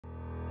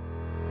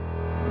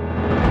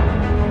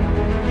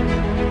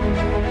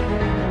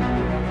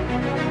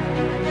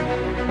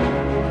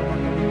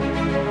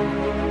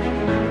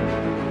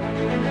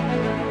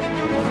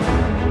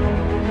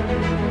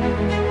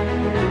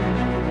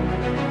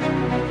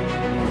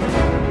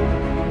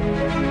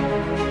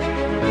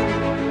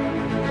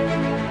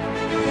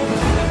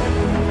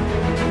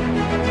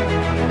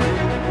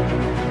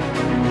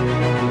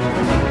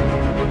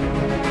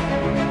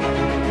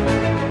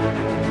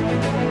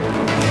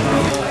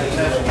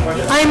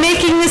I am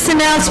making this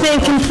announcement in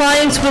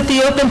compliance with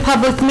the Open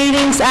Public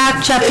Meetings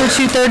Act, Chapter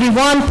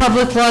 231,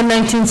 Public Law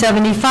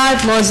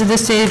 1975, Laws of the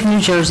State of New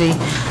Jersey.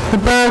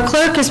 The Borough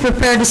Clerk is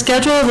prepared to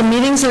schedule the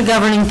meetings of the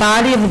governing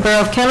body of the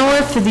Borough of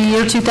Kenilworth for the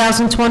year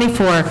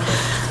 2024.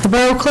 The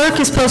Borough Clerk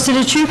has posted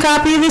a true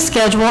copy of the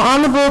schedule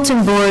on the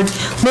bulletin board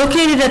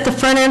located at the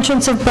front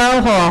entrance of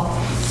Borough Hall,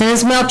 and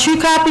has mailed true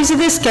copies of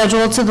this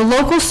schedule to the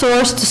local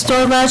source, the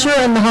Star Ledger,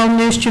 and the Home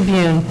News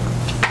Tribune,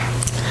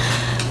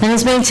 and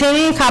is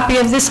maintaining a copy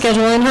of this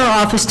schedule in her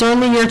office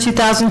during the year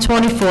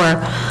 2024.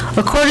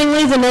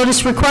 Accordingly, the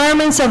notice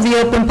requirements of the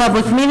Open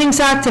Public Meetings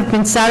Act have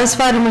been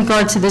satisfied in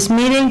regard to this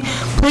meeting.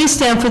 Please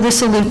stand for the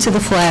salute to the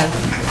flag.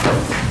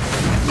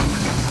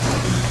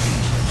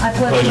 I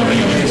pledge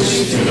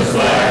allegiance to the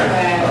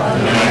flag of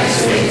the United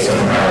States of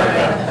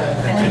America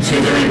and to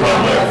the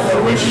republic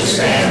for which it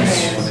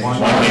stands,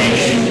 one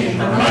nation,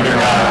 under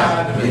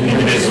God,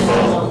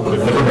 indivisible,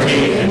 with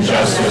liberty and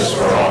justice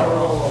for all.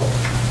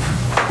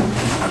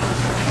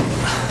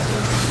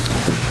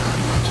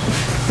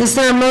 Is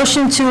there a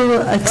motion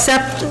to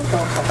accept?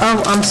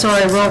 Oh, I'm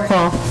sorry, roll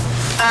call.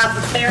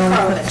 Mayor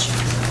Karlovic.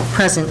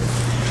 Present.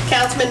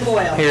 Councilman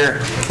Boyle. Here.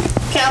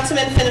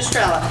 Councilman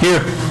Finestrella.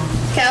 Here.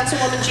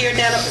 Councilwoman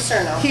Giordano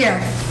Paserno.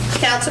 Here.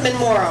 Councilman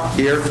Morrow.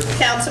 Here.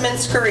 Councilman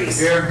Scarice.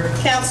 Here.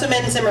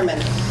 Councilman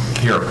Zimmerman.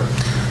 Here.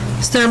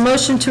 Is there a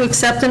motion to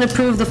accept and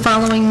approve the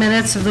following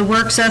minutes of the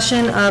work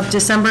session of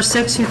December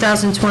 6,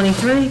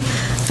 2023,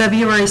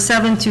 February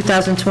 7,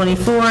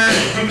 2024,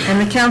 and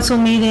the council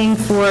meeting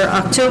for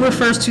October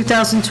 1st,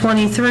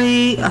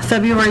 2023,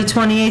 February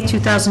 28,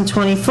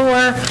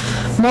 2024,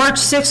 March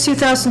 6,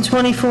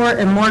 2024,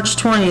 and March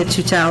 20th,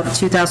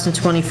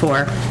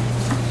 2024?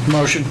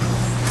 Motion.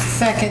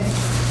 Second.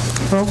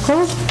 Roll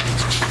call.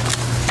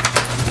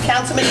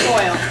 Councilman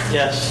Boyle.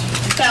 Yes.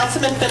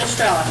 Councilman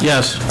Finestrella.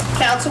 Yes.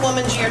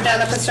 Councilwoman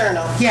Giordano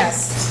Paserno.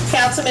 Yes.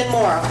 Councilman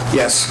Morrow.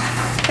 Yes.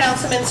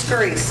 Councilman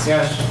Scarice.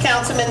 Yes.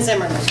 Councilman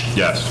Zimmerman.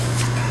 Yes.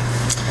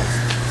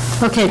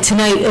 Okay,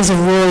 tonight is a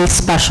really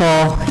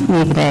special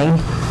evening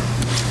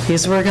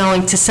because we're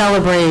going to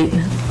celebrate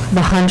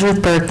the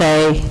 100th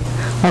birthday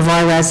of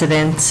our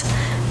resident,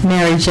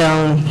 Mary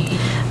Joan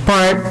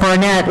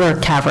Barnett, or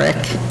Caverick.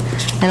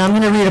 And I'm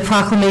going to read a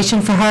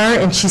proclamation for her,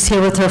 and she's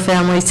here with her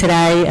family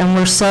today, and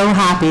we're so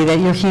happy that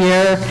you're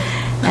here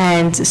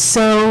and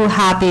so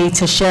happy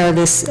to share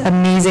this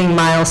amazing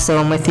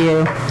milestone with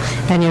you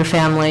and your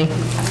family.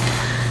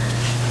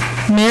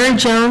 Mary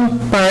Joan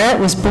Barnett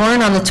was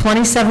born on the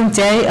 27th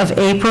day of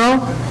April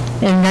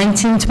in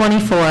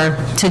 1924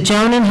 to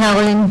Joan and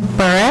Helen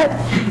Barnett,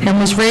 and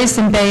was raised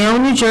in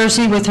Bayonne, New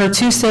Jersey with her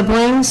two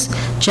siblings,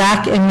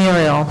 Jack and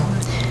Muriel.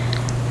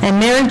 And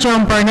Mary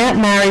Joan Barnett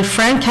married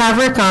Frank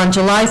Caverick on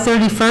July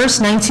 31st,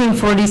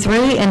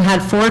 1943, and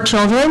had 4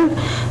 children,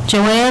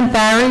 Joanne,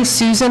 Barry,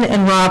 Susan,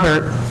 and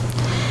Robert.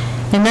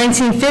 In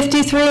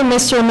 1953,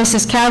 Mr. and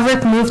Mrs.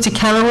 Caverick moved to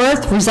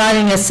Kenilworth,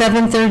 residing at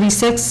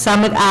 736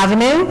 Summit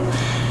Avenue.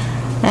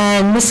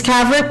 And Ms.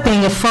 Caverick,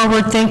 being a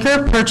forward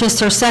thinker, purchased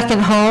her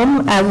second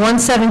home at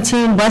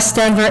 117 West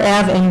Denver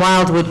Ave in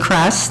Wildwood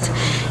Crest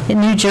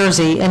in New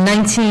Jersey in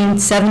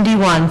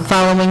 1971,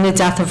 following the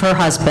death of her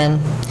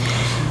husband.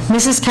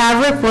 Mrs.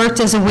 Caverick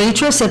worked as a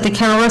waitress at the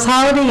Kenilworth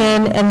Holiday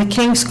Inn and the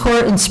King's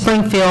Court in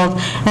Springfield,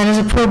 and as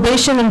a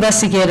probation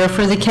investigator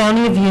for the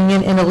County of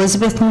Union in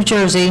Elizabeth, New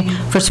Jersey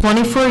for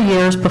 24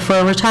 years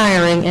before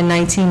retiring in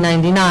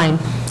 1999.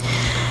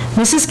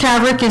 Mrs.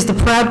 Caverick is the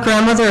proud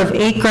grandmother of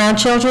 8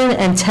 grandchildren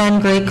and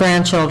 10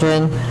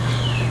 great-grandchildren.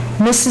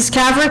 Mrs.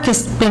 Caverick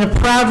has been a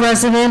proud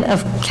resident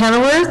of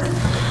Kenilworth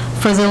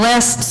for the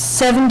last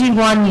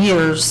 71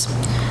 years,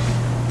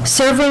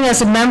 serving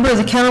as a member of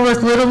the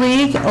Kenilworth Little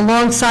League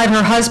alongside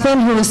her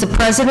husband, who was the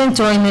president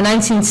during the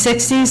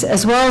 1960s,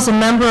 as well as a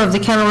member of the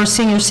Kenilworth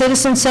Senior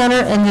Citizen Center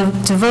and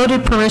the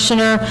devoted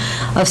parishioner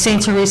of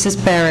St. Teresa's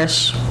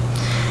Parish.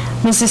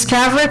 Mrs.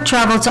 Caverick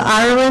traveled to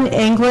Ireland,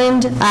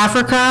 England,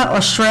 Africa,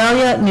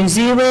 Australia, New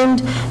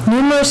Zealand,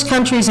 numerous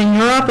countries in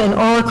Europe, and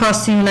all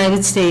across the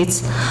United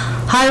States,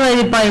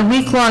 highlighted by a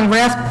week-long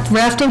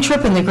rafting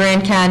trip in the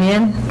Grand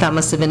Canyon. That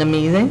must have been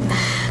amazing.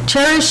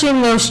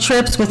 Cherishing those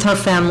trips with her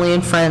family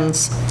and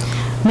friends.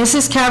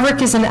 Mrs.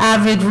 Caverick is an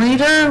avid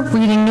reader,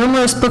 reading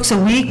numerous books a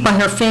week by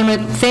her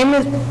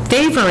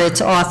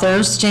favorite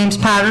authors, James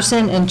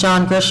Patterson and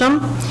John Grisham.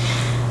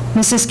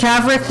 Mrs.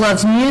 Caverick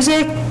loves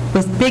music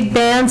with big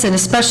bands, and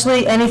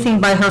especially anything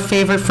by her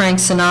favorite Frank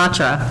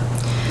Sinatra.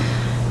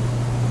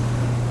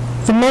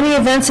 The many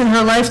events in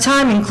her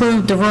lifetime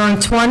include the Roaring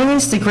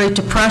Twenties, the Great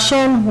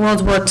Depression,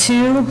 World War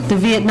II, the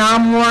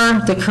Vietnam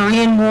War, the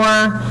Korean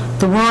War,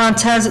 the War on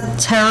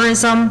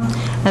Terrorism,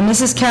 and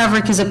Mrs.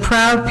 Caverick is a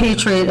proud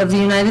patriot of the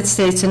United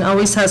States and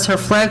always has her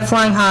flag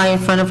flying high in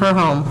front of her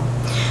home.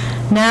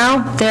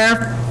 Now,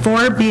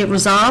 therefore, be it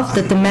resolved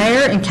that the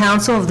Mayor and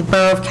Council of the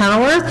Borough of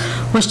Kenilworth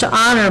wish to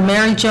honor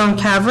Mary Joan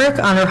Caverick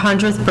on her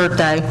 100th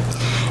birthday,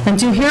 and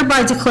do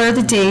hereby declare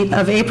the date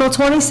of April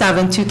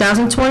 27,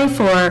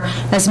 2024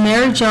 as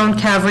Mary Joan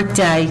Caverick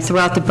Day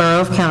throughout the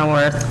Borough of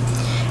Kenilworth.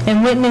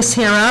 In witness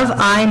hereof,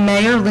 I,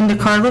 Mayor Linda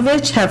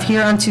Karlovich, have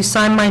hereunto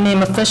signed my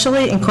name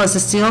officially and caused the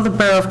seal of the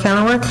Borough of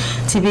Kenilworth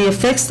to be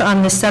affixed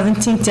on the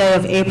 17th day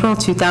of April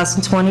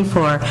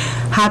 2024.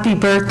 Happy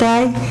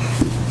birthday.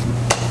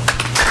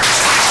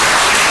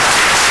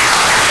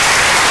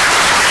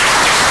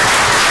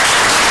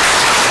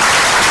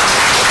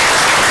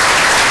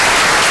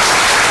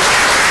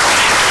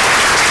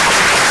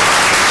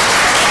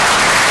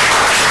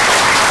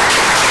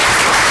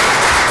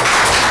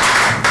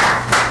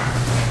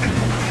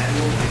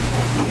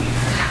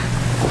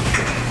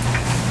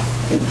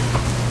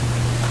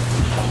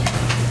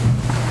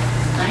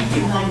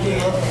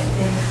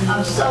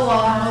 I'm so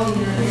honored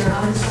you're here.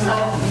 I'm so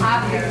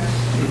happy.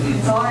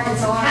 It's all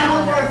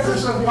Kenilworth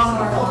is a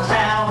wonderful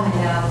town.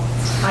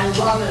 I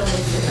love it.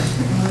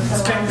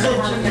 It's been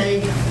good to me.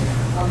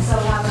 I'm so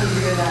happy to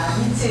hear that.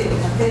 Me too.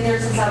 I've been here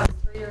since I was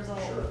 3 years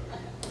old.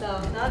 So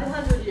not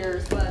 100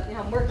 years, but you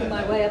know, I'm working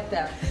my way up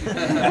there.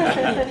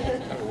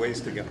 Have a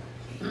ways to go.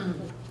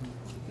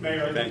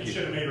 Mayor, I think you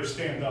should have made her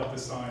stand up to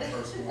sign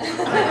first of all.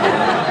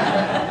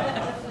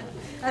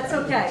 That's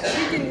okay.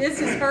 She can. This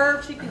is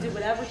her. She can do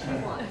whatever she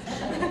wants.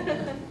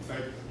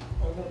 Thank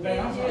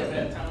you.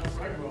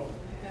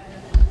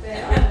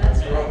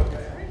 That's right.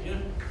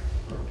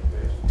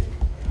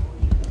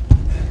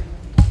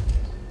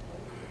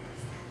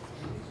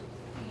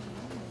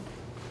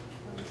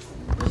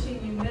 Wishing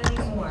you many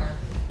more.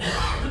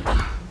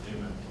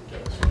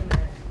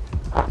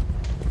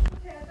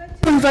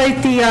 Invite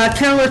the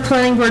Kenilworth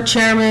Planning Board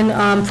Chairman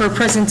for a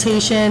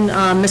presentation,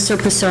 Mr.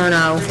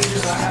 Paserno,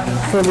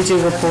 before we do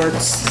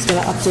reports. He's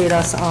going to update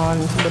us on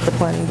what the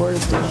Planning Board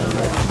is doing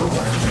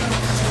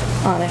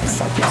with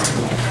Onyx.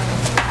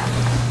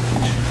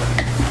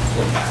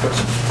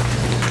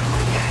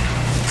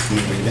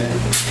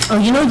 Oh,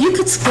 you know, you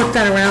could split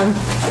that around.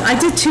 I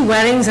did 2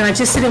 weddings, and I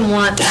just didn't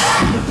want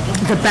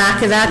the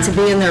back of that to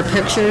be in their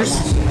pictures,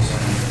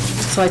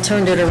 so I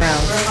turned it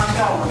around.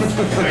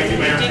 Thank you,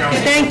 Mayor and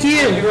Council. Thank you.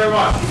 Thank you very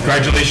much.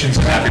 Congratulations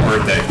and happy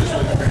birthday.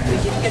 We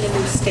did get a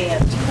new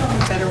stand.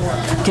 Better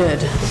work.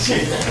 Good.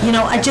 You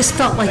know, I just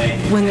felt like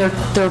when they're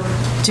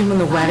doing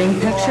the wedding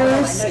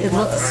pictures, it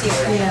looks,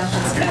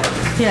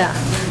 yeah.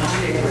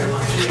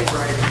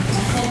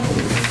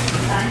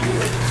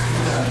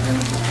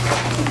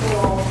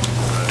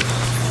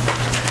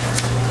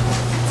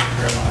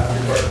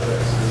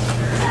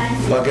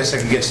 Well, I guess I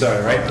can get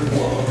started, right?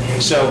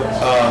 So,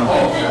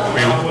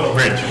 Wait,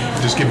 Rich,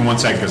 just give him 1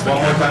 second.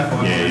 One more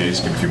time? Yeah,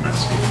 just give him a few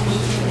minutes.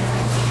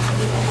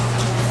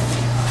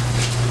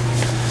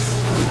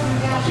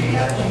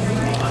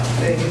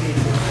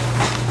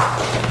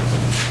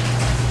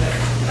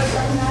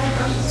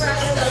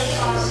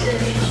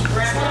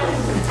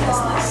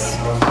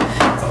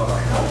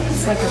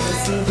 It's like a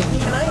receiving.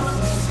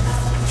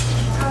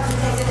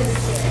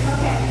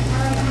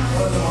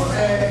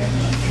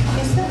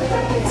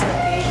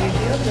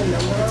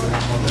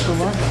 The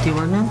what? The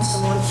ordinance?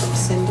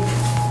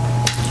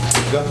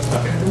 go?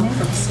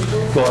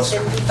 Well, it's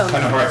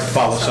kind of hard to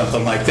follow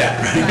something like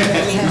that,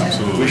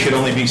 right? We should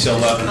only be so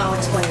lucky. I'll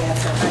explain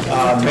after.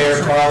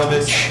 Mayor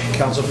Karlovich,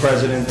 Council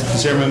President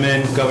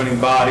Zimmerman, Governing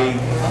Body,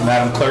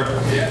 Madam Clerk,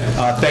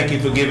 thank you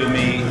for giving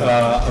me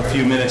a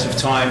few minutes of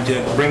time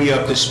to bring you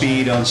up to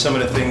speed on some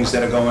of the things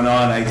that are going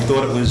on. I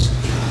thought it was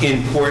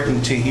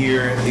important to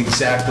hear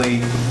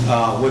exactly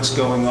what's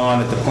going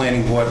on at the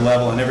planning board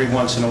level, and every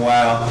once in a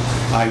while,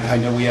 I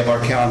know we have our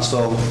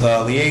council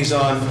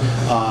liaison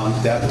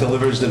that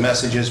delivers the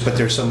messages, but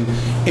there's some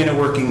inner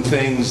working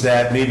things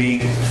that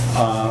maybe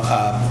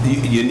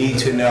you need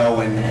to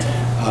know, and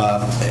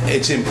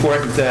it's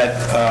important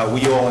that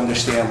we all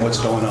understand what's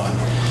going on.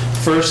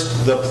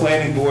 First, the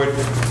planning board,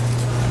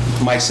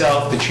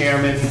 myself, the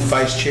chairman,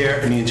 vice chair,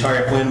 and the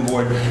entire planning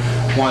board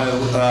want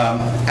to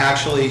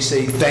actually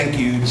say thank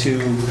you to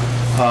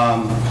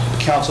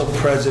Council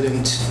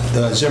President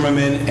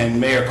Zimmerman and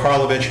Mayor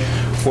Karlovich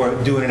for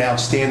doing an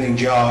outstanding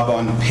job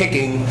on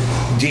picking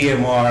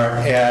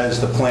DMR as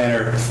the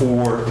planner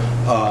for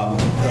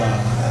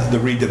the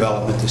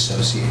redevelopment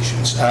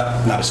associations,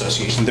 not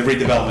association, the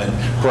redevelopment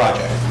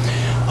project.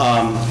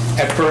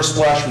 At first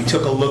blush, we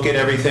took a look at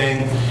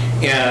everything,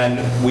 and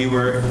we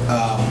were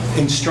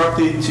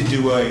instructed to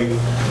do a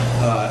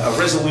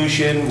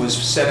resolution was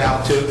set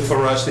out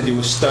for us to do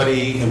a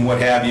study and what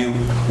have you.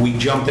 We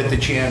jumped at the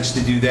chance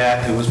to do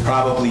that. It was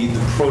probably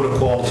the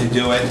protocol to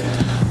do it.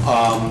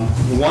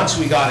 Once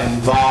we got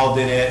involved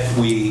in it,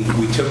 we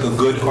took a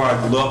good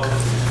hard look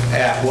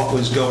at what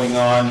was going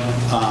on,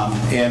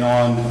 and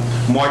on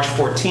March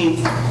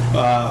 14th,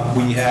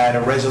 we had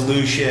a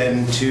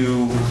resolution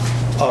to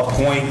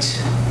appoint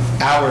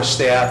our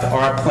staff,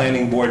 our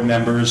planning board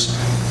members,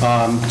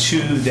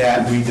 to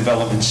that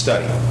redevelopment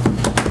study.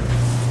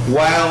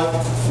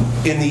 While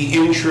in the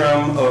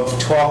interim of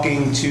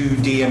talking to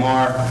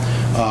DMR,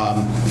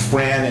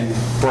 Fran and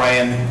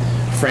Brian,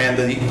 Fran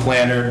the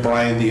planner,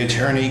 Brian the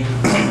attorney,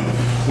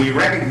 we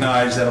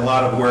recognized that a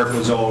lot of work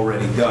was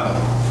already done.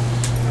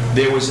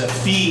 there was a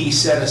fee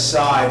set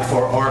aside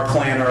for our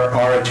planner,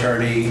 our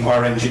attorney,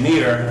 our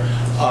engineer,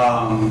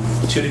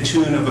 to the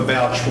tune of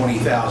about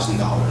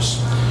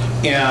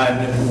 $20,000.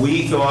 And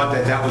we thought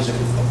that that was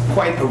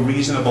quite a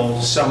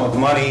reasonable sum of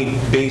money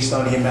based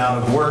on the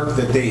amount of work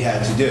that they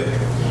had to do.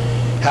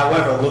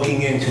 However,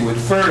 looking into it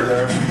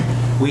further,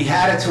 we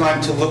had a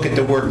time to look at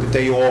the work that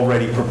they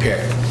already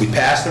prepared. We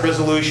passed the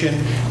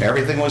resolution,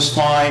 everything was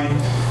fine,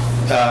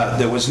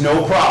 there was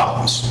no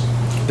problems.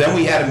 Then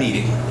we had a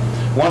meeting.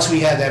 Once we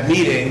had that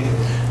meeting,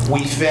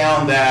 we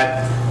found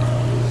that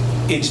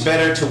it's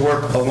better to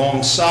work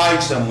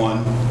alongside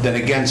someone than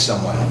against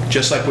someone,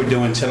 just like we're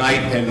doing tonight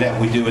and that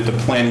we do at the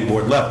planning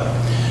board level.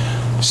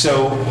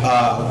 So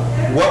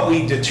what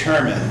we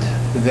determined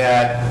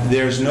that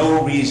there's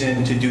no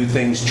reason to do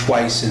things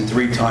twice and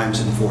 3 times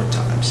and 4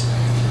 times.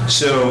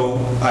 So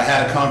I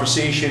had a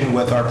conversation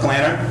with our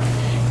planner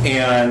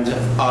and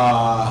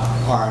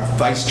our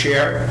vice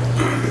chair,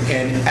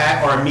 and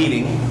at our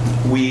meeting,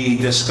 we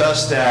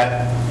discussed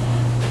that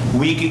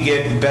we could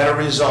get better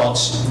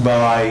results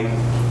by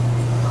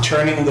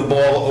turning the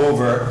ball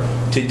over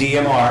to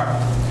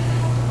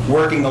DMR,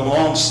 working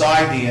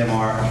alongside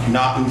DMR,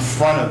 not in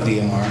front of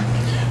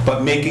DMR,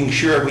 but making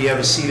sure we have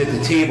a seat at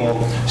the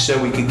table so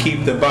we can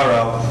keep the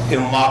borough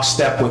in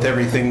lockstep with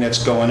everything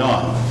that's going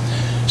on.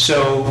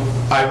 So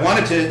I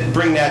wanted to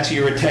bring that to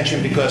your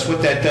attention because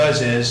what that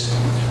does is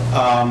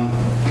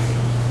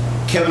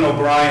Kevin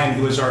O'Brien,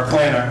 who is our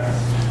planner,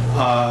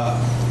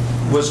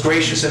 was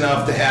gracious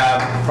enough to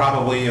have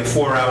probably a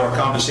 4-hour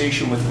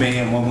conversation with me,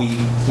 and when we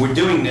were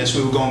doing this,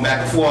 we were going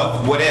back and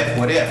forth, what if,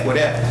 what if, what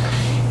if?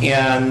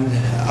 And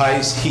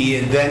he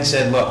then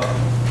said, look,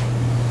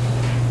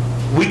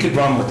 we could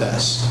run with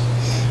this,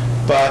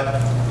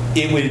 but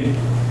it would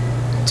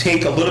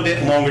take a little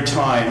bit longer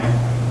time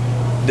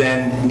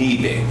than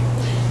need be.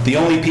 The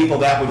only people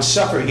that would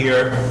suffer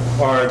here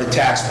are the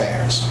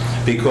taxpayers,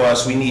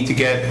 because we need to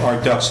get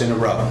our ducks in a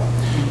row.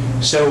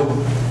 So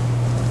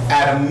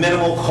at a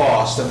minimal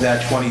cost of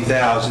that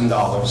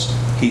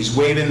 $20,000, he's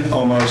waiving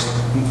almost,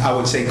 I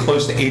would say,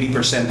 close to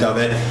 80% of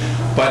it,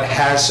 but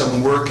has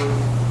some work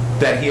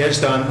that he has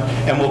done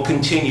and will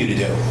continue to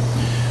do.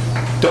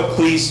 Don't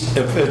please,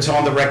 if it's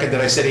on the record that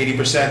I said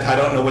 80%, I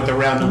don't know what the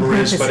round number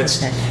is, but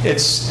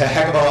it's a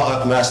heck of a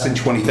lot less than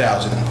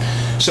 20,000.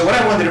 So what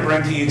I wanted to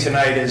bring to you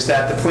tonight is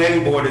that the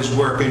planning board is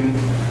working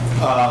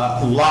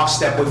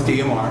lockstep with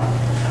DMR.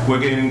 We're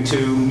going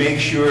to make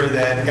sure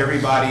that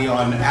everybody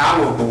on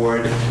our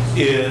board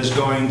is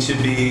going to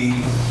be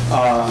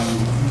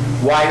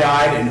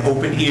wide-eyed and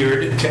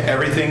open-eared to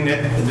everything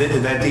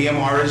that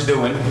DMR is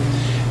doing.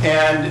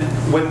 And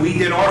when we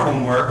did our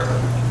homework,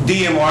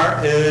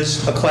 DMR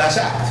is a class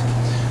act.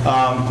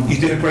 You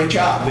did a great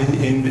job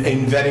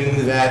in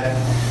vetting that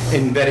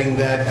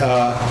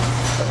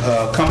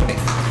company.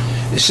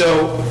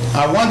 So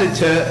I wanted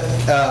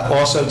to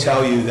also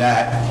tell you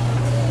that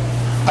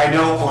I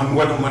know on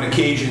more than one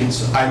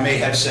occasions I may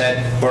have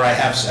said, or I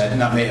have said,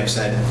 not may have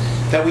said,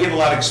 that we have a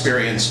lot of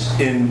experience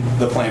in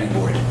the planning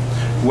board,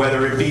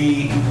 whether it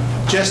be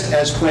just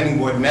as planning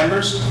board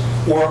members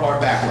or our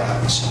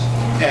backgrounds.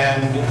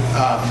 And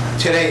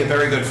today a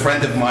very good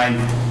friend of mine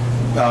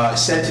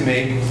said to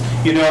me,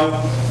 you know,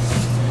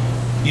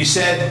 you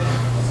said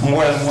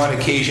more than one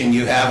occasion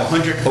you have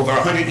over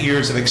 100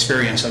 years of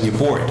experience on your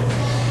board.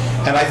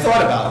 And I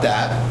thought about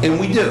that, and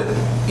we do.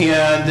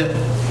 And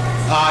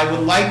I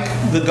would like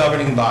the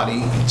governing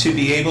body to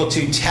be able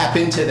to tap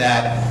into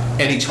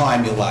that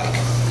anytime you like.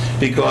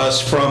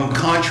 Because from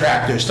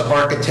contractors to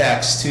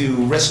architects to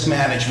risk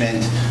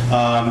management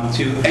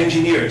to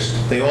engineers,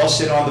 they all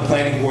sit on the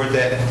planning board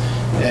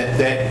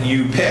that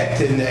you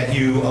picked and that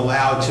you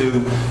allowed to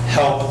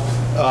help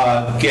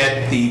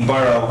get the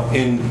borough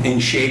in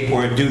shape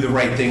or do the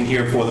right thing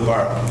here for the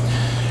borough.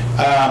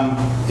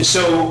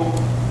 So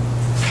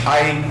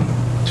I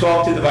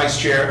talked to the vice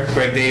chair,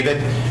 Greg David,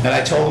 and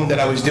I told him that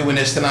I was doing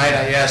this tonight.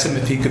 I asked him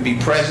if he could be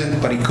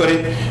present, but he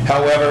couldn't.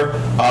 However,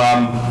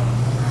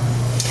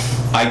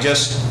 I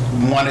just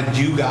wanted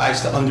you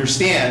guys to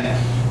understand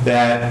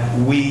that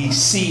we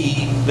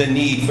see the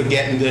need for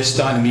getting this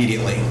done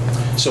immediately.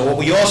 So what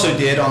we also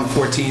did on the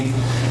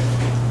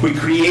 14th, we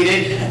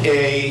created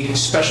a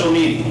special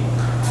meeting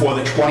for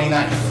the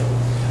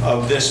 29th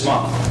of this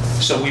month.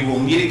 So we will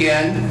meet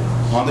again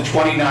on the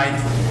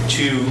 29th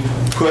to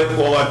put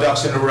all our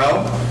ducks in a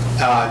row,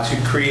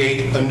 to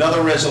create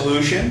another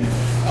resolution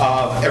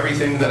of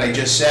everything that I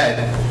just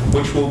said,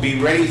 which will be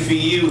ready for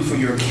you for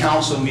your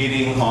council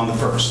meeting on the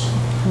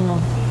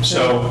 1st.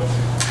 So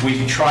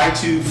we try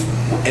to,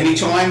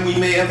 anytime we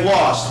may have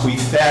lost, we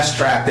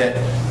fast-tracked it,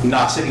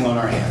 not sitting on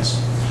our hands.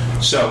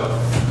 So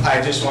I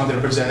just wanted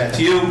to present that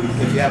to you.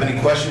 If you have any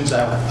questions,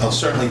 I'll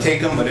certainly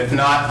take them, but if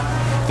not,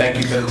 thank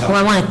you for the time. Well,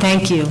 I want to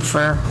thank you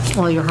for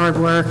all your hard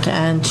work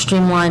and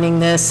streamlining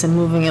this and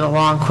moving it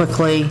along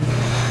quickly.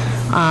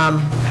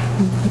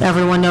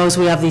 Everyone knows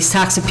we have these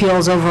tax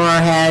appeals over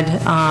our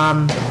head,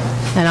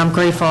 and I'm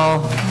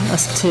grateful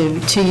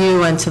to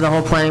you and to the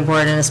whole planning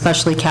board, and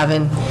especially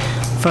Kevin,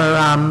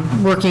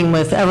 working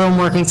with, everyone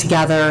working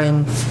together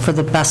and for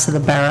the best of the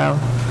borough.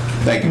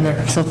 Thank you,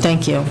 Mayor. So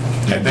thank you.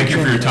 Yeah, thank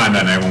you for your time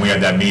that night when we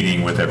had that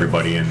meeting with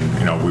everybody, and,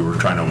 you know, we were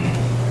trying to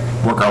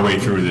work our way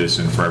through this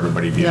and for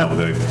everybody being Yep. able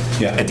to,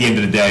 Yeah. at the end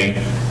of the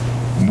day,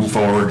 move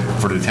forward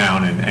for the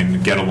town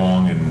and get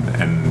along, and,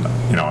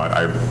 you know,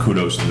 I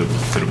kudos to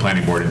the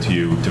planning board and to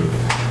you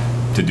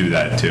to do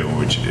that too,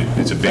 which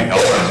it's a big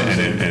help, and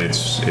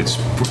it's,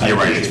 you're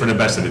right, it's for the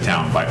best of the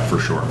town, for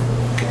sure.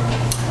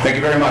 Thank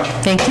you very much.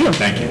 Thank you.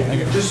 Thank you.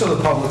 Just so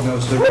the public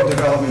knows, the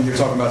redevelopment you're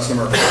talking about,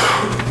 Simmer.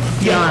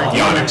 The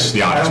Onyx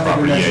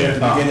property, yeah. At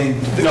the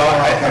beginning. No,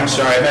 I'm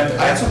sorry,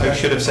 I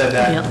should have said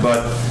Yeah. that, but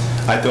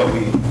I thought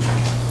we,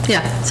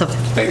 Yeah, it's okay.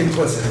 thank you.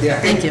 Implicit, yeah.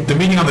 Thank you. The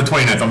meeting on the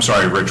 29th, I'm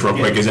sorry, Rich, real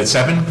quick, is at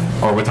 7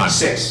 or what time?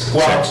 6.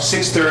 Well,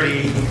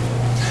 6:30.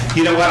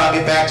 You know what, I'll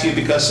get back to you,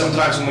 because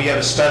sometimes when we have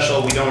a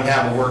special, we don't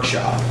have a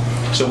workshop.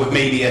 So it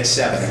may be at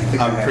 7.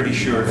 I'm pretty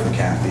sure. From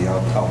Kathy,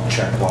 I'll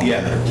check while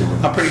Yeah, they're doing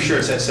I'm pretty sure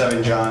it's at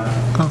 7, John.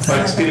 But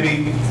it's going to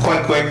be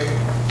quite quick.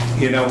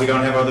 You know, we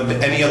don't have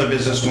any other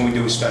business when we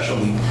do a special.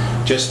 We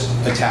just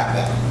attack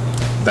that.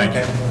 Thank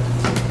you.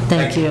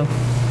 Thank you.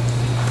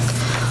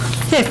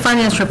 Okay,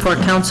 finance report,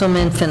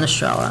 Councilman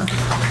Finestrella.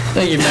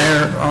 Thank you,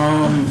 Mayor.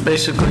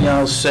 Basically,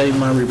 I'll say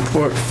my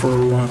report for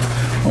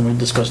when we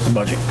discuss the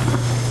budget.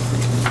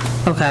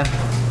 Okay.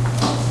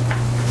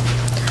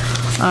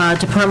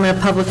 Department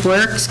of Public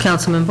Works,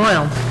 Councilman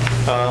Boyle.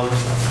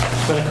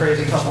 It's been a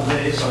crazy couple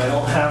days, so I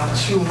don't have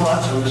too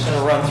much. I'm just going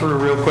to run through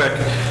real quick.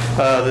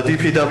 The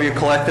DPW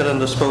collected and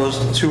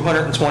disposed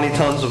 220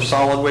 tons of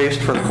solid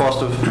waste for the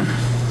cost of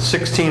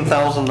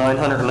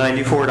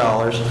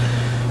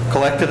 $16,994.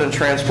 Collected and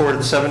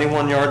transported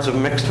 71 yards of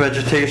mixed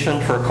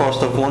vegetation for a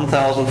cost of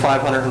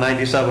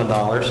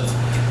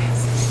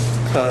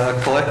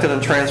 $1,597. Collected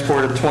and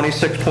transported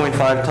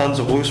 26.5 tons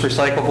of loose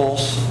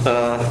recyclables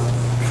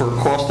for a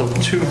cost of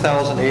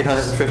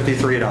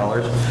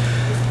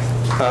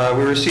 $2,853.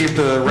 We received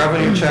a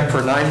revenue check for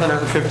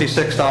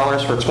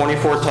 $956 for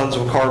 24 tons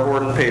of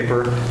cardboard and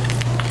paper,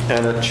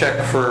 and a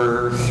check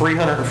for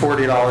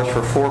 $340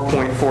 for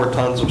 4.4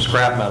 tons of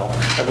scrap metal.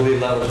 I believe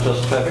that was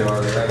just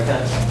February, right,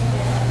 Ken?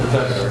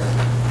 February.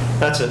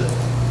 That's it.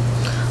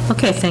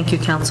 Okay, thank you,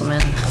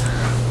 Councilman.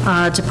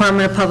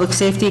 Department of Public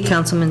Safety,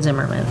 Councilman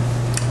Zimmerman.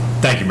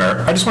 Thank you,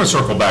 Mayor. I just want to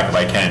circle back, if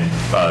I can,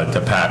 to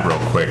Pat real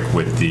quick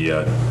with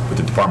the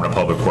Department of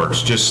Public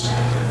Works. Just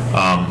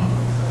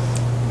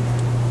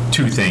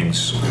two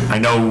things. I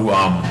know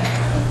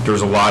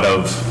there's a lot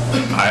of,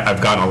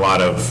 I've gotten a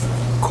lot of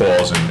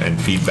calls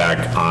and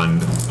feedback on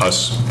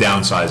us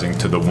downsizing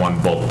to the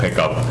one bulk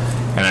pickup.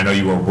 And I know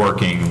you were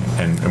working,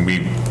 and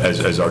we,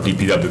 as our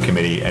DPW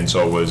committee, and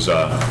so was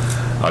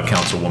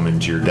Councilwoman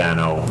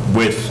Giordano,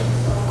 with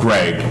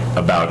Greg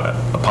about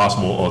a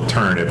possible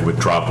alternative with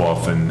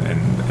drop-off, and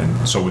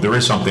so there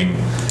is something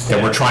that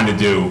we're trying to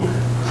do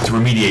to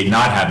remediate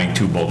not having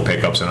two bulk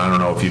pickups, and I don't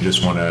know if you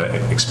just want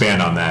to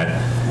expand on that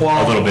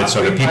a little bit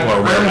so that people are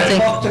aware of I it.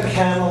 talked to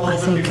Ken a I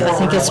little bit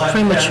think before. it's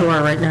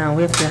premature right now.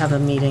 We have to have a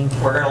meeting.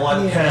 We're going to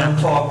let Ken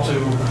talk to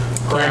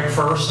Greg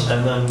first,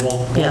 and then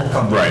we'll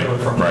come Right, to it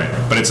from there.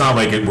 right. But it's not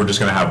like we're just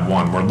going to have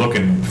one. We're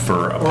looking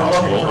for a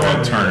possible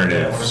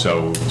alternative,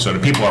 so the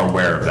people are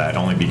aware of that,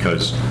 only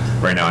because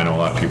right now I know a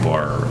lot of people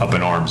are up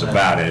in arms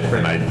about it,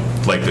 and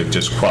I'd like to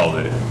just quell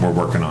it. We're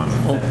working on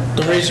it. Well,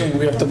 the reason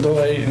we have to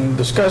delay and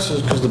discuss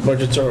is because the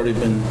budget's already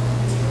been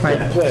put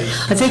in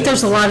place. I think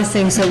there's a lot of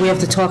things that we have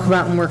to talk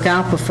about and work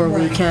out before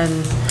we can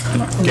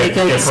make Get a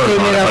further on statement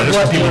it, but I of just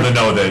what want people to we're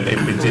know that it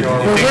didn't go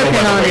working by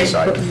the on.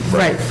 wayside.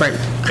 Right, It correct.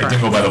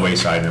 didn't go by the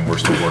wayside, and we're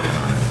still working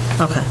on it.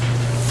 Okay.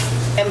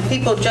 And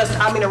people just,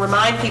 I'm going to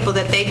remind people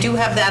that they do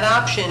have that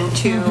option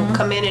to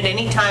come in at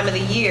any time of the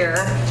year.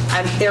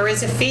 And there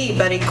is a fee,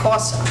 but it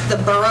costs the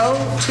borough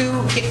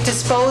to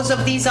dispose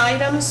of these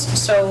items.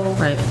 So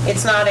Right.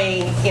 it's not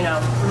a,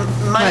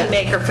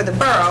 moneymaker for the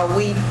borough.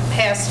 We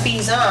pass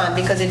fees on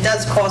because it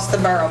does cost the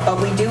borough.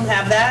 But we do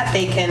have that.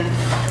 They can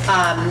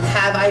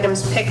have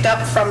items picked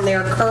up from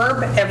their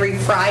curb every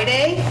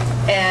Friday,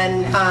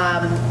 and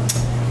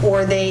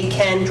or they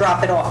can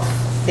drop it off.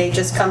 They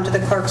just come to the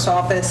clerk's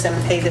office and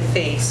pay the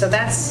fee. So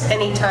that's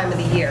any time of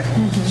the year,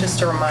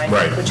 just a reminder,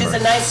 Right, which is a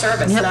right. nice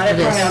service. Yep, Not it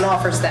every is. town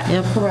offers that.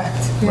 Yep.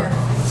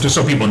 Just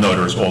so people know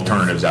there's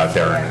alternatives out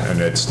there, and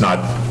it's not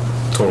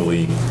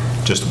totally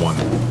just one,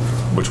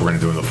 which we're going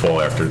to do in the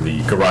fall after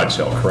the garage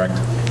sale, correct?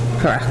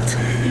 Correct.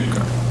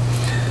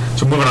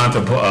 So moving on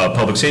to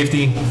public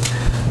safety,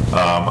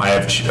 I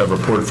have a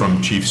report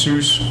from Chief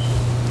Seuss.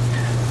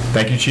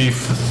 Thank you, Chief.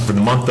 For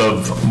the month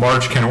of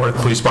March, Kenilworth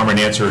Police Department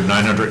answered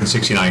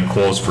 969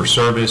 calls for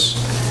service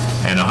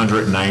and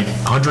 109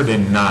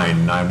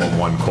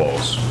 911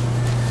 calls.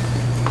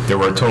 There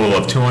were a total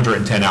of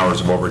 210 hours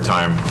of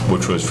overtime,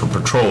 which was for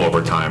patrol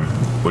overtime,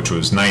 which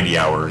was 90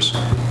 hours,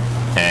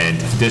 and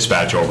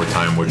dispatch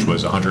overtime, which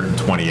was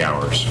 120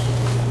 hours.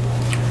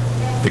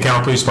 The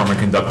Kenilworth Police Department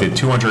conducted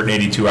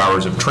 282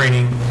 hours of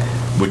training,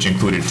 which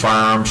included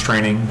firearms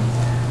training,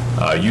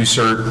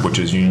 UCERT, which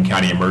is Union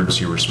County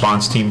Emergency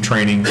Response Team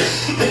training,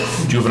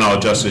 juvenile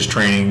justice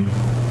training,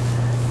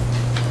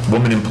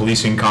 Women in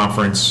Policing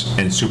Conference,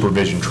 and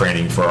supervision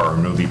training for our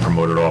newly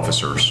promoted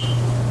officers.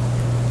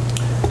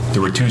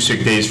 There were 2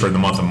 sick days for the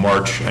month of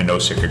March and no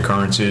sick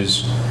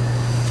occurrences,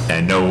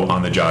 and no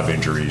on-the-job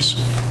injuries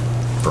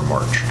for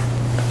March.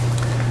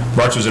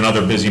 March was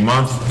another busy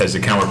month as the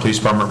Kenilworth Police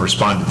Department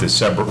responded to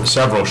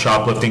several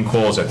shoplifting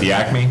calls at the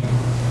Acme.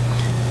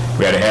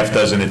 We had a half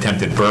dozen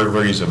attempted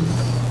burglaries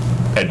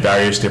at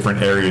various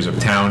different areas of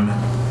town,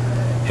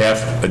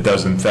 half a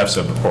dozen thefts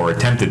or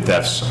attempted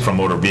thefts from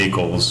motor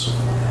vehicles,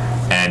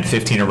 and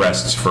 15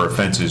 arrests for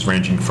offenses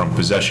ranging from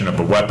possession of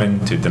a weapon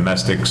to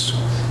domestics,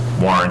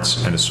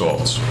 warrants, and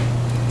assaults.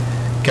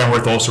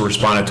 Kenilworth also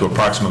responded to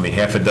approximately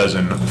half a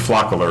dozen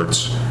flock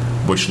alerts,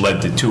 which led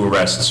to 2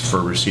 arrests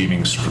for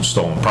receiving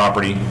stolen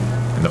property.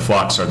 And the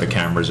flocks are the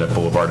cameras at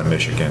Boulevard and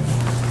Michigan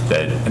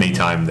that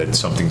anytime that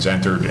something's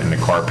entered and the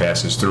car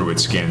passes through, it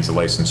scans the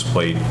license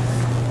plate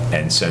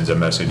and sends a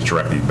message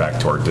directly back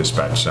to our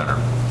dispatch center.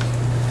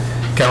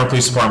 Kenilworth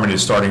Police Department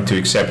is starting to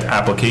accept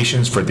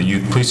applications for the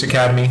Youth Police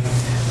Academy,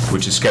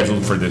 which is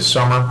scheduled for this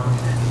summer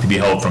to be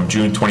held from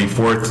June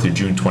 24th to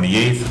June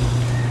 28th.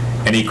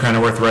 Any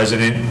Kenilworth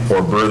resident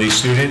or Burley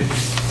student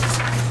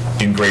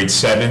in grade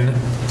 7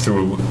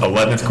 through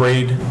 11th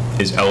grade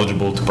is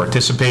eligible to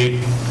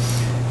participate.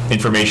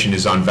 Information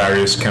is on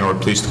various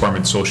Kenilworth Police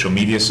Department social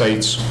media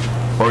sites,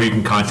 or you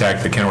can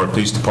contact the Kenilworth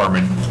Police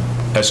Department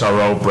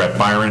SRO, Brett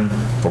Byron,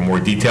 for more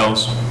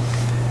details.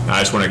 And I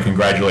just want to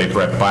congratulate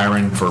Brett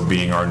Byron for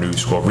being our new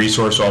school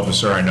resource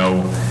officer. I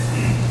know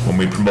when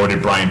we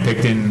promoted Brian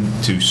Picton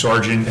to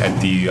sergeant at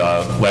the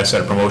last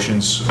set of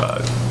promotions,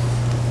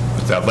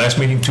 was that last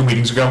meeting, 2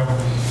 meetings ago?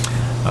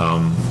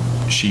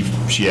 She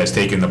has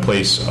taken the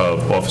place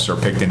of Officer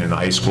Picton in the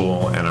high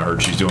school, and I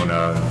heard she's doing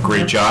a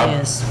great job.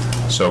 She is.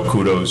 So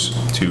kudos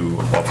to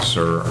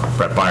Officer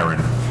Brett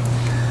Byron.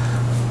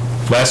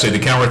 Lastly, the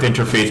Kenilworth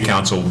Interfaith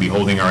Council will be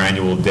holding our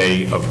annual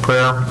day of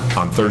prayer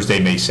on Thursday,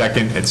 May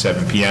 2nd at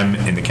 7 p.m.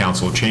 in the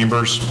council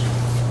chambers.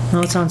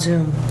 No, it's on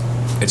Zoom.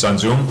 It's on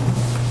Zoom?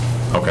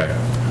 Okay.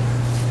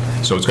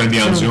 So it's going to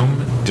be on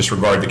Zoom.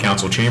 Disregard the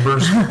council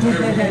chambers.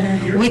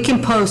 We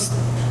can post,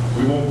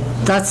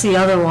 that's the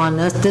other one.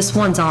 This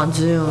one's on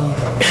Zoom.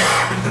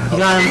 You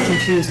got them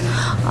confused.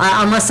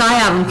 Unless I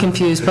have them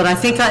confused, but I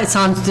think it's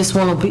on, this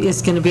one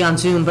is going to be on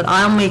Zoom, but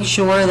I'll make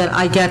sure that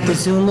I get the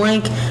Zoom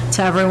link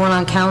to everyone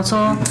on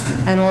council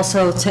and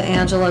also to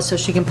Angela so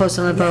she can post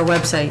it on our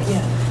website.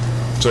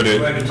 So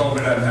Glad you told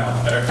me that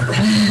now.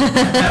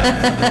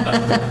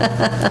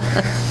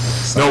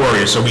 no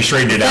worries, so we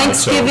straightened it out.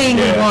 So, Thanksgiving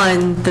yeah.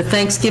 one, the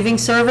Thanksgiving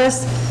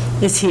service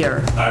is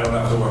here. I don't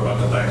have to worry about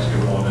the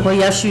Thanksgiving one. Well,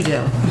 yes, you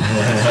do.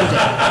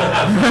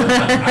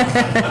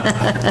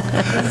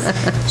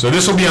 So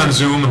this will be on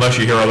Zoom unless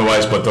you hear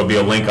otherwise, but there'll be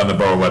a link on the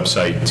borough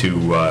website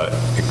to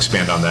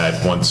expand on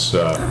that once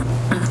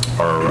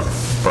our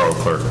borough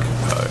clerk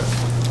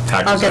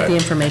tackles I'll get that. the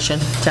information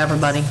to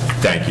everybody.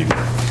 Thank you.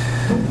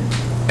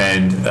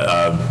 And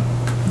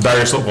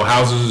various local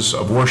houses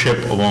of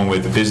worship, along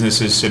with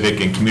businesses,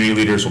 civic, and community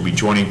leaders will be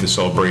joining to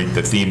celebrate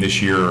the theme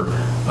this year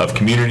of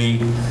community,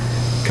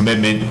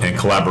 commitment, and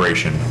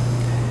collaboration.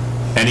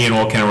 Any and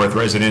all Kenilworth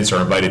residents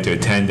are invited to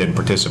attend and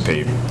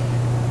participate.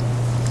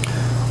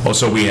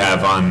 Also, we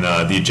have on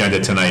the agenda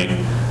tonight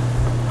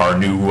our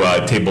new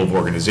table of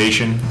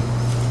organization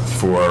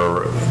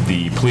for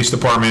the police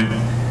department.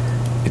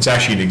 It's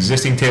actually an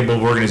existing table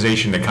of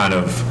organization that kind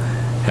of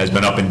has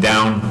been up and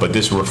down, but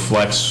this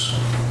reflects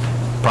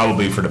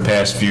probably for the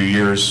past few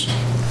years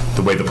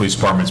the way the police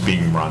department's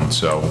being run.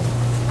 So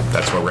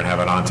that's why we're going to have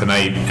it on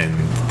tonight, and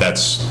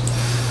that's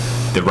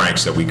the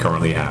ranks that we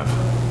currently have.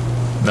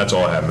 That's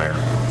all I have, Mayor.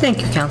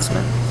 Thank you,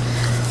 Councilman.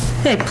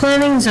 Okay,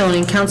 Planning and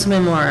Zoning,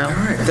 Councilman Morrow. All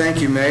right, thank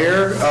you,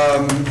 Mayor.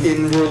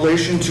 In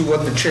relation to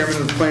what the chairman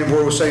of the planning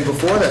board was saying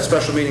before, that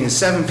special meeting is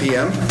 7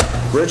 p.m.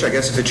 Rich, I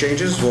guess if it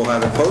changes, we'll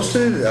have it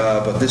posted,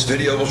 but this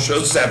video will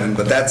show 7,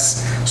 but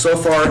that's so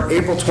far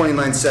April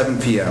 29th, 7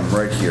 p.m.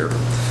 right here.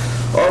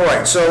 All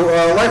right, so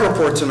light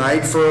report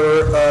tonight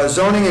for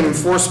zoning and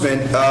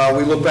enforcement.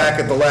 We look back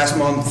at the last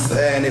month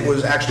and it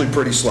was actually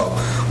pretty slow.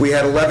 We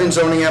had 11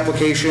 zoning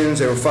applications.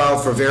 They were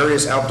filed for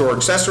various outdoor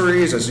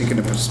accessories, as you can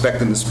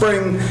expect in the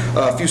spring,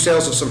 a few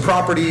sales of some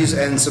properties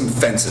and some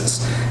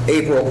fences.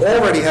 April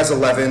already has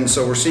 11,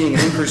 so we're seeing an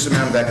increased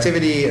amount of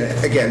activity.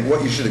 Again,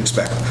 what you should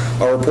expect.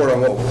 I'll report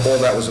on what all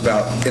that was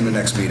about in the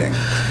next meeting.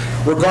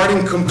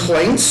 Regarding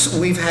complaints,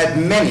 we've had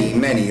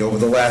many over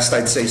the last,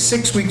 I'd say,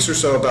 6 weeks or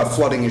so about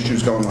flooding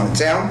issues going on in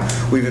town.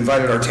 We've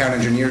invited our town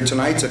engineer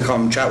tonight to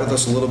come chat with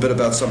us a little bit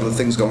about some of the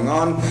things going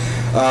on.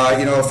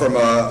 You know, from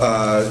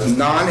a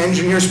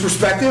non-engineer's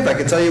perspective, I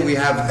can tell you we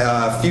have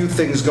a few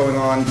things going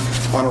on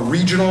a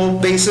regional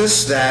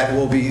basis that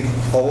will be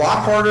a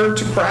lot harder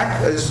to crack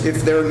as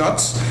if they're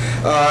nuts.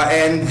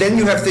 And then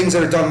you have things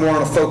that are done more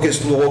on a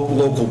focused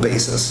local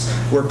basis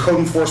where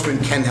code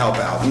enforcement can help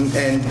out.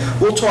 And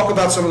we'll talk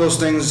about some of those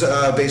things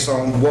based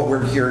on what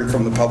we're hearing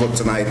from the public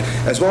tonight,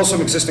 as well as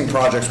some existing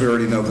projects we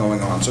already know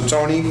going on. So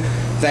Tony,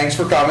 thanks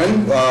for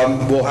coming.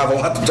 We'll have a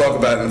lot to talk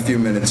about in a few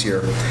minutes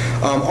here.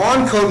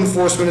 On code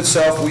enforcement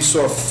itself, we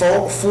saw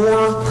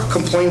 4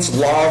 complaints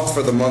logged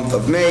for the month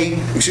of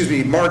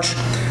March.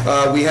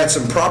 We had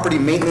some property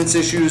maintenance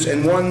issues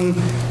and 1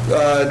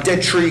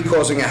 dead tree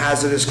causing a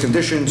hazardous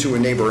condition to a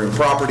neighboring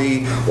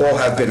property. All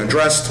have been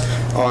addressed.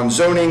 On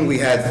zoning, we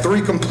had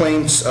 3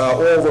 complaints,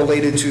 all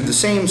related to the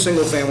same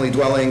single-family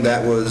dwelling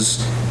that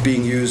was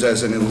being used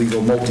as an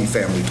illegal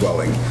multifamily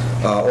dwelling.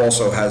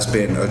 Also has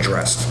been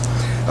addressed.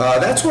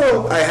 That's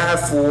what I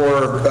have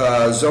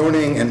for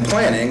zoning and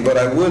planning, but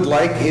I would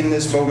like in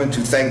this moment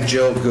to thank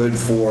Jill Good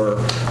for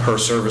her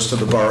service to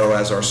the borough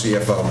as our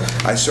CFO.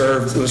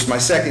 It was my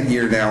 2nd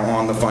year now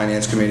on the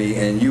Finance Committee,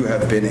 and you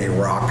have been a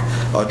rock,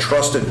 a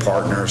trusted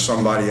partner,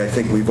 somebody I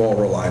think we've all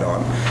relied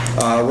on.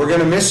 We're going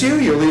to miss you.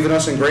 You're leaving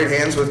us in great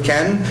hands with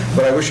Ken,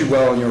 but I wish you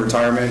well in your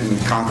retirement and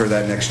conquer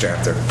that next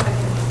chapter.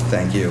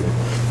 Thank you.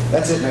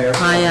 That's it, Mayor.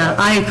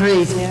 I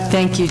agree.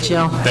 Thank you,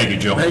 Jill. Thank you,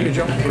 Jill. Thank you,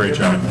 Jill. Great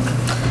job.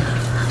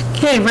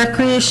 Okay,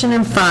 Recreation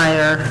and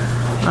Fire,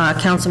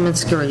 Councilman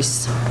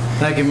Scarice.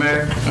 Thank you,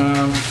 Mayor.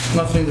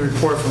 Nothing to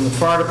report from the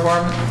fire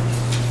department.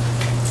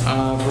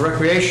 For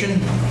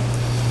recreation,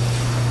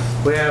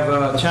 we have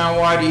a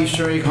townwide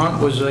Easter egg hunt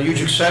was a huge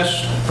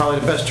success, probably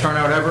the best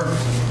turnout ever.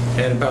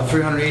 Had about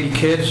 380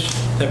 kids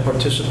that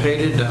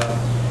participated.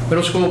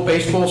 Middle school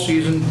baseball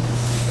season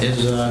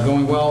is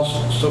going well.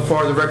 So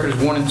far, the record is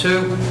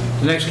 1-2.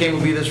 The next game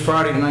will be this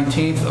Friday, the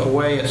 19th,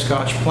 away at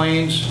Scotch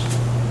Plains.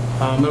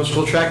 Middle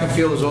school track and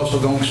field is also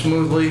going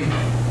smoothly.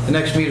 The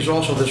next meet is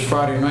also this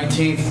Friday,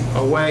 19th,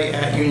 away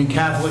at Union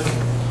Catholic.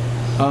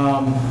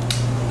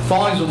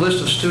 Following is a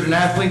list of student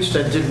athletes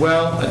that did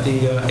well at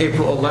the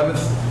April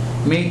 11th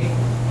meet.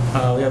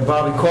 We have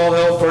Bobby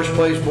Caldwell, first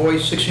place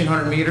boys,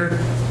 1,600 meter,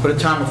 with a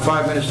time of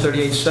 5 minutes,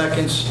 38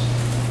 seconds.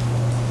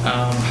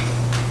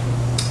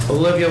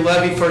 Olivia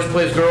Levy, first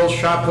place girls,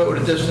 shot put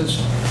with a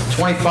distance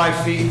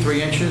 25 feet,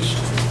 3 inches.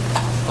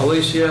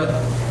 Alicia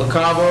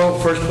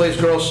Lacavo, first place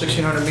girls,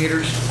 1,600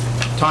 meters,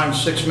 time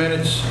 6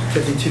 minutes,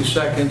 52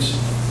 seconds.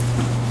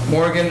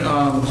 Morgan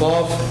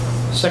McClough,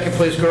 second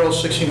place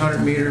girls,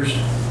 1,600 meters,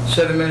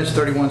 7 minutes,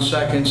 31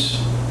 seconds.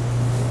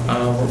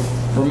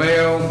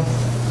 Romeo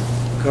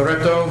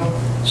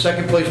Corretto,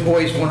 second place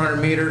boys, 100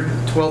 meter,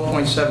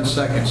 12.7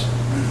 seconds.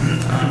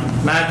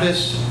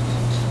 Mathis,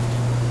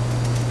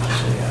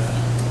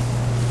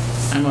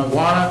 Emma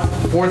Wana,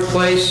 fourth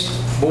place,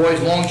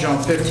 boys long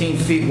jump, 15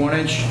 feet, 1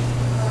 inch.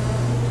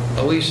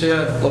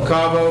 Alicia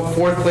Lacavo,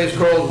 fourth place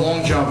girls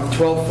long jump,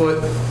 12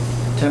 foot,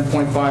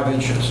 10.5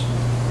 inches.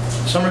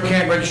 Summer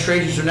camp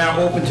registrations are now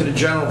open to the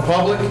general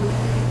public,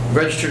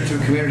 registered through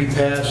Community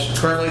Pass.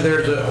 Currently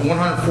there's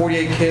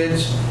 148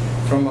 kids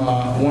from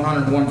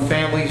 101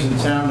 families in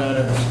town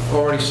that have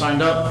already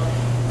signed up.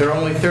 There are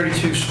only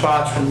 32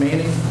 spots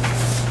remaining.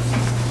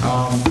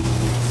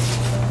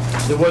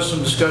 There was some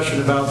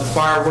discussion about the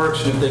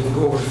fireworks and if they could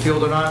go over the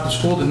field or not. The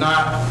school did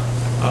not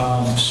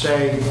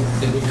say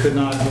that we could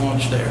not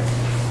launch there.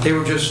 They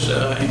were just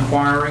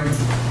inquiring.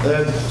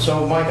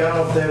 So, Mike, I don't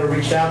know if they ever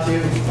reached out to you.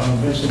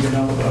 Vincent, you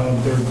know,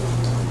 their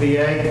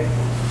VA.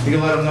 You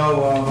can let them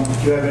know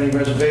if you have any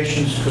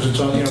reservations because it's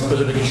on,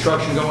 because of the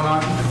construction going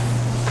on.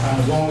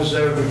 As long as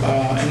they're,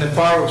 and the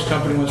fireworks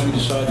company, once we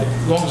decide,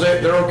 as long as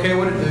they're okay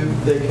with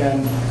it, they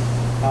can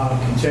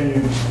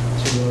continue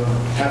to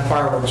have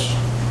fireworks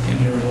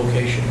in their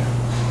location.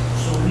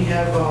 So we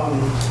have,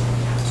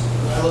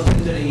 I looked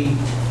into the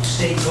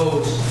state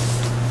codes.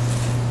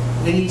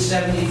 We need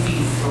 70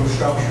 feet from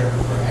structure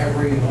for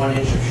every 1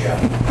 inch of shell.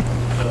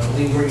 So I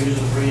believe we're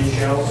using 3-inch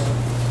shells.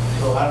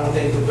 So I don't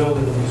think the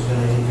building is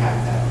going to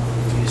impact that.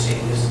 It'll be the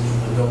same distance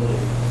from the building.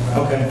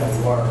 Okay.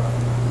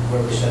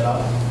 Where we set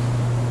up.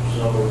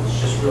 So it's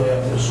just really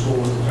up to the school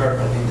with the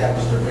turf. I think that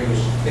was their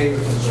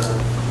favorite concern,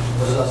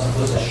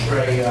 was a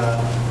stray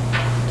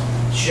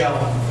shell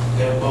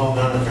that going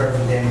on the turf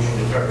and damaging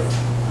the turf.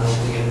 I don't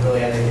think it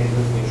really had anything to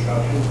do with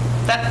construction.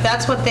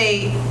 That's what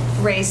they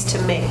raised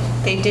to me.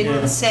 They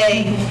didn't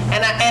say,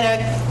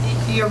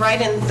 and you're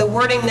right, and the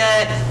wording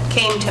that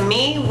came to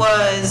me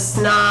was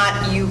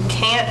not, you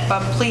can't,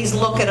 but please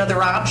look at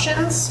other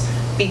options,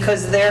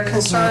 because they're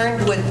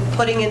concerned with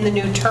putting in the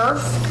new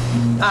turf.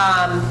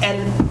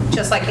 And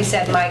just like you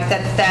said, Mike,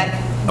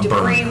 that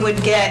debris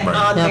would get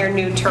on their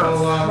new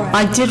turf.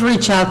 I did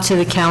reach out to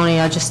the county,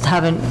 I just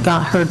haven't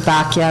heard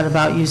back yet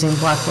about using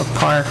Blackbrook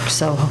Park,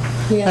 so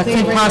that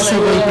could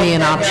possibly be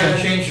an option.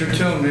 They changed their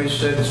tune, they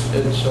said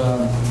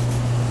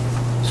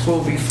school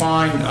will be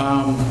fine,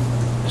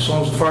 as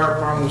long as the fire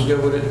department was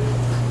good with it.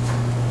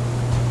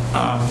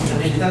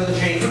 It doesn't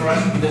change for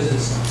us because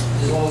it's,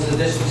 as long as the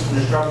distance from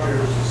the structure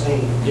is the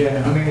same.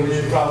 Yeah, I mean, we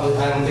should probably,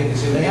 I don't think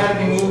it's going to they had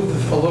to be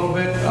moved a little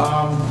bit.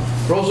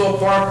 Roosevelt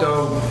Park,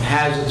 though,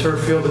 has a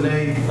turf field, and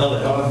they've been...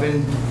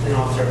 They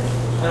don't have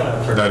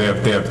turf. No, they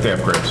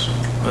have grass.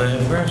 They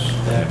have grass?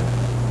 Yeah.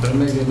 But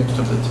maybe they mixed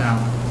up the town.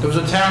 There was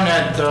a town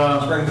at...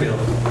 Springfield.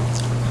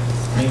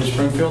 Maybe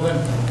Springfield then?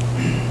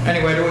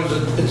 Anyway,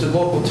 it's a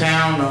local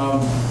town.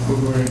 We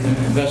were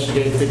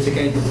investigating if they take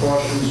any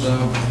precautions.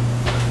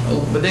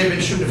 But they've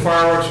been shooting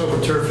fireworks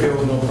over turf field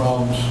with no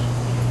problems.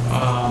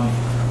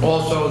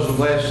 Also, as a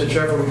last ditch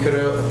effort, we could,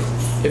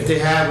 if they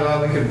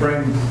have, we could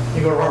bring,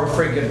 you go to Harbor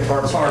Freight, get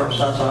parts. That's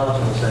what I was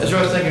gonna say. That's what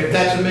I was thinking, if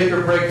that's a make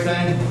or break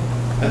thing,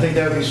 I think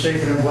that would be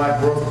safer than Black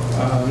Brook.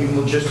 Even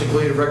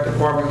logistically, the rec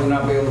department would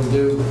not be able to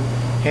do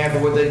half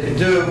of what they could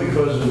do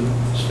because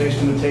of space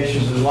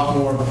limitations. There's a lot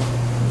more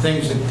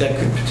things that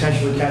could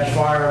potentially catch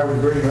fire, I would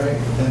agree, right?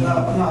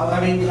 No, I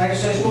mean, like I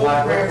said, School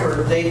of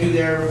Cranford, they do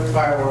their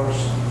fireworks.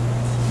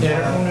 Yeah,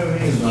 I don't know what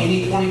it is. You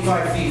need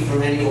 25 feet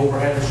from any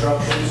overhead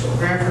obstruction, so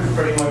Cranford's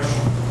pretty much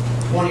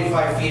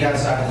 25 feet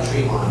outside of the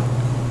tree line.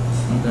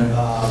 Okay.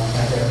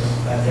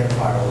 At their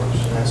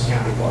fireworks, and that's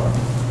county park.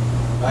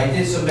 I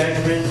did some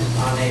measurement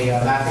on a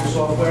mapping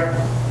software,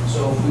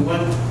 so if we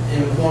went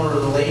in the corner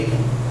of the lake,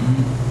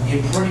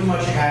 you pretty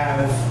much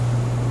have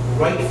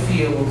right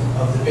field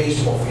of the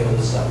baseball field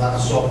itself, not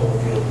the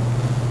softball field.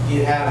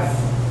 You have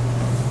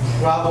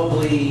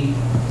probably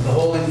the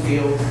whole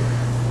infield,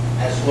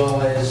 as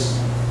well as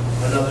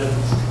another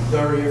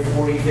 30 or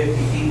 40,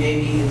 50 feet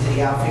maybe into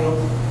the outfield,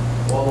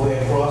 all the way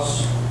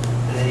across,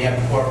 and then you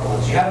have the park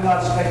ones. You have a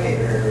lot of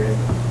spectator area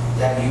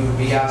that you would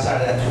be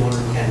outside of that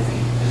 210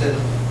 feet. Because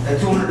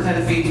that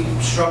 210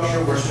 feet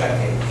structure were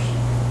spectators.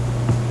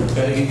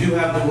 So you do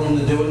have the room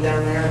to do it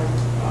down there,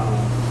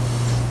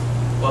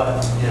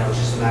 but, you know, it's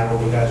just a matter of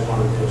what you guys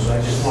want to do. So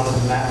I just wanted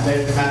to map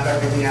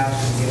everything out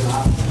and give an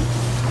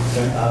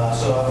option.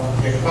 So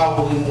there's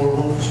probably more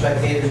room for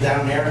spectators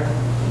down there.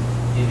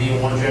 You'd be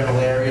in one general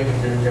area,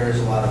 but there is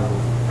a lot of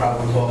room.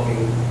 Probably talking,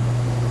 you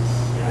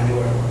know,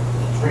 anywhere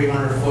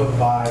 300 foot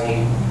by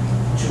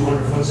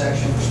 200 foot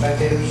section for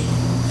spectators.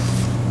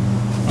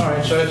 All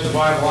right, so it's a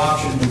viable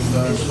option.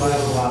 It's a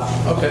viable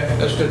option. Okay,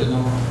 that's good to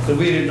know. Because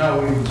we didn't know,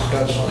 we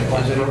discussed,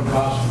 like, is it even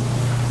possible?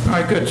 All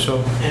right, good, so.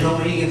 And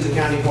Mohegan's a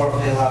county park,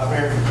 they allow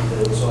Cranford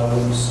to do it, so I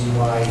wouldn't see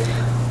why.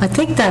 I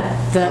think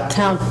that the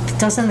town,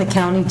 doesn't the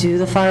county do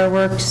the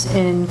fireworks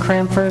in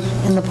Cranford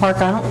in the park?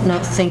 I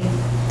don't think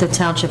the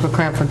township of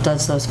Cranford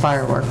does those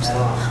fireworks.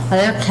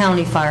 They're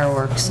county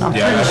fireworks, I'm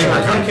Yeah, I pretty think sure.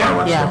 they're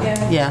county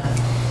fireworks. Yeah.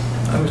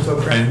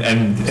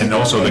 And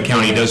also the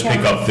county does pick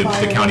up the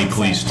county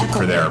police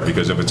for there,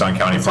 because if it's on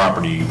county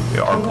property,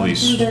 our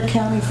police Their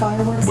county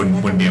fireworks.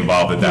 wouldn't be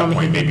involved at that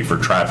point, maybe for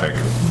traffic,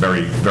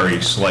 very, very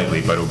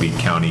slightly, but it would be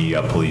county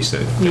police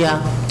that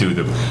Yeah. do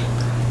the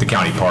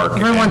county park.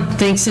 Everyone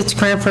thinks it's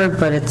Cranford,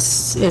 but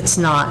it's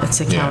not, it's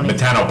a Yeah, county.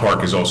 Matano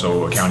Park is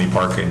also a county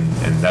park, and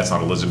that's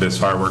not Elizabeth's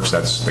fireworks,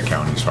 that's the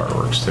county's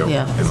fireworks, too.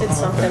 Yeah. Is it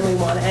something we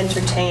want to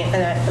entertain,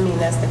 and I mean,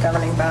 as the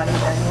governing body,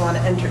 then you want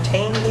to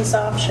entertain these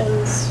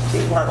options? Do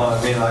you want? Well,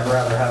 I mean, I'd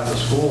rather have the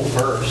school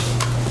first.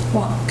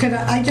 Well,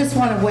 I just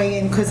want to weigh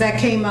in, because that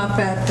came up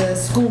at the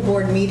school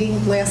board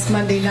meeting last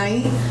Monday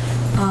night.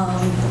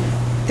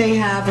 They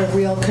have a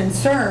real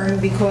concern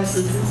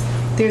because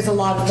there's a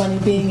lot of money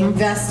being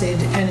invested,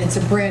 and it's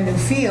a brand-new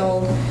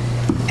field,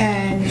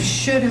 and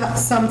should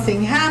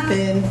something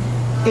happen,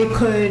 it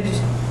could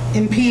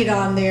impede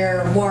on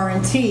their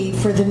warranty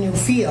for the new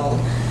field.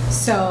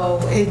 So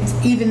it's,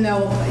 even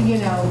though, you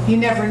know, you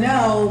never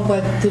know,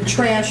 but the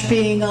trash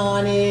being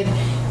on it,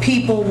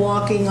 people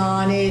walking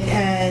on it,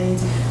 and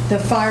the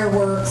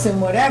fireworks and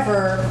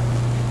whatever,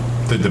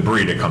 The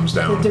debris that comes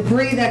the down.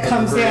 debris that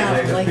comes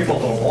down, like, People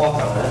don't walk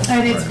on it.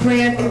 and it's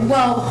brand,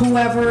 well,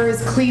 whoever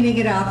is cleaning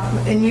it up,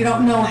 and you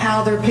don't know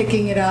how they're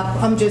picking it up,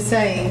 I'm just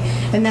saying.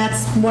 And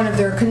that's one of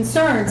their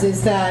concerns,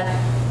 is that,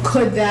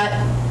 could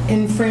that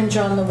infringe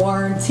on the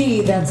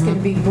warranty that's going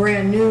to be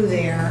brand new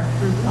there?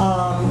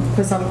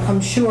 Because I'm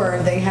sure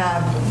they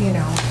have, you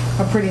know,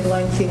 a pretty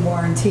lengthy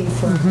warranty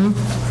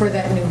for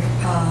that new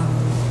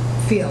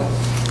field.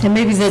 And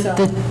maybe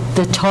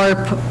the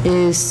tarp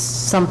is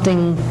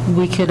something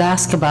we could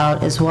ask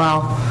about as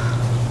well.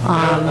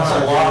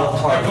 That's a lot of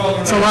tarp.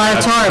 It's a lot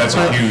of tarp. That's a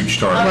but- huge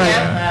tarp. Right.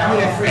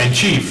 Yeah. And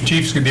Chief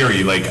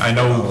Scuderi, like, I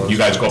know you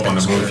guys go up on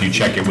the roof, you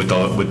check it with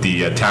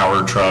the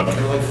tower truck.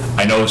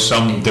 I know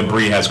some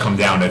debris has come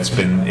down that's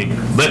been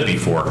lit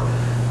before.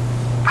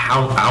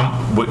 How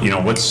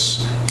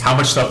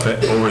much stuff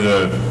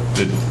over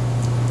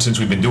since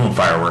we've been doing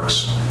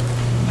fireworks,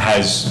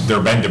 has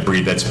there been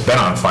debris that's been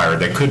on fire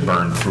that could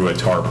burn through a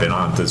tarp and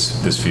onto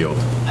this field?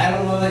 I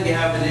don't know that you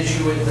have an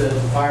issue with the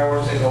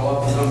fireworks that go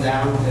up and come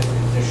down,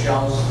 the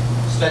shells,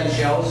 spent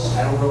shells.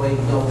 I don't really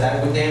know if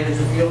that would damage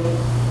the field.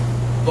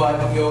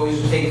 But you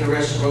always take the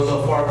risk.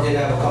 Roselle Park did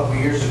have a couple of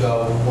years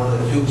ago, one of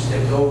the tubes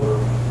tipped over,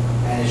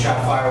 and it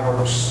shot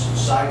fireworks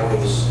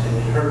sideways, and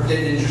it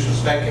did injure some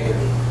spectators.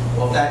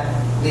 Well, if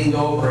that leaned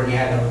over and you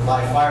had a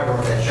live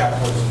firework that shot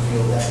towards the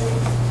field, that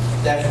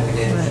would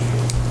definitely damage the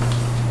field.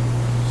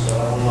 So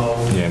I don't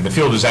know. Yeah, the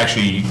field is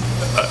actually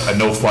a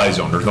no-fly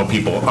zone. There's no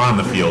people on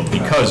the field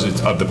because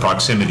of the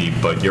proximity,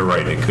 but you're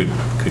right, it could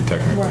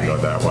technically go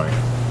that way.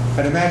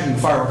 I'd imagine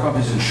the firework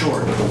company's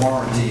insured, but the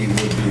warranty would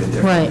be a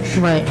different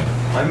issue. Right.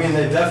 I mean,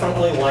 they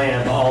definitely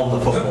land on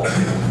the football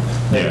field.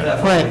 They Yeah.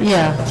 definitely- Right,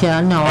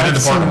 yeah, no. And in the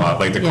I've parking seen- lot,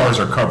 like the yeah. cars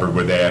are covered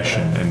with ash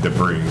and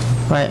debris.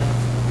 Right.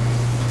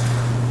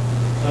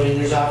 I mean,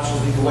 there's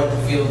options, we can wet the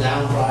field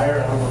down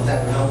prior, I don't know if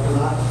that would help or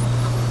not.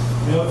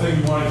 The other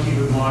thing you want to keep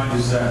in mind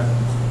is that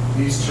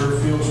these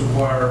turf fields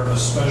require a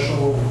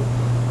special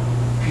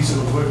piece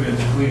of equipment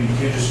to clean. You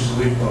can't just use a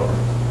leaf blower.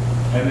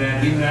 And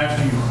then even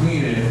after you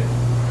clean it,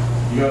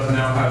 you have to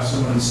now have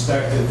someone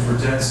inspect it for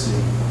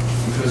density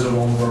because of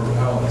all the rubber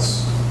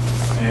pellets.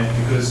 And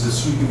because the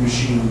sweeping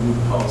machine will move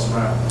the pellets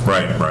around.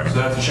 Right, right. So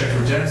they have to check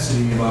for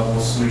density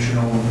levels to make sure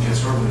no one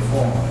gets hurt when they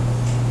fall.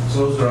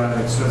 So those are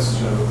added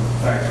expenses you have to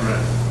factor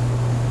in.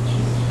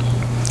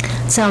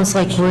 Sounds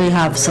like we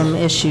have some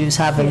issues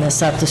having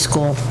this at the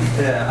school.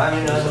 Yeah, I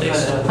mean,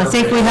 I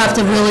think we have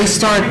to really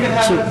start We can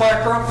have it at to,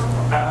 Black Brook.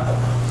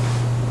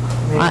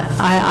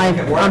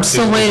 I'm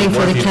still waiting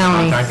for the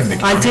county.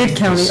 I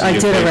did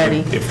already.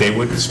 If they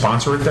would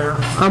sponsor it there?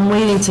 I'm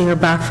waiting to hear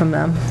back from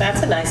them,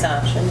 That's a nice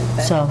option.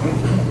 so.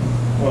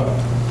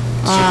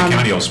 See if the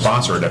county will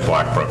sponsor it at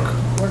Blackbrook.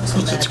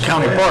 It's a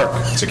county park.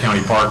 It's a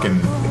county park and,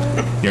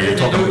 you know, you're Do it in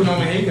talking,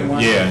 Mohegan, why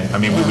not? yeah, I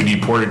mean, we would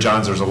need porta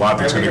johns, there's a lot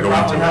that's We gonna could go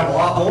probably into have a it.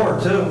 lot more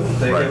too.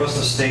 They Right. give us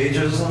the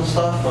stages and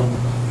stuff, and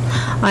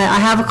I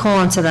have a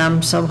call into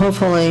them, so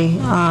hopefully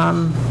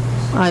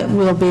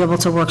we'll be able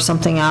to work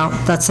something out.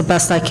 That's the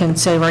best I can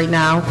say right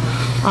now.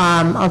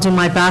 I'll do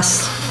my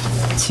best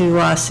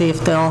to see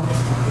if they'll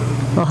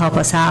help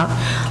us out.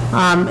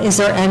 Is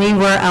there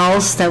anywhere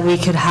else that we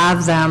could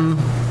have them,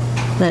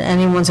 that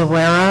anyone's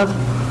aware of?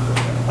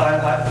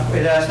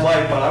 We'd ask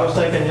Mike, but I was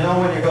thinking, you know,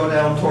 when you go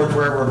down towards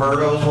where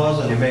Roberto's was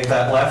and you make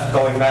that left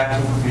going back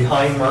to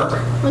behind Merck?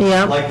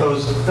 Yeah. Like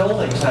those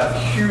buildings have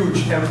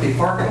huge empty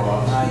parking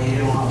lots.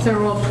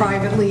 They're all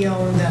privately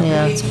owned.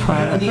 Yeah, it's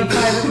private. They're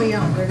privately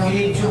owned. They're You not-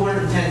 need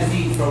 210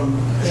 feet from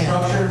the Yeah.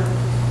 structure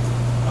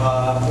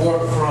or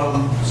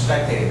from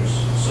spectators.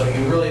 So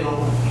you really don't,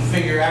 you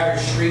figure your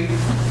average street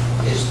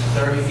is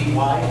 30 feet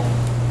wide.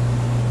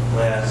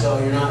 Yeah. So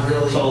you're not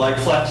really, So like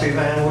flexi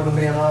van wouldn't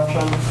be an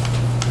option?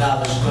 no,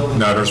 there's still.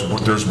 No,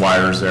 there's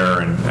wires there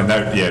and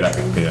that, yeah, that,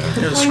 yeah.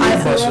 They're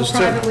all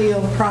privately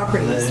owned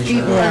properties.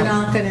 People Yeah. are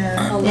not going to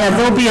allow. Yeah,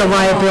 there'll be a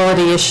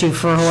liability issue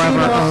for shoot whoever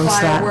off owns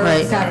that, fireworks,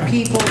 right? have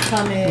people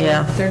come in.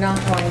 Yeah. They're not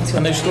going to.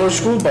 And they store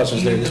school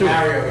buses there Even too.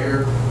 Mario,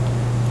 you're,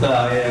 No,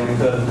 yeah, we couldn't.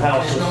 there's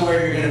Houses.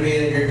 nowhere you're going to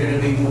be, you're going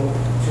to be more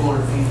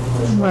 200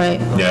 feet from the.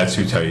 Right. Yeah, it's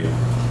too tight.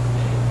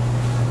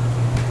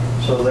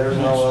 So there's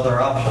no other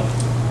option.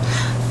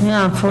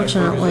 Yeah,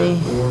 unfortunately.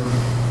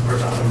 Or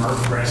about the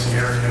Merck grassy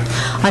area.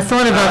 I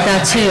thought about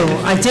that too.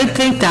 I did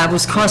think that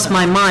was crossed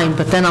my mind,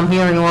 but then I'm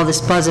hearing all this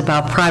buzz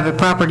about private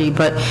property.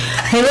 But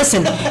hey,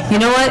 listen, you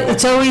know what?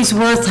 It's always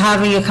worth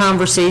having a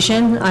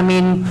conversation. I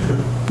mean,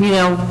 you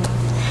know,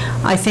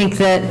 I think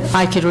that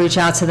I could reach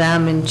out to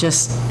them and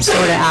just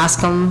sort of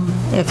ask them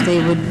if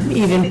they would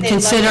even they'd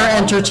consider like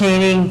that.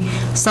 entertaining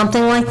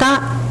something like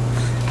that.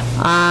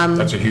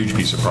 That's a huge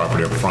piece of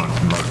property up front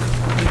in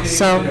Merck.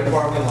 So- Their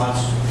parking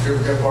lots,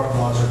 their parking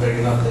lots are big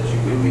enough that you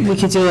could be. We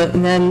could do it,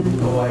 and then,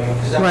 Go away,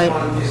 because Right.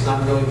 that one is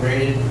not really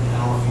graded. I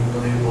don't know if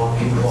you really want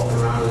people walking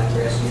around in that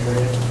grassy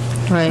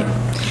area. right.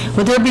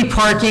 Would there be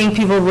parking?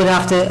 People would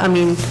have to, I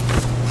mean,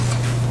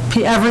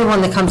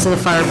 everyone that comes to the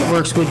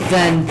fireworks would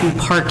then be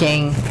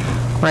parking,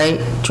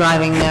 right,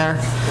 driving there.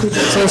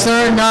 So is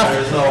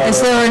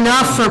there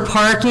enough for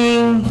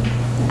parking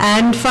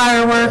and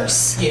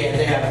fireworks? Yeah,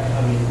 they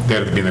have, I mean, They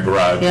have to be in the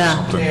garage or Yeah.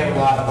 something. they have a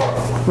lot of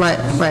parking. Right,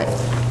 right.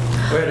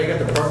 Where they got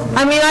the parking?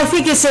 I mean, I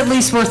think it's at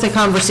least worth a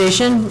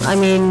conversation. I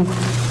mean,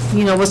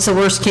 you know, what's the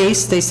worst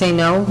case? They say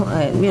no,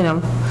 you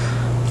know,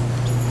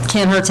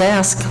 can't hurt to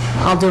ask.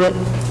 I'll do it.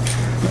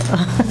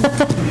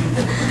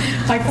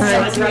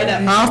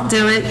 I'll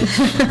do it.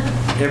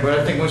 Yeah, but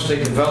I think once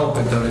they develop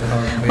it, though, they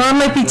probably. Well, it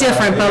might be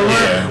different, but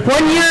Yeah. we're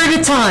 1 year at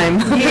a time.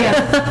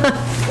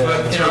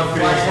 But, you know, if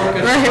Black Brook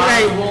is Right,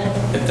 right. possible,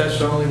 if that's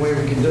the only way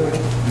we can do it.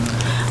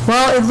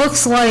 Well, it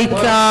looks like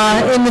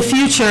in the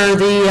future,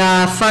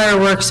 the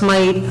fireworks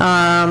might,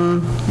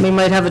 we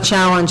might have a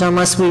challenge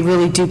unless we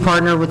really do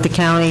partner with the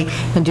county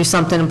and do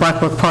something in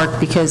Blackbrook Park,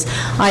 because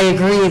I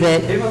agree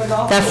that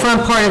that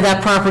front part of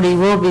that property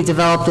will be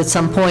developed at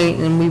some point,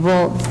 and we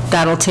will,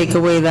 that'll take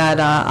away that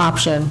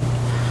option.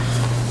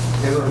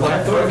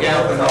 Black Brook,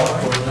 yeah, but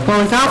no.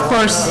 Well, the golf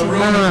course, I The don't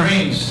room know.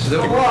 drains.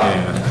 They'll-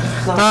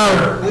 It's not Oh.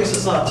 turf. At least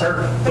it's not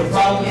turf. The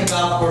problem with the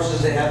golf course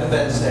is they have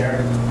events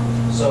there.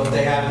 So if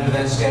they have an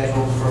event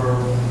scheduled for,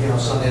 you know,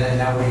 Sunday night,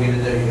 now what are you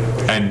gonna do? You're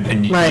gonna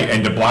push Right.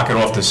 And to block it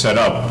off to set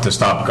up, to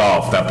stop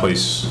golf, that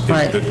place,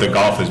 Right. the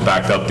golf is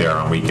backed up there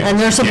on weekends. And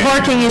there's a Yeah.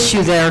 parking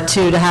issue there,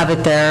 too, to have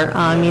it there.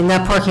 I mean,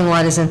 that parking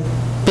lot isn't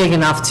big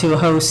enough to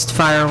host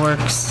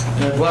fireworks.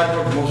 In Black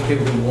Brook, most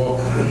people can walk.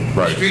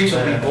 Right. Streets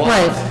will be blocked.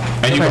 Right.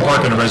 And you can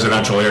park in a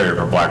residential area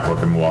for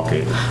Blackbrook and walk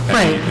it.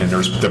 Right. And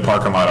there's the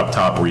parking lot up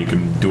top where you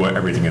can do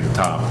everything at the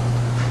top.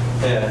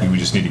 Yeah. You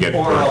just need to get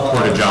Or porta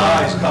on the johns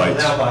side and coming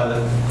lights. down by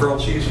the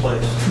grilled cheese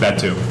place. That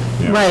too.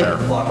 Yeah, Right. there.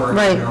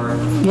 Right,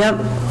 yep.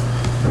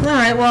 All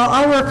right, well,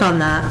 I'll work on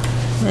that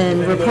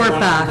and If report anybody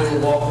back. wants to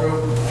do a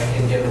walkthrough, I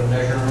can give a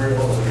measurement,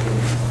 or we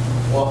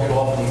can walk it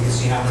off, and you can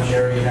see how much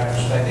area you have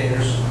for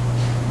spectators.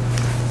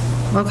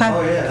 Okay,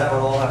 Oh, yeah, that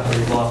would all have to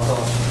be blocked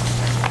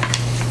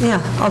off. yeah,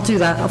 I'll do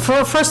that.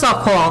 First, I'll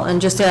call and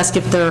just ask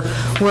if they're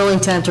willing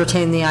to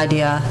entertain the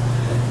idea.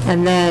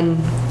 And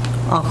then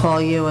I'll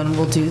call you and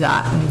we'll do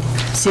that and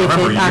see if I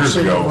remember it years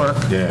actually will ago, work.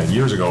 yeah,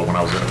 years ago when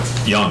I was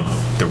young,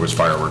 there was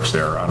fireworks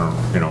there. I don't,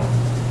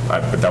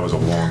 but that was a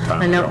long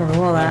time I know,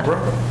 ago. all that.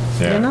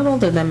 Yeah. You're not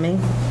older than me.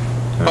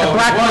 Oh,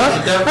 Black it was,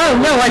 Brook? but that- Oh,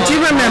 no, I do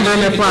remember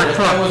him at Black That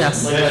Brook,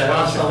 wasn't yes.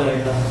 last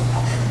month.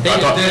 They I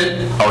thought- did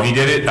it. Oh, he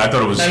did it? I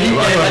thought it was, I No, he did.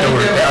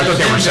 thought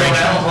they were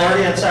sanctioned.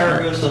 Marty at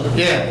Saragossa.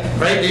 Yeah,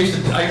 right, they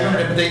used to, I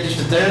remember they used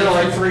to, They did it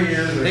like 3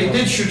 years ago. they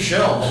did shoot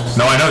shells.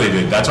 No, I know they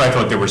did. That's why I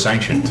thought they were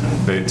sanctioned. So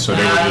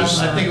they were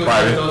just I think it was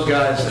private. those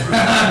guys.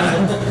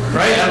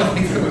 Right, I don't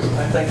think it was,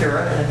 I think you're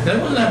right. that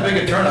wasn't that big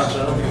a turnout,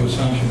 so I don't think it was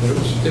sanctioned, but it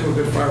was, they were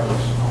good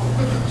fireworks.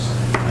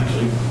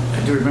 Actually, I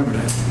do remember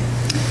that.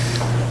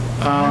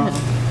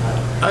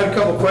 I had a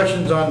couple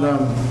questions on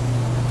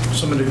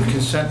some of the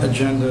consent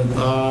agenda.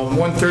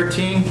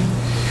 113, we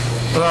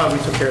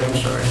took care of it,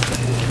 I'm sorry.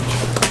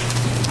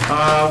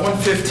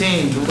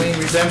 115, the lien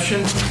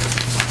redemption.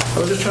 I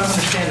was just trying to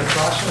understand the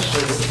process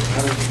of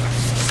how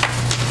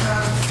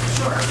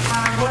Sure.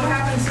 What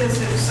happens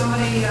is if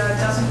somebody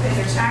doesn't pay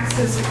their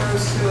taxes, it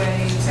goes to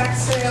a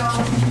tax sale.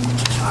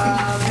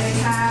 They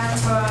have,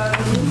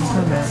 the lien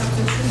holder has up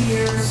to 2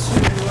 years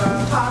to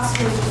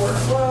possibly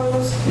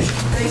foreclose.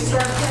 They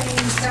start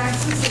paying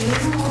taxes, the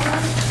lien holder,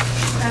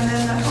 and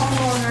then the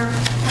homeowner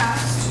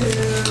has to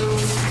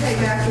pay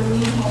back the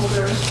lien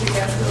holder to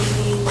get the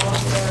lien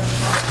off their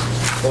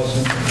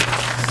property.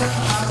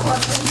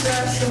 Plus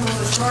interest, and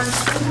the charge,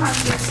 sometimes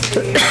it's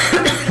the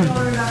property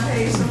owner that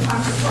pays,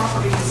 sometimes the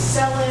property is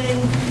selling,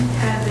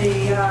 and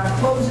the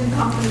closing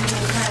company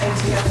will pay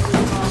to get the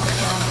lien off the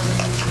property.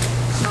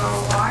 So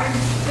I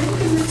think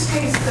in this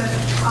case that,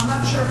 I'm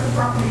not sure if the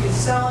property is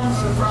selling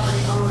or the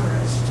property owner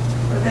is,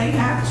 but they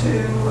have to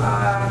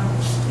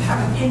have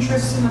an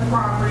interest in the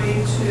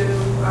property to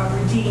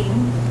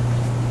redeem,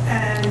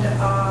 and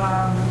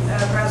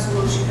a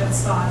resolution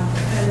gets done,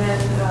 and then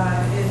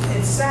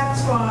it's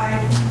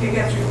satisfied, it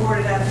gets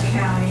recorded at the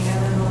county, and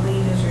then the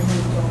lien is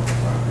removed off the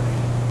property.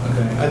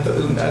 Okay, I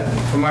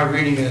thought, from my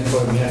reading, I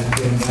thought we had to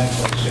pay back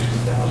like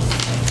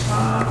 60,000.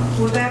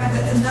 Well,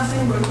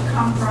 nothing would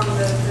come from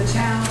the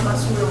town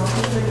unless we were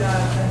holding a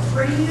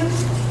premium,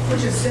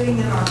 which is sitting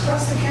in our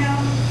trust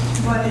account,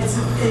 but it was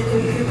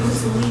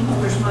the lien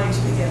holder's money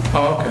to begin with.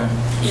 Oh, okay.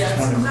 Yeah,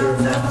 Just so wanted to clear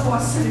no that.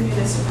 cost to the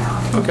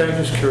municipality. Okay,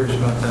 just curious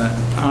about that.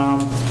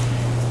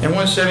 And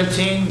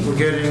 117, we're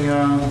getting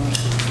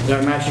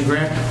that matching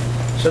grant.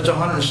 So it's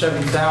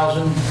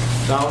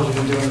 $170,000 we've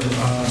been doing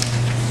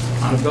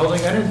on a building.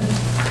 I didn't.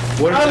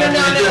 What Oh, does that no,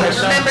 have to do no, with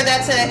no, remember,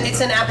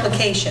 it's an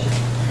application.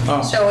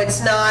 Oh. So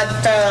it's not,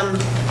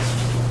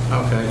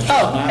 Okay.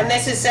 and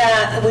this is,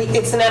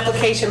 it's an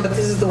application, but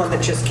this is the one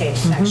that just came,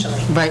 actually.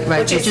 Right,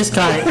 Which you is- just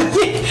got it.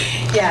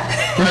 Yeah.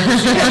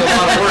 It's a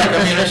lot of work.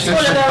 I mean, it's One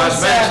of some those,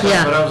 cosmetic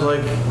yeah. stuff, but I was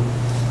like,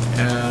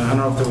 I don't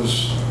know if there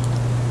was,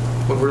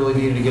 what really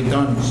needed to get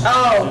done.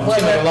 Oh, It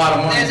seemed like a lot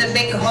of money. there's a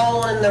big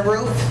hole in the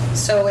roof,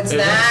 so it's Is it?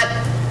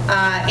 that.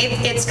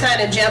 It's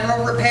kind of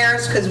general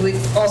repairs, because we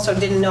also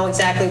didn't know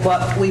exactly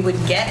what we would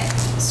get,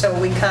 so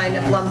we kind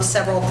of lumped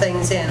several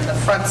things in. The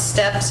front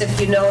steps, if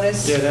you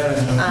notice. Yeah, that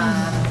I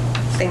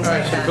know. Things All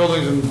like right, so the that.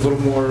 building's a little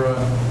more worn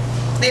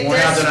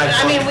out than I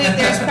I mean, thought.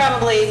 there's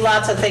probably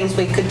lots of things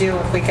we could do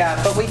if we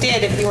got, but we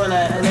did, if you want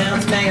to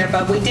announce, Mayor,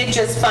 but we did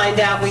just find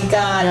out we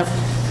got,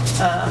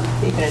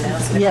 you can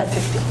announce it. Yeah,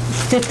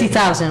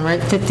 50,000,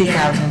 right?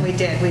 50,000. We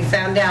did. We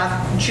found out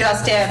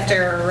just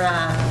after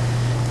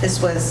this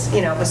was,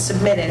 was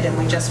submitted, and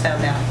we just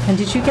found out. And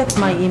did you get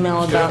my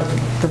email about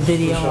the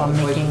video I'm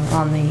making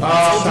on the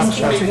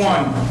structure?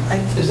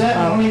 121. Is that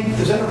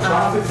a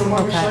profit from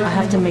our Okay, I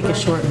have to make a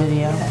short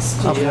video.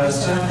 Okay, I'll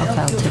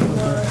take a look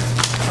at it.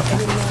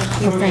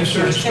 Well, Moving to thank you.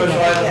 certain special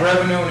item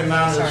revenue in the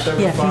amount of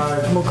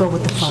Yeah, we'll go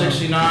with the phone.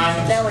 7569.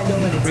 Now I know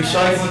what it's.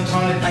 Recycling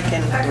tonnage. I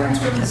can. That comes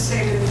from the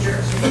state of New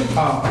Jersey.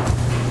 Oh,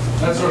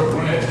 That's our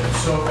plan.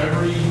 So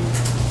every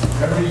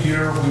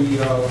year we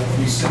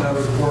send out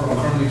a report, I'm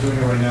currently doing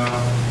it right now.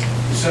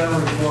 We send a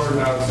report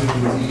out to the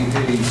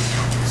DEP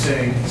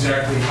saying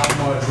exactly how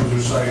much was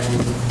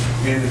recycled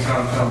in the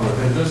town of Cumberland.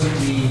 And it doesn't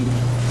mean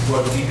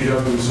what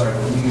DPW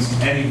recycled, it means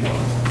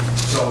anyone.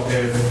 So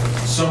if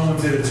someone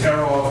did a tear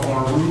off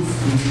on a roof,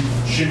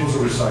 shingles are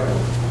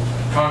recycled,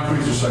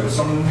 concrete is recycled,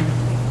 someone,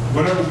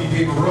 whatever we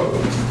pave a road,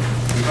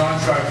 the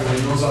contractor, when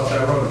he goes out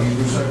that road, he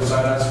recycles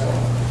that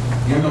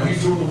asphalt. Even though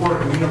he's doing the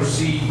work and we never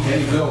see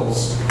any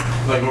bills,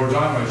 like Lord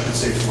Don, I should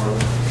say for him,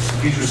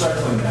 he's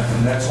recycling that,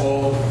 and that's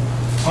all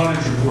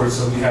tonnage reports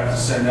that we have to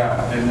send out.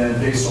 And then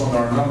based on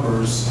our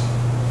numbers,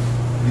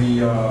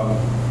 the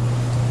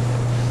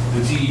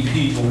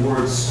DEP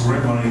awards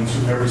grant money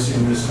to every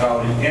single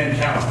municipality and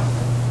county.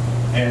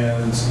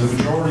 And the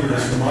majority of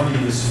this money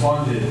is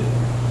funded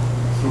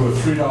through a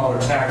 $3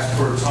 tax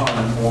per ton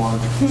on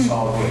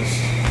solid waste.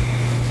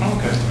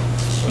 okay.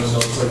 So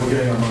it's like we're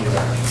getting our money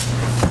back.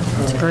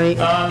 That's great.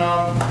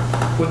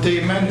 With the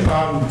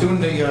amendment, doing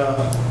the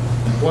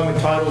employment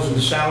titles and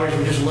the salaries,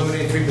 we just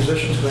eliminated 3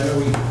 positions, because I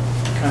know we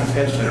kind of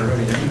passed that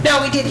already, didn't we?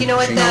 No, we did, you know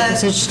what,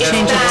 This is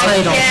change of back.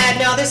 title. Yeah,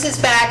 no, this is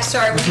back,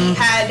 sorry, we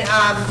had,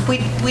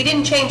 we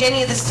didn't change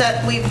any of the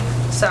stuff,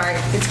 sorry,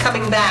 it's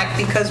coming back,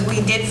 because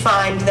we did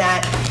find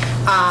that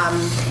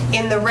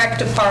in the rec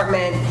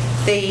department,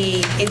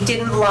 it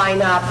didn't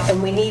line up,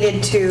 and we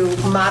needed to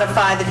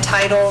modify the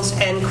titles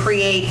and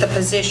create the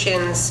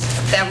positions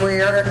that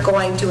we're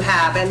going to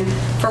have. And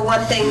for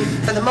one thing,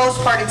 for the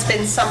most part, it's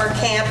been summer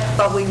camp,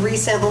 but we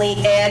recently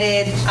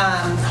added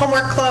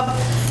homework club.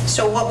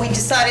 So what we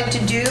decided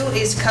to do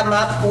is come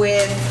up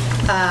with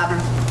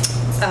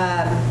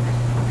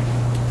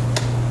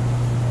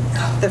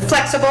the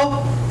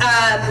flexible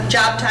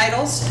job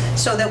titles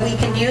so that we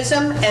can use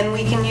them, and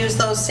we can use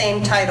those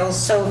same titles.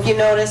 So if you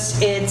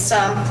notice, it's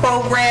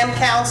program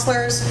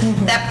counselors.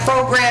 That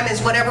program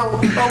is whatever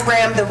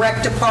program the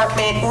rec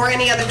department or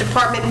any other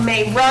department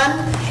may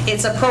run.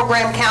 It's a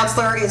program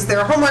counselor, is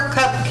their homework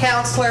club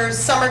counselors,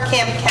 summer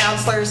camp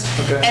counselors,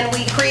 and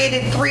we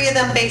created 3 of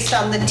them based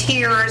on the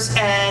tiers.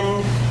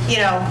 And you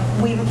know,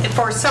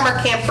 for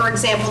summer camp, for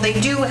example, they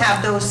do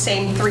have those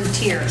same 3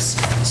 tiers.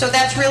 So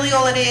that's really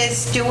all it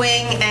is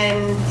doing,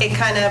 and it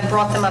kind of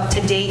brought them up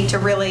to date to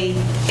really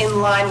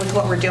in line with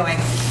what we're doing.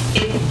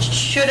 It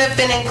should have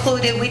been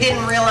included. We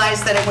didn't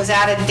realize that it was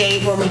out of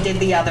date when we did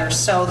the others.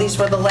 So these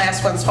were the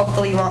last ones.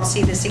 Hopefully you won't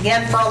see this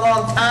again for a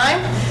long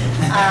time.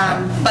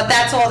 But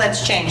that's all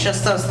that's changed,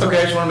 just those 3. Okay,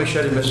 I just want to make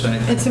sure I didn't miss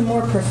anything. It's a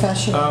more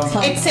professional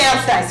title. It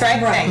sounds nice,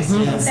 right? Right. Thanks.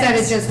 Instead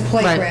of just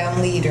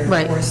playground leader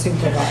Right. or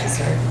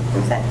supervisor.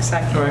 Thanks.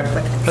 All right,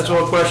 that's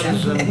all the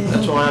questions, and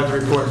that's all I have to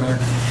report, Mayor.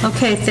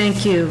 Okay,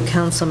 thank you,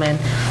 Councilman.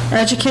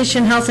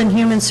 Education, Health, and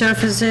Human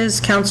Services,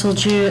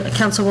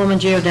 Councilwoman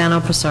Giordano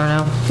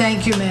Pissarno.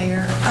 Thank you,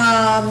 Mayor.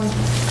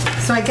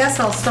 So I guess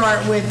I'll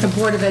start with the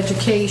Board of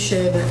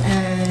Education,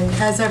 and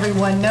as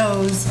everyone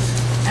knows,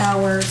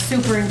 our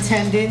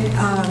superintendent,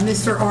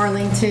 Mr.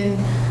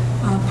 Arlington,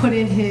 put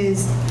in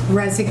his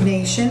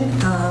resignation,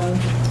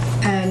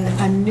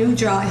 and a new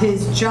job,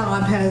 his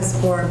job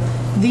has, or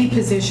the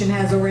position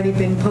has already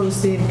been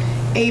posted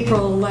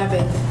April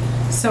 11th.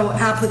 So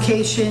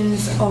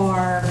applications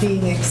are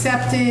being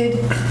accepted,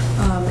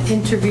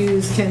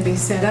 interviews can be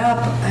set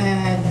up,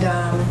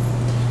 and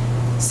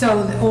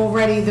so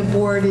already the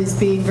board is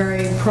being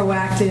very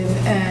proactive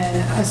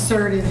and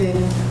assertive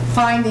in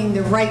finding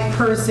the right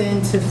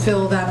person to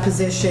fill that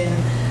position.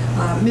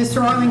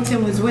 Mr.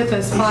 Arlington was with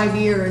us 5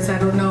 years. I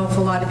don't know if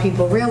a lot of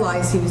people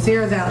realize he was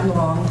there that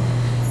long.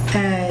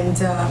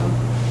 And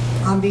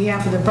on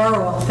behalf of the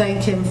borough, I'll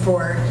thank him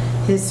for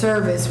his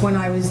service. When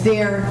I was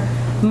there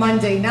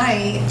Monday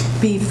night,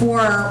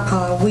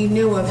 before we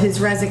knew of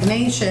his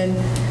resignation,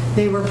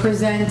 they were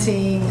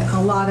presenting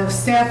a lot of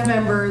staff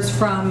members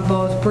from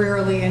both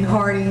Brearley and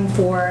Harding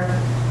for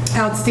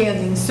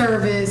outstanding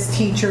service,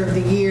 Teacher of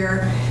the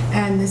Year,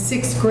 and the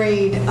 6th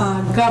grade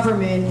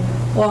government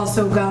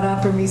also got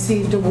up and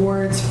received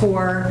awards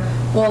for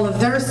all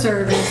of their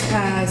service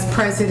as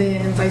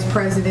president and vice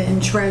president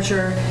and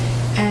treasurer.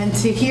 And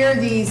to hear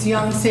these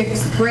young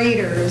 6th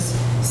graders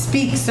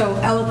speak so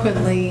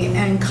eloquently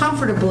and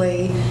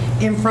comfortably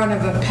in front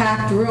of a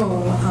packed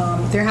room,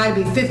 there had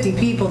to be 50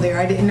 people there.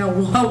 I didn't know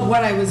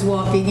what I was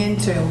walking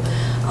into.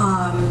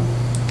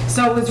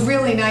 So it was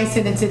really nice,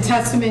 and it's a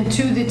testament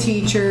to the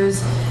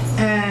teachers.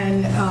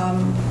 And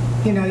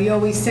you know, you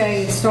always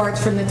say it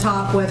starts from the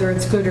top, whether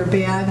it's good or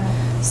bad.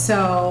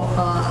 So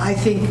I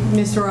think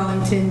Mr.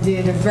 Arlington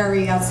did a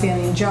very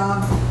outstanding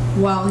job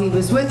while he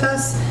was with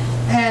us,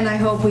 and I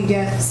hope we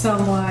get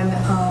someone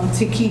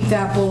to keep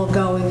that ball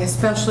going,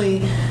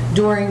 especially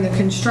during the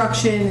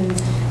construction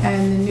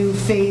and the new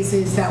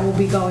phases that will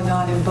be going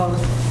on in both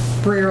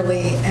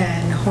Brearley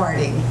and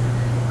Harding.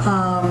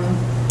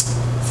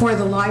 For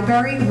the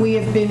library, we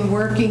have been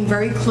working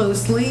very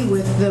closely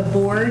with the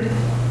board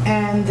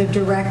and the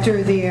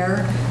director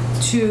there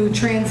to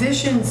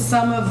transition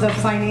some of the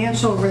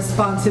financial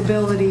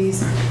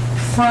responsibilities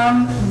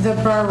from the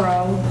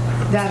borough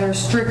that are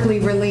strictly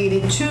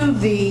related to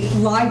the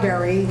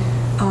library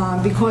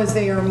because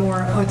they are a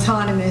more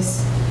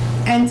autonomous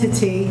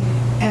entity,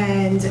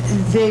 and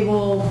they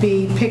will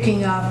be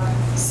picking up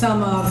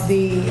some of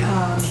the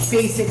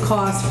basic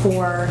costs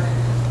for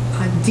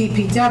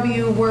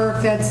DPW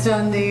work that's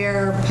done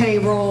there,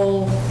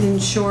 payroll,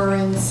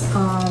 insurance,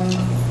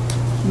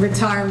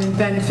 retirement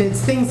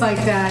benefits, things like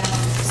that,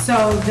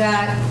 so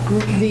that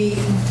the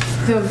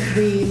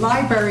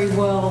library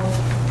will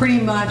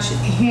pretty much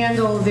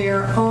handle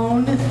their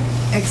own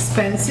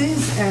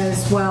expenses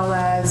as well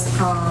as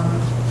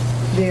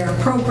their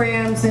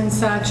programs and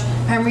such,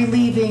 and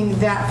relieving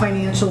that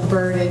financial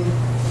burden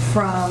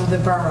from the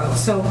borough.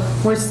 So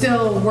we're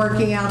still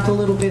working out the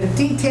little bit of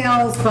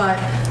details, but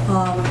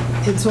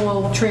it's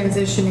all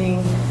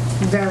transitioning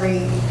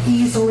very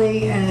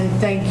easily, and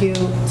thank you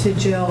to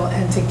Jill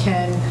and to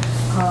Ken.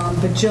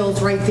 But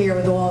Jill's right there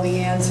with all the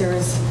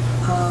answers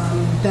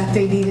that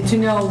they needed to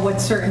know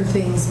what certain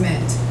things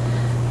meant.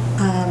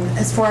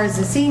 As far as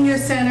the senior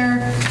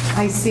center,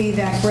 I see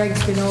that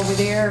Greg's been over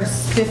there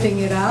spiffing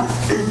it up.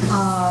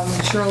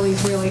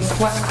 Shirley's really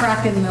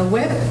cracking the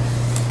whip.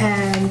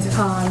 and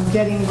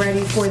getting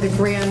ready for the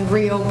grand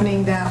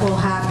reopening that will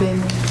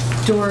happen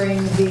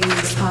during the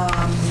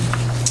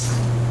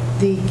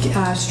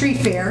street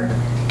fair.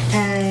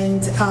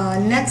 And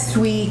next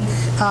week,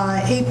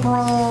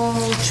 April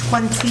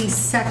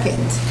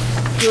 22nd,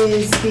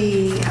 is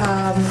the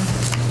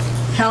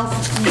health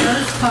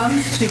nurse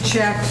comes to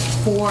check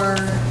for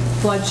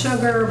blood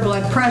sugar,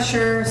 blood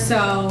pressure,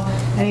 so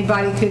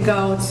anybody could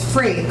go. It's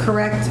free,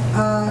 correct,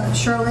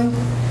 Shirley?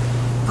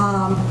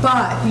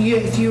 But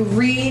if you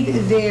read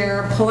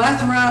their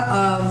plethora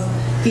of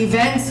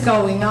events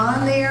going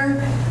on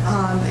there,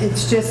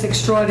 it's just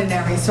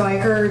extraordinary. So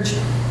I urge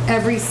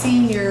every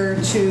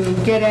senior to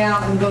get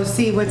out and go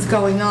see what's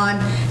going on.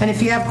 And if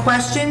you have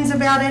questions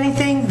about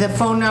anything, the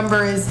phone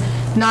number is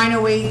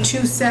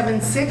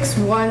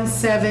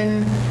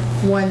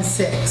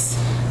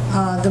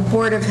 908-276-1716. The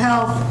Board of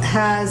Health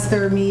has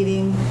their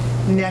meeting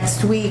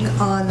next week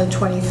on the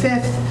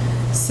 25th,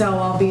 so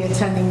I'll be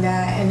attending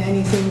that, and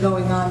anything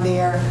going on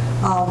there,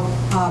 I'll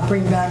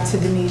bring back to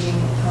the meeting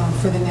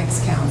for the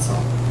next council.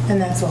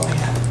 And that's all I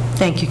have.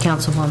 Thank you,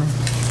 Councilwoman.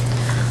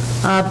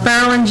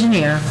 Borough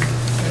Engineer.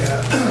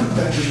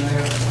 Thank you,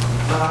 Mayor.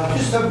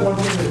 Just have one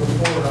thing to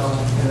report on,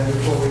 and then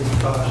before we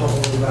talk a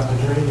little about the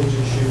drainage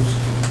issues.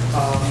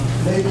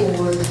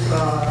 Maplewood,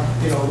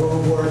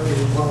 road work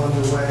is well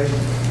underway.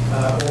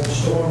 All the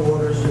storm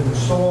water's been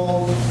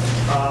installed.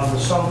 The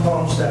sump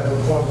pumps that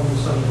were causing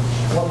some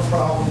water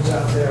problems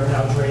out there are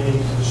now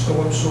draining to the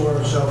storm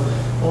sewer. So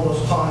all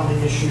those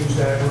ponding issues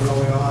that were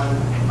going on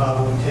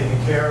will be taken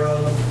care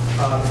of.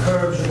 The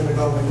curbs are going to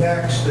go in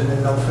next, and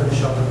then they'll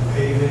finish up with the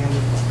paving.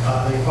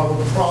 They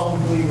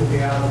probably will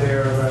be out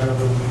there right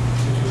over a week to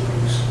 2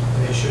 weeks,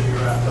 and they should be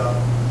wrapped up.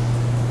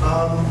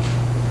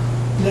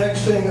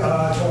 Next thing,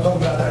 I want to talk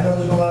about, I know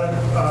there's a lot of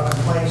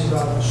complaints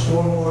about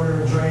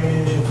stormwater,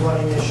 drainage, and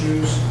flooding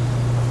issues.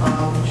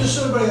 Just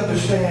so everybody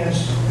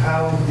understands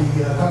how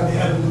the kind of the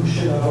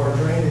evolution of our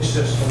drainage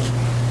system.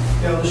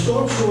 The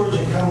storm sewers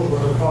in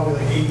Kenilworth are probably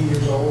like 80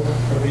 years old,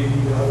 or maybe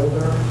even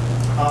older.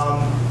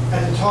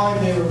 At the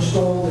time they were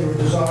installed, they were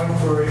designed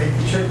for a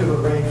particular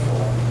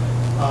rainfall.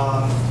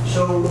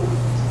 So,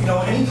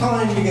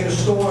 anytime you get a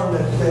storm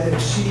that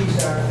exceeds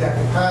that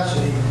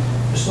capacity,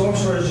 the storm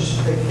sewers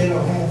just, they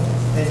don't handle it.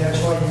 And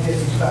that's why you get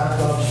these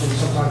backups and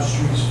sometimes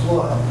streets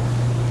flood.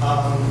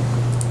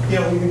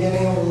 We've been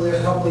getting over the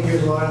last couple of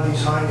years a lot of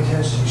these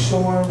high-intensity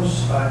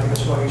storms. I think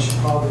that's why you should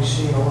probably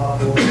see a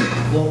lot more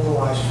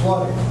localized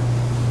flooding.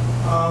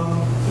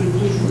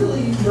 There's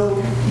really no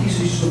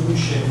easy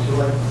solution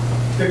to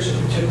fix a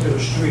particular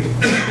street.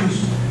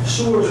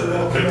 Sewers are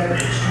all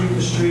connected, street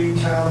to street,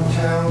 town to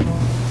town.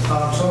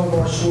 Some of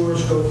our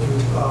sewers go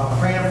through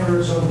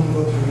Cranford, some of them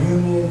go through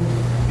Union.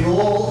 They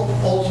all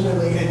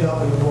ultimately end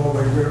up in the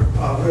Broadway River.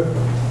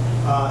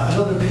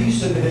 Another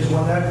piece of it is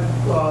when the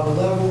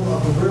level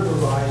of the river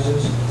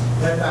rises,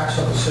 that backs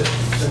up the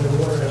systems and the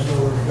water has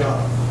nowhere to go.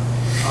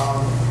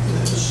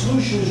 The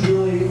solution is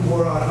really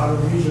more on a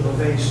regional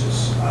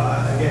basis.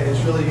 Again,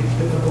 it's really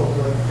difficult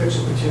to fix a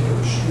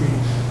particular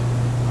street.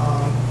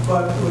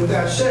 But with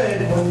that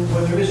said, when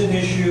there is an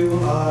issue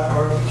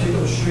or a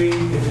particular street,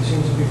 if it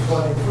seems to be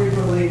flooding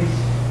frequently,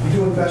 we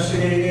do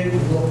investigate it, we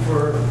look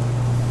for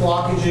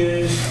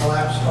blockages,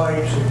 collapsed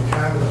pipes, we can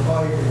camera the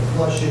pipe, we can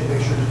flush it,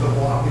 make sure there's no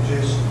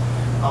blockages.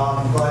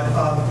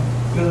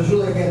 There's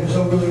really, again, there's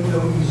no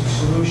easy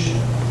solution.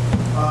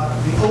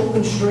 The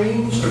open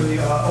streams or the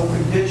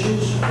open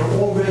ditches are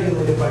all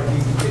regulated by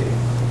DEP,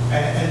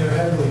 and they're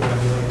heavily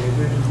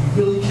regulated.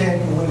 We really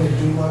can't go in and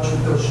do much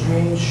with those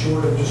streams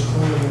short of just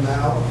cleaning them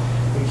out.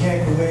 We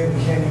can't go in,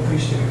 we can't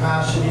increase the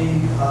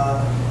capacity,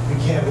 we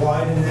can't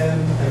widen them.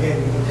 Again,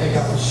 we can take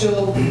out the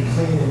silt, we can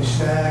clean any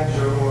snags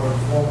or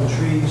fallen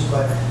trees,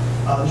 but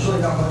there's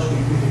really not much we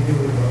can do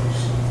with those.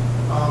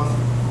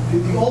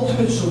 The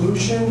ultimate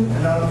solution,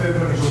 and I don't know if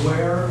everybody's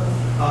aware,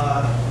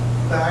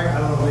 back, I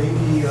don't know,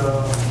 maybe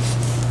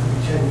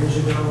 10 years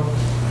ago,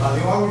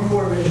 the Army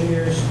Corps of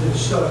Engineers did a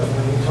study on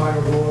the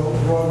entire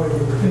Broadway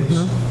River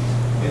Basin.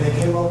 And they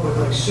came up with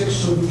 6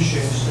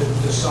 solutions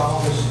to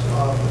solve this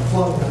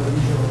flooding on a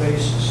regional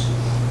basis.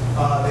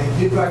 They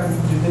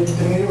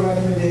made a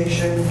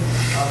recommendation.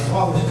 The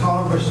problem is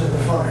Congress and the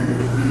fund.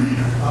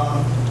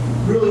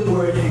 Really,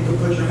 where you can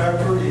put your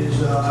effort is,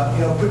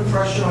 put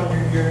pressure on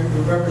your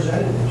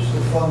representatives to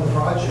fund the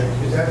project,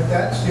 because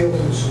that's the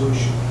ultimate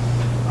solution.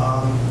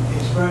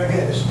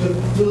 It's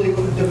really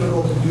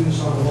difficult to do this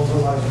on a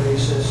localized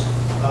basis.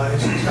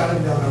 It's got to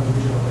be done on a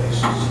regional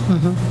basis.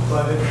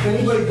 But if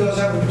anybody does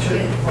have a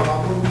particular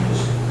problem,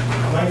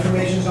 my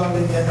information's on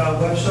the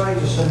website.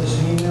 Just send us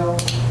an email.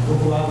 We'll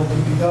go out with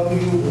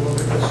DPW. We'll look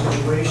at the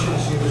situation,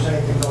 see if there's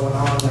anything going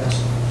on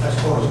that's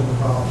causing the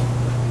problem.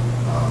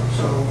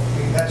 So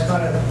that's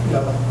kind of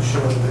for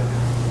sure of it.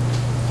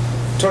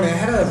 Tony, I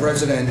had a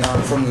resident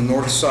from the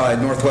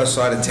northwest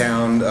side of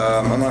town.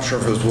 I'm not sure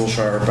if it was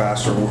Wilshire or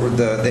Bass or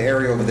the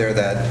area over there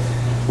that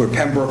where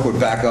Pembroke would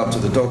back up to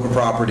the Doka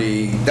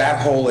property.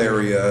 That whole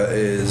area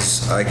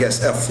is, I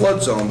guess, a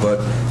flood zone,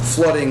 but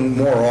flooding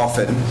more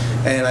often.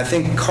 And I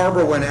think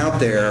Harbor went out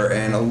there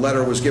and a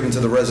letter was given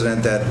to the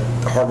resident that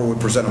Harbor would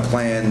present a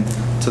plan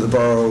to the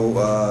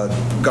borough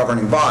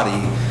governing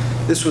body.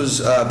 This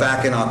was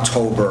back in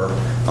October.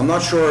 I'm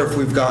not sure if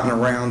we've gotten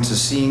around to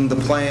seeing the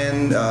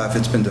plan, if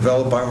it's been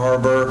developed by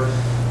Harbor,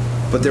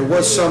 but there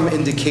was some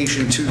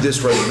indication to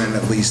this resident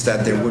at least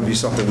that there would be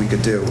something we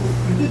could do.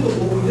 We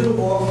did a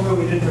walkthrough,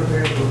 we didn't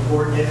prepare the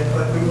report yet,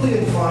 but we really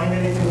didn't find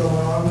anything going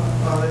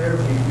on there.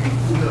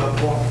 We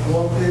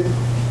walked it.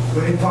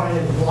 We didn't find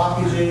any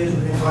blockages,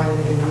 we didn't find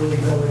anything really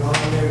going on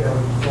there that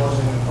was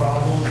causing a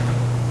problem.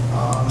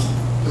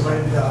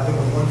 I think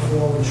one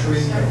fallen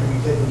tree that we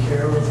taken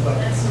care of, but...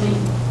 That's me.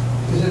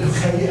 Is it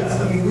okay? Yeah,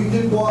 I mean, we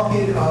did walk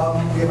it, we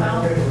haven't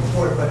prepared a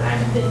report, but...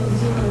 I've been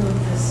dealing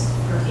with this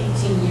for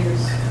 18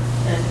 years,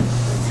 that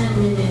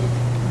 10-minute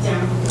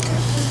down...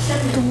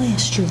 The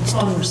last street's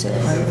Dorset.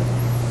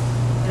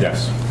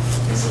 Yes.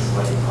 This is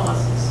what it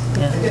causes.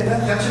 Again,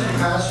 that's a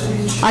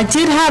capacity issue. I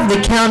did have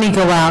the county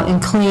go out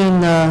and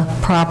clean the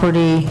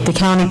property, the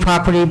county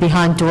property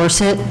behind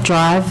Dorset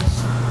Drive.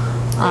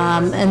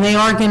 And they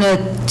are going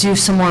to do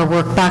some more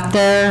work back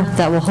there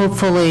that will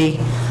hopefully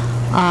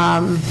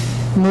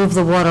move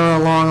the water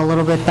along a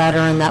little bit better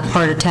in that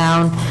part of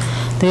town.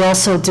 They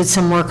also did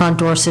some work on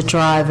Dorset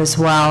Drive as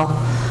well.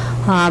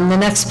 The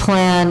next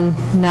plan,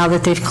 now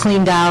that they've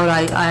cleaned out,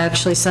 I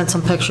actually sent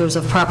some pictures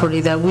of property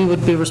that we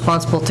would be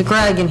responsible to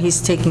Greg, and he's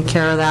taking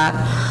care of that,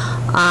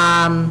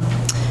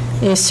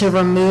 is to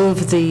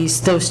remove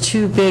those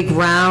two big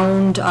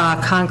round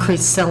concrete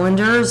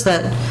cylinders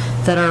that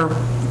are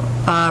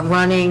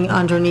running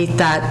underneath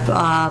that,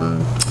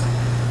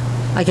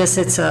 I guess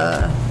it's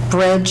a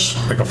bridge.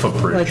 Like a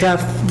footbridge.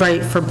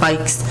 Right, for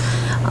bikes.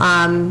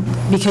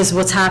 Because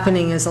what's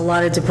happening is a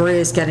lot of debris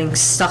is getting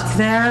stuck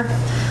there.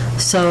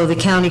 So the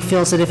county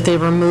feels that if they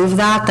remove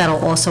that,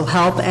 that'll also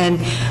help. And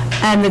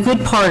the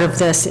good part of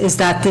this is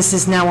that this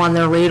is now on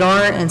their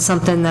radar and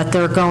something that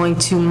they're going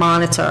to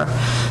monitor.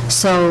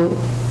 So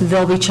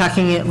they'll be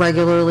checking it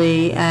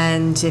regularly,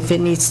 and if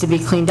it needs to be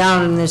cleaned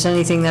out and there's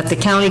anything that the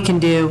county can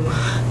do,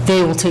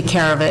 they will take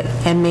care of it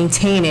and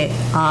maintain it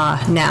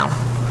now.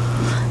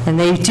 And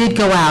they did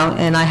go out,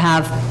 and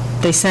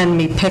they send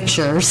me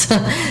pictures,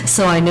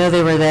 so I know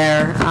they were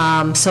there.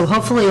 So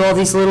hopefully all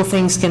these little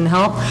things can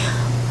help.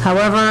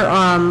 However,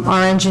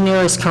 our engineer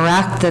is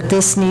correct that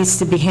this needs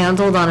to be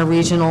handled on a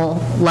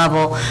regional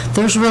level.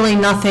 There's really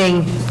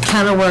nothing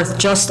Kenilworth,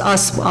 just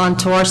us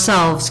onto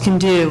ourselves, can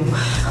do.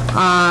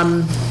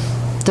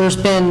 There's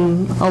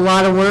been a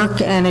lot of work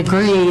and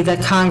agree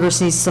that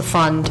Congress needs to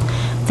fund.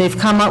 They've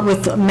come up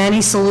with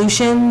many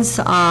solutions,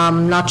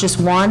 not just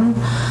one,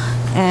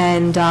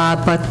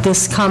 but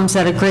this comes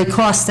at a great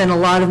cost, and a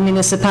lot of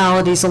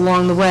municipalities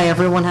along the way,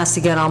 everyone has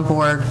to get on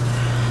board.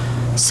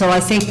 So I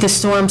think the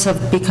storms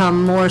have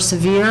become more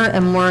severe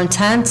and more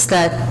intense,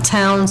 that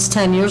towns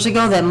 10 years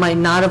ago that might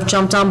not have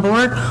jumped on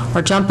board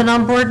are jumping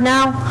on board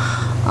now.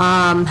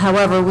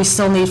 However, we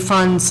still need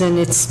funds, and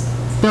it's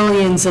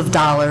billions of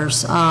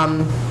dollars.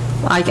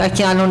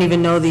 I don't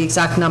even know the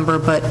exact number,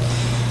 but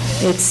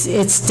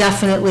it's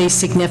definitely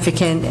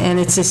significant, and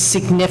it's a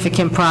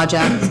significant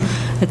project.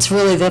 It's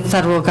really the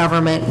federal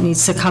government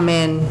needs to come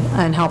in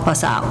and help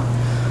us out.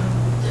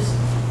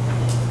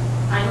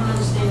 I don't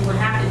understand what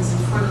happens in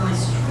front of my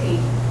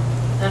street,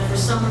 that for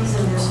some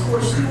reason there's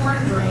 4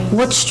 storm drains.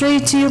 What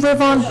street do you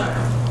live on?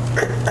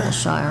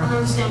 Shire. I don't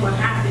understand what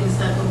happens,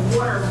 that the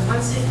water,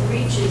 once it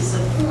reaches a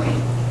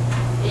point,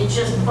 it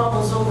just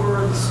bubbles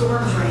over the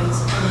storm drains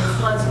and it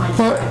floods my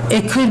driveway. Well,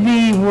 it could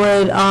be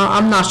what,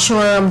 I'm not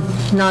sure, I'm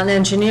not an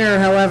engineer,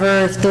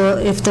 however,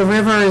 if the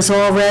river is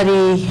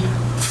already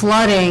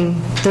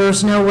flooding,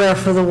 there's nowhere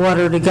for the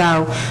water to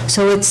go.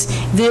 So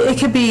it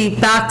could be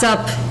backed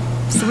up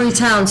 3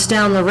 towns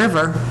down the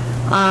river.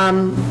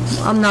 I'm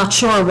not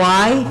sure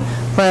why,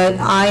 but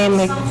I am...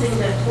 Something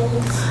that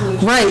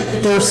holds... Right,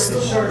 there's...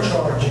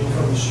 Surcharging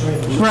from the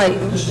streams. Right.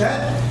 Because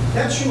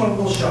that stream on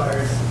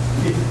Wilshire,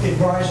 it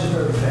rises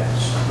very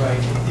fast,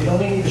 right? It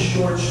only needs a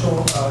short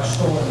storm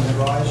and it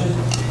rises.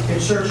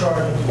 It's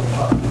surcharging to the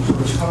pipe. So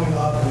it's coming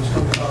up and it's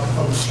coming up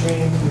from the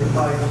stream to the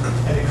pipe,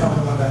 and it comes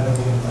up out of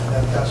the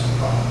inlet. That's the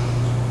problem.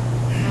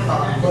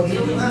 But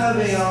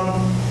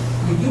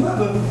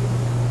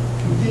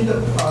we did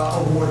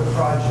award a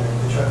project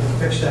to try to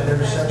fix that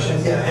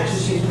intersection. Yeah,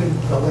 HCC's been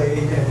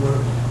delayed, and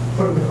we're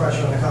putting the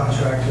pressure on the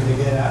contractor to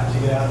get out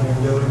there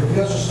and do it. If he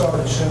doesn't start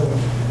it soon,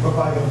 we're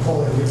probably going to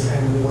pull it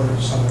and award it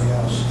to somebody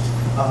else.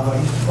 But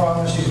he's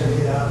promised he's going to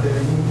get out there.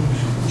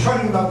 He's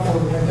trying to get out before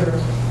the winter.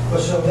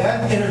 But so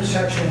that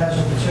intersection has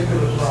a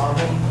particular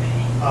problem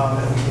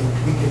that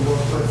we can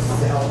work with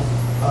to help.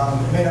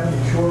 It may not be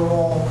a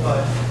cure-all,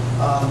 but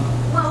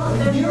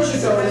years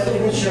ago, that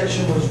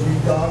intersection was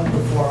redone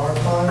before our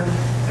time,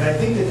 and I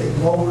think that they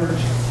lowered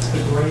the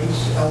grade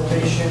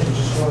elevation, which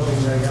is causing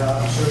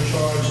the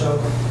surcharge. So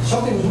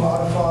something was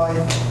modified,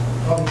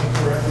 probably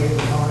incorrectly at the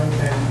time,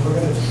 and we're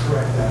going to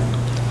correct that.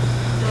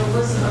 There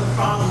wasn't a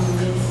problem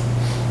with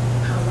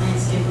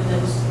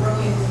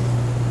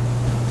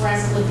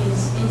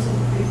into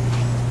the creek.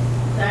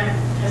 That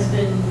has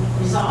been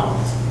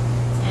resolved.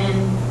 And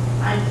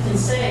I can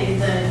say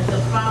that the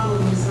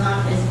problem is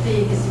not as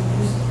big as it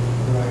used to be.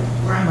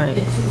 Where I Right.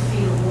 get 2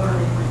 feet of water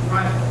in my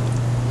driveway.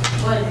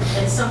 But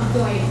at some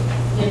point,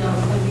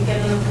 when we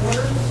get enough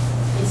water,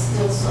 it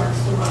still starts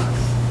to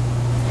rise.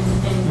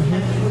 And we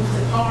have to move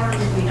the cars,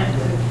 we have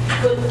to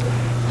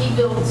he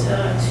built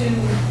 2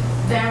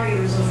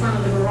 barriers in front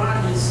of the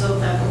garages so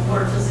that the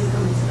water doesn't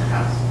come into the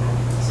house.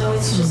 So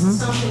it's just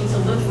something to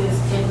live with,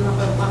 getting up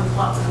at 1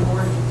 o'clock in the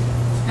morning,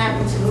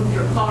 having to move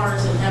your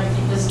cars and having,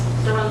 because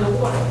they're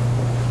underwater.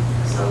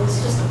 So it's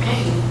just a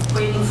pain,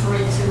 waiting for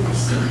it to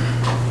recede.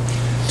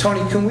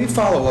 Tony, can we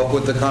follow up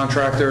with the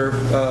contractor?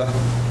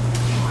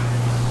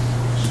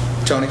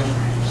 Tony?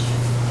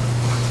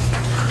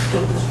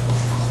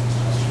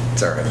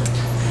 It's all right.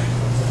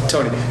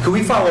 Tony, can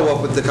we follow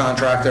up with the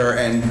contractor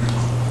and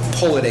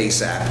pull it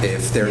ASAP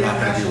if they're not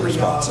going to be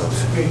responsive?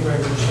 He's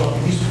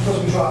supposed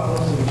to be dropping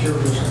off the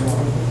materials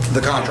tomorrow.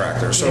 The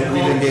contractor, so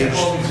we've engaged.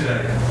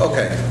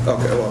 Okay,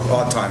 well,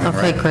 odd timing,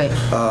 right? Okay, great.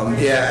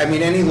 Yeah, I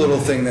mean, any little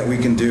thing that we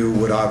can do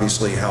would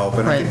obviously help,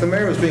 and I think the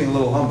mayor was being a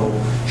little humble.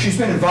 She's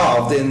been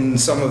involved in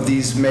some of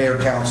these mayor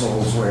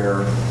councils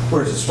where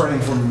is it, spreading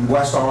from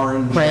West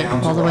Orange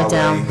down to all the way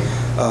down.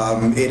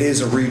 Raleigh. It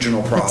is a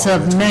regional problem. It's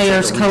a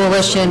mayor's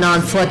coalition on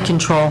flood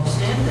control.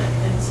 Understand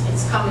that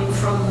it's coming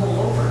from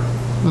all over.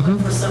 But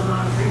for some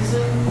odd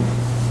reason,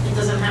 it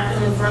doesn't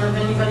happen in front of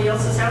anybody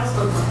else's house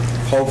no more.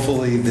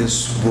 Hopefully,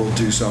 this will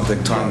do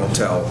something, time will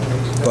tell.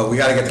 But we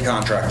got to get the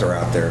contractor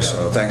out there,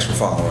 so thanks for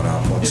following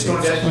up. Let's Just see.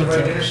 going to the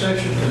right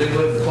intersection, because they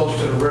live close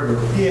to the river.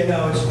 Yeah,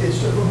 no,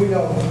 we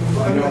know.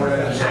 I know where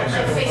that is.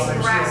 I face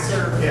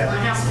Brasser,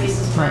 my house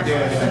faces Brasser.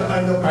 Yeah, I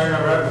remember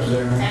I was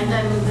there. And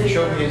then the. He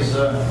showed me his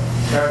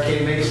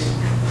barricade base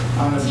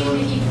on the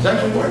building. He It's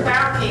actually put working.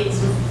 barricades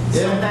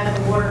so that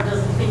the water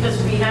doesn't, because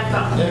we have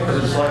gotten. Yeah,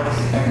 because it's like,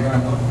 hanging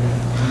around up there.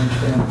 I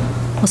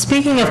understand. Well,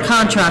 speaking of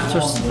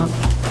contractors,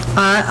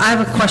 I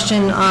have a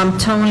question.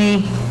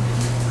 Tony,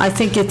 I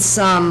think it's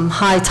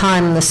high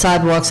time the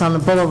sidewalks on the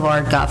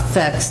boulevard got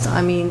fixed.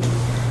 I mean,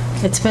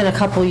 it's been a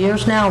couple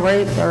years now,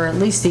 right? Or at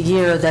least a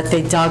year that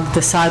they dug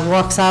the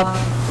sidewalks up.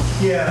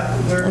 Yeah.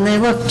 And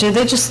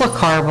they just look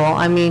horrible.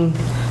 I mean,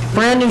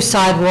 brand-new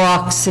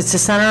sidewalks, it's the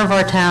center of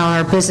our town,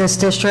 our business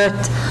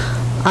district.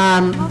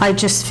 I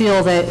just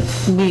feel that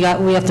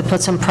we have to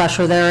put some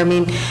pressure there. I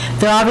mean,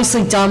 they're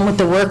obviously done with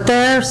the work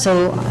there,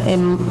 so,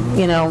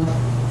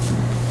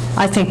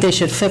 I think they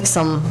should fix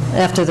them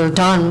after they're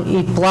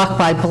done, block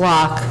by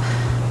block.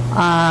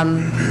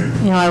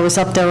 I was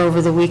up there over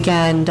the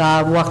weekend,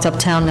 walked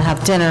uptown to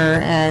have dinner,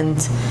 and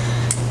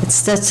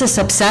that's just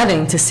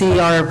upsetting to see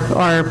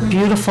our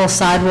beautiful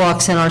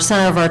sidewalks in our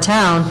center of our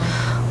town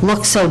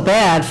look so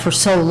bad for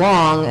so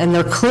long, and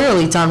they're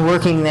clearly done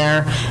working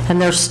there. And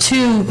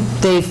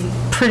they've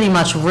pretty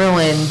much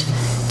ruined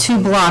 2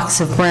 blocks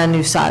of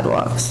brand-new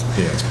sidewalks.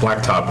 Yeah, it's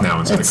blacktop now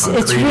instead of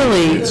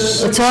concrete.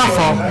 It's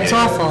awful, it's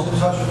awful.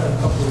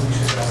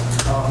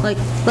 Like,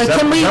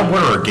 can we? Is that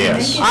water or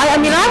gas?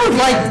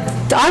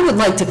 I would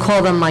like to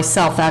call them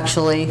myself,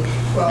 actually,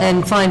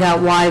 and find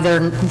out why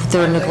they're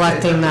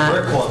neglecting that.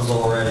 The brick one's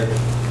already,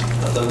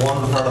 the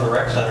one in front of the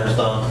rec center's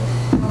done.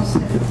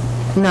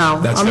 No,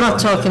 That's I'm not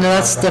different. talking,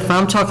 that's different.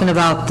 I'm talking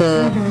about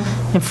the,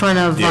 in front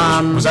of,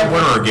 Was that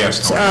water or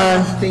gas? Tony?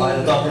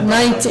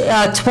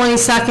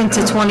 22nd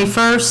to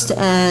 21st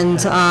and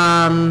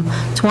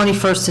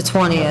 21st to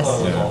 20th.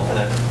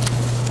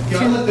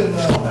 Can let them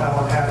know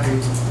how unhappy,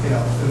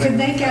 Can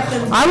they get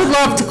them? I would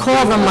love to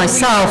call them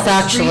myself,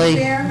 actually,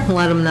 Street fair?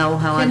 let them know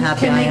how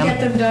unhappy I Can they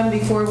get am. them done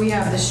before we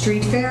have the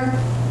street fair?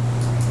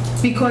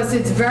 Because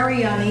it's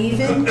very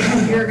uneven,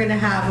 and you're going to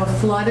have a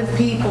flood of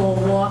people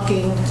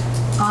walking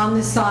on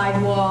the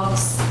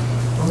sidewalks.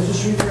 When is the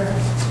street fair?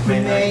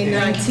 May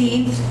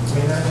 19th.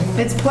 May 19th?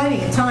 It's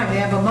plenty of time, they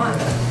have a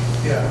month.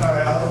 Yeah, all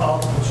right, I'll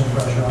put some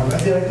pressure on them.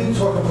 I did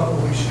talk a couple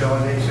of weeks ago,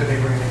 and they said they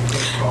were going to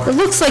take cars. It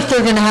looks like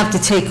they're going to have to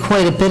take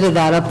quite a bit of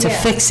that up to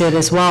Yeah. fix it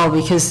as well,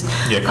 because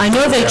I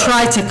know they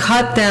tried to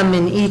cut them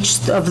in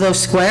each of those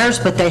squares,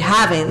 but they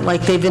haven't.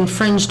 Like, they've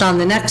infringed on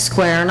the next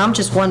square, and I'm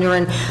just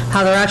wondering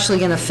how they're actually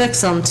going to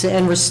fix them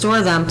and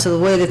restore them to the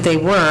way that they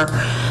were.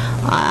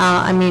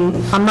 I mean,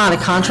 I'm not a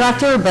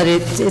contractor, but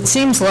it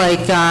seems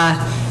like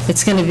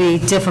it's going to be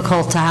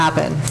difficult to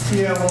happen.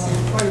 Yeah, well,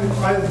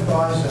 I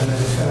advise them that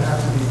it's going to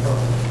have to be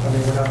perfect. I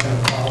mean, we're not going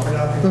to follow, we're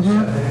not going to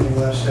set any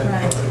less than a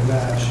perfect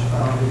match,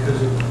 because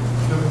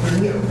they're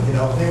new,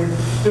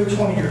 they were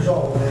 20 years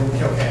old,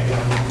 and okay,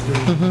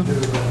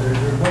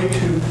 they're way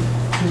too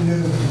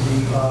new to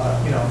be,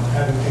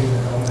 having things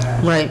that don't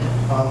match. Right.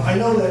 I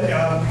know that,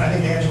 I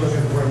think Angela's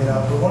going to bring it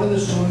up, but one of the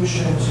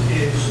solutions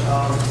is,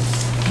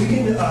 we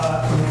can put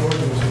an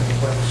ordinance in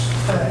place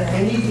that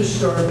any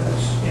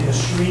disturbance in the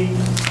street,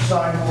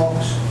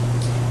 sidewalks,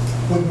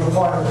 would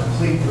require a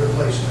complete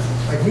replacement.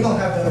 Like, we don't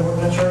have that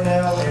ordinance right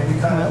now, and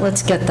we kind of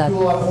Let's get that. do a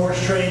lot of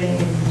horse training,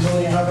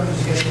 utility and others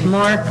to get things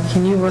Mark, done.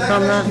 can you work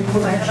on that? Actually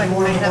put actually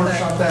more in the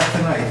workshop that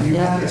tonight. You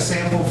Yeah. had a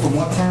sample from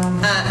what town?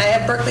 I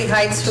have Berkeley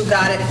Heights who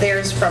got it,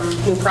 theirs from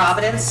New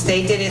Providence.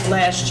 They did it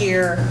last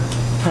year.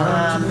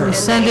 and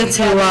Send they it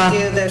to,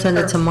 do the send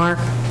it to Mark.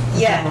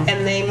 Yeah,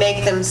 and they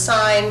make them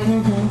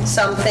sign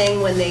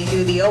something when they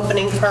do the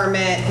opening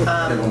permit.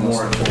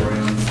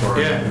 moratorium for.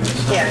 Yeah.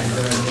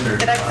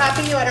 Did I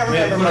copy you? I don't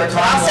remember. put a Mark.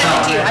 I'll send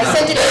it to you. I timeline.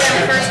 sent it to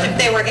them first if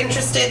they were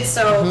interested,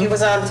 so it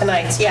was on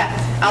tonight's. Yeah,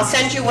 I'll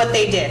send you what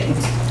they did.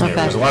 Yeah,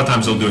 because a lot of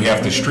times they'll do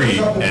half the street,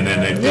 and then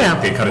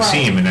they cut a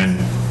seam, and then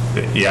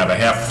you have a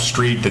half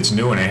street that's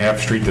new and a half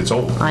street that's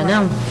old. I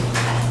know.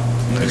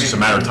 It's just a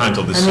matter of time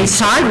till the And seam. these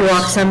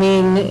sidewalks, I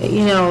mean,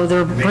 you know,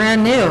 they're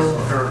brand new.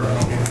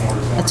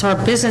 It's our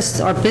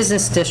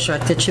business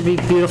district. It should be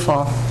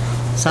beautiful.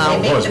 They So,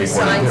 make them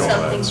sign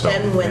something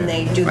then when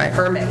they do the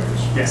permit,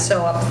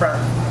 so up front.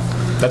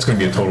 That's going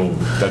to be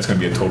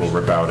a total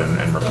rip out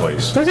and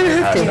replace. they're gonna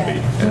have to. It has to be.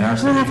 It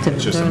has They're to gonna be. have to.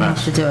 It's just They're a gonna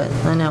have mess. to do it.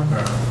 I know.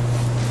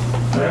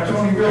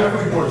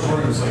 Every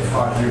moratorium is like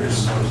 5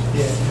 years.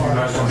 Yeah, You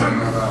guys don't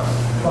think about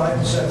 5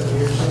 to 7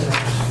 years.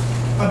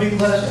 I mean,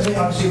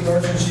 obviously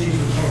emergencies,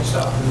 we can't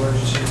stop the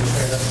emergency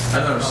repair.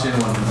 I've never seen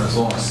one as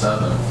long as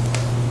 7.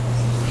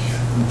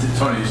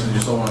 Tony, you said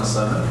you saw one at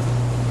 7?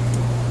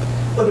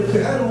 But if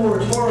they had a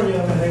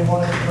moratorium and they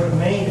wanted to put a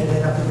main in,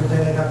 they'd have to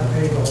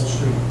pay the whole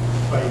street.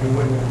 Right, you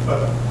wouldn't,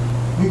 but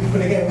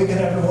again, we can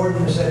have an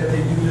ordinance that if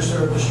they do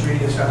disturb the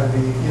street, it's gotta be,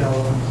 you know,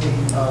 a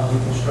complete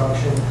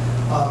reconstruction.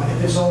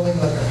 If it's only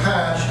like a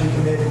patch, we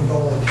can maybe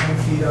go like 10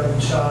 feet on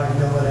each side,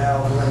 mill it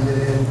out, blend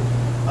it in.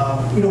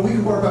 You know, we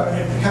could work on,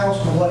 if the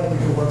council would like, we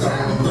could work on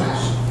an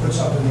ordinance, put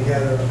something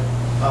together.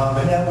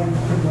 And that would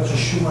pretty much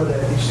assure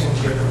that these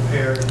things get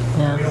repaired.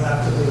 Yeah. We don't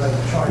have to be like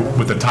trying to.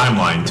 With the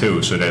timeline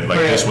too, so that like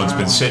this one's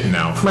been sitting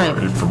now Right.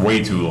 for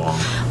way too long.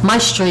 My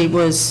street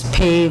was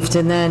paved,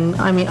 and then,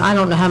 I mean, I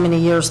don't know how many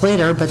years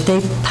later, but they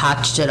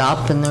patched it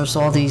up, and there's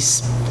all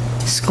these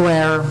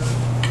square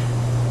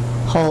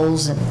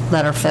holes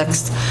that are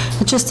fixed.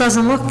 It just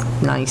doesn't look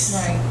nice.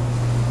 Right.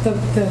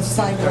 The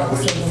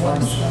sidewalks are the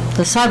ones.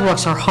 The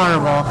sidewalks are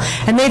horrible,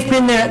 and they've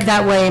been there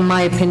that way, in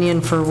my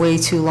opinion, for way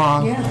too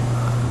long. Yeah.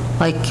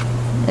 Like,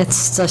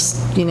 it's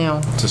just, you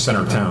know, It's the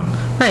center of town.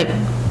 right.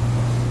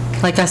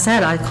 Like I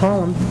said, I'd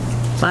call them.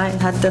 I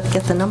had to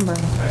get the number.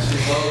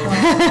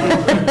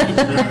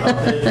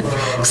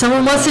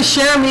 Someone wants to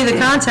share me the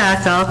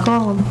contact, I'll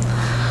call them.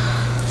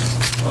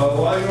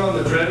 While you're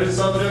on the drainage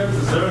subject,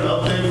 is there an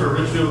update for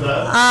Richfield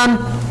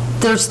Ave?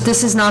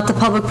 This is not the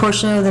public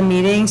portion of the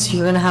meeting, so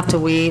you're going to have to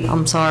wait,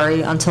 I'm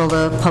sorry, until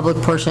the public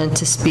portion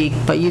to speak,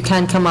 but you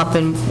can come up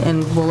and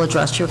we'll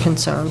address your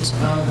concerns.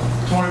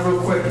 Tony,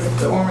 real quick,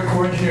 the Army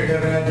Corps engineer, you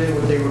have an idea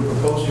what they were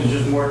proposing,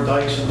 just more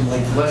dikes and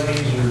like levees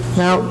or?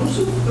 No.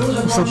 There was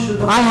a bunch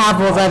of. I have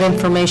all that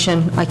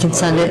information, I can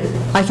send it.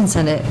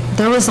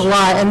 There was a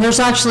lot, and there's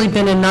actually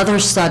been another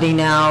study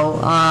now,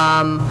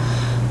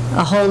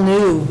 a whole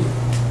new,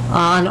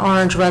 on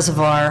Orange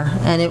Reservoir,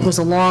 and it was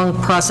a long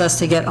process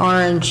to get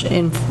Orange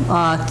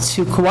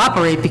to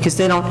cooperate, because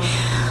they're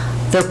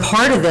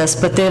part of this,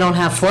 but they don't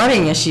have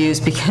flooding issues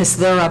because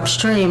they're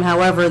upstream.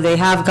 However, they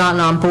have gotten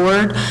on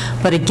board,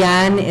 but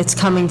again, it's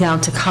coming down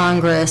to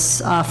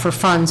Congress for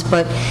funds.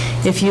 But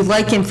if you'd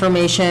like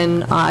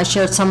information, I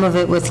shared some of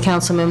it with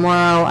Councilman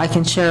Morrow, I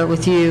can share it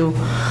with you.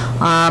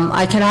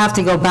 I could have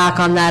to go back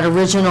on that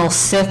original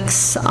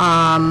 6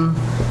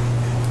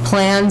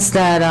 plans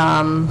that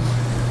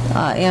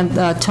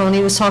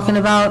Tony was talking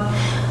about.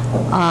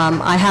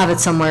 I have it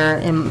somewhere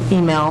in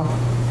email.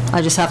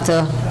 I just have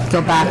to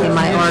go back in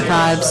my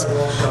archives.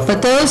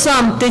 But those,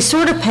 they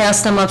sort of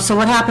passed them up. So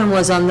what happened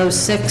was, on those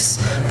 6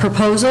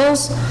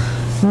 proposals,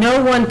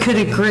 no one could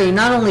agree.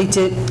 Not only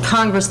did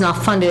Congress not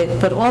fund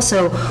it, but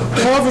also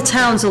all the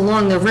towns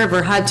along the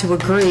river had to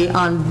agree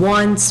on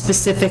one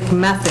specific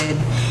method,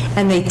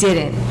 and they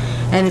didn't.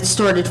 And it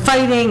started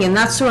fighting, and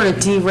that sort of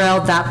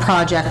derailed that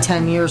project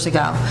 10 years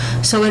ago.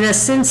 So it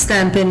has since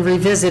then been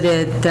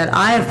revisited, that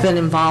I have been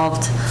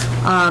involved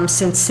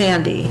since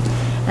Sandy.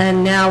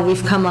 And now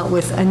we've come up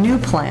with a new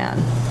plan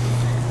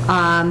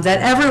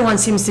that everyone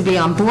seems to be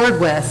on board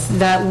with,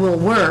 that will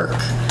work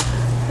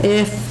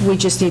if we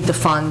just need the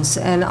funds.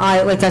 And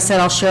like I said,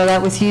 I'll share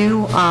that with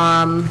you,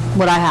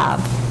 what I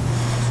have.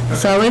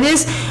 So it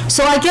is,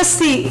 so I guess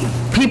the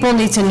people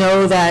need to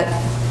know that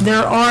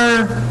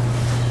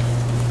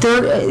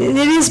it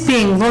is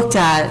being looked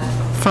at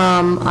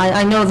from,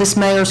 I know this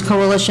mayor's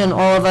coalition,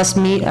 all of us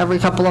meet every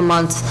couple of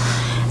months,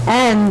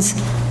 and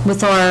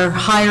with our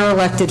higher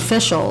elected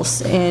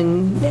officials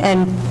and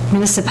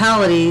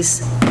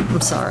municipalities.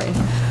 I'm sorry.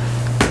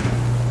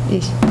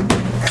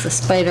 It's a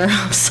spider,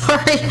 I'm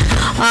sorry.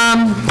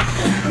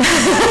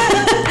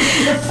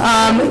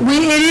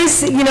 It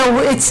is, you know,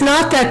 it's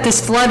not that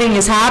this flooding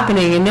is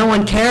happening and no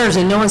one cares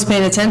and no one's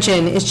paying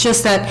attention. It's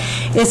just that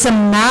it's a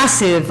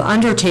massive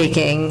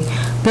undertaking,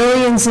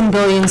 billions and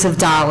billions of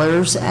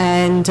dollars,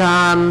 and,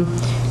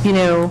 you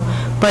know,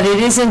 but it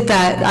isn't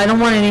that, I don't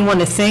want anyone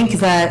to think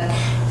that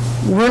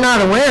we're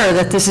not aware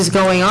that this is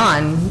going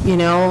on, you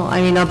know?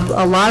 I mean,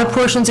 a lot of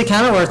portions of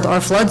Kenilworth are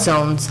flood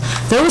zones.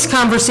 There was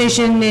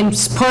conversation in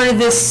part of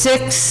this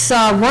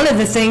one of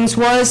the things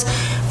was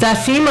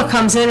that FEMA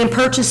comes in and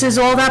purchases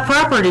all that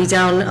property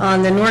down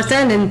on the north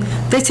end, and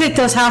they take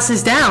those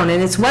houses down,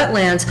 and it's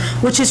wetlands,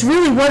 which is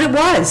really what it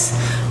was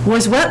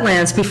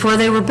wetlands before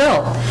they were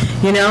built,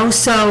 you know?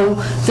 So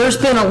there's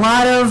been a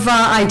lot of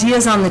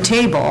ideas on the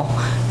table.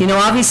 You know,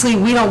 obviously,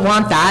 we don't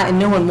want that, and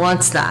no one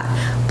wants that.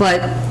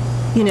 But,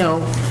 you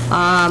know,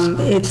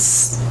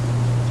 it's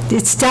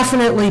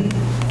definitely,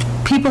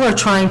 people are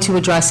trying to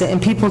address it,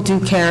 and people do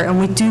care, and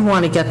we do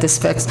want to get this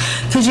fixed.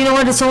 Because you know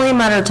what, it's only a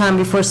matter of time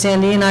before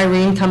Sandy and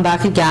Irene come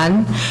back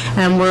again,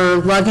 and we're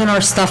lugging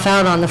our stuff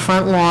out on the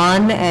front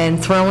lawn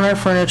and throwing our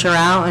furniture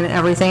out and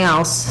everything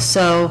else.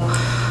 So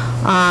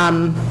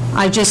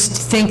I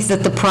just think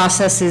that the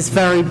process is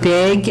very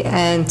big,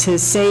 and to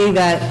say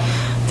that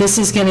this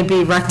is going to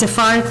be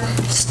rectified,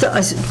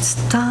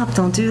 stop,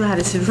 don't do that.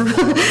 It's you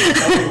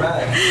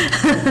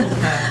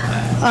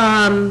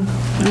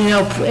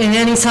know, in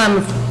any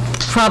time,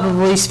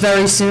 probably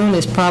very soon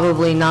is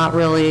probably not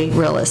really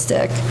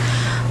realistic.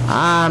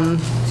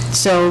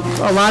 So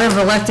a lot of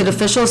elected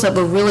officials that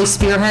were really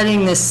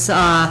spearheading this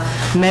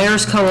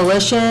mayor's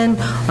coalition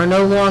are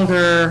no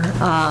longer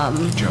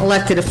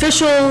elected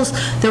officials.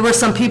 There were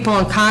some people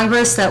in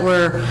Congress that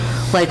were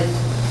like,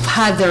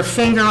 had their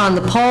finger on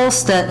the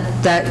pulse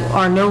that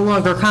are no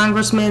longer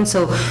congressmen.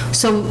 So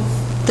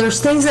there's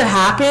things that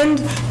happened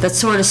that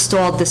sort of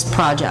stalled this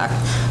project.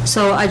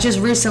 So I just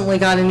recently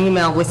got an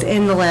email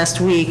within the last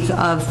week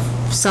of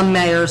some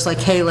mayors like,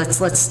 hey,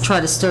 let's try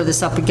to stir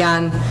this up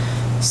again.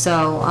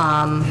 So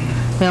I'm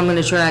going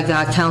to drag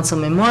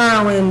Councilman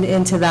Morrow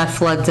into that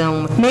flood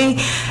zone with me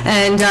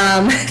and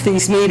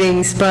these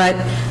meetings. But,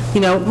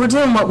 you know, we're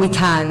doing what we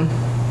can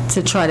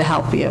to try to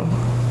help you.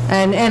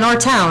 And our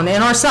town,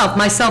 and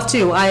myself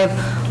too. I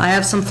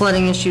have some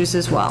flooding issues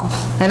as well.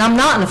 And I'm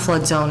not in a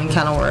flood zone in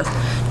Kenilworth,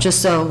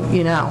 just so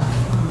you know.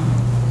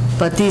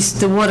 But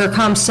the water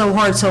comes so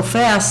hard, so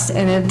fast,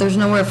 and there's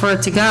nowhere for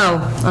it to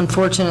go,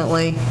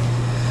 unfortunately.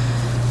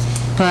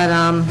 But,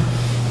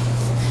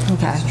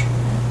 okay.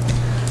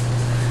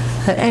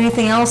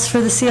 Anything else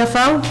for the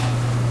CFO?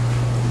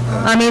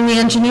 I mean, the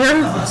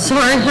engineer?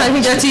 Sorry, I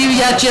didn't get to you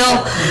yet,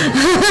 Jill.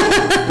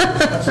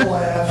 That's all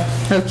I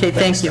have. Okay,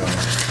 thank you.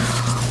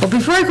 Well,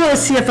 before I go to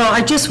CFO,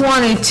 I just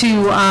wanted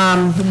to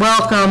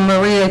welcome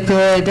Maria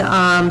Good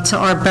to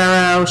our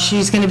borough.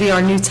 She's going to be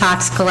our new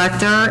tax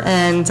collector,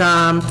 and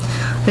I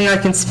think I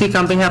can speak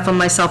on behalf of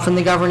myself and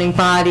the governing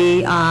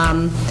body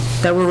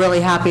that we're really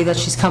happy that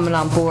she's coming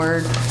on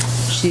board.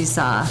 She's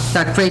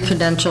got great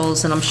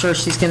credentials, and I'm sure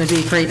she's going to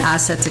be a great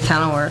asset to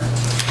Kenilworth.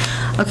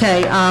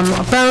 Okay,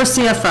 borough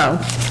CFO.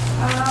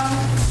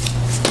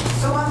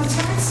 So on the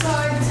tax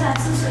side,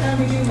 taxes are going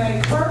to be due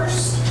May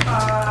 1st.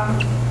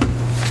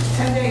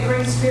 10-day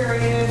grace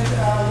period.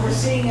 We're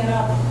seeing an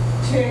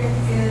uptick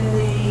in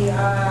the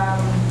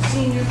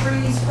senior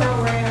freeze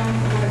program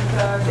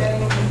with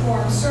getting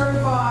forms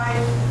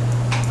certified.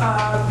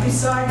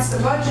 Besides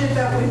the budget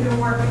that we've been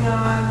working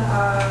on,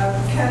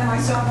 Ken and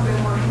myself have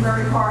been working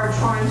very hard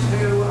trying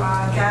to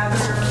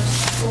gather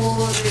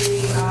all of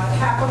the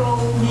capital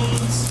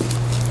needs.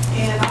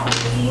 And I'll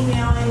be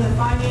emailing the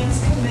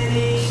Finance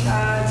Committee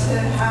to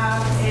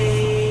have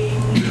a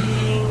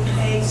meeting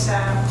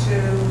ASAP to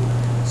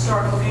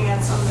start looking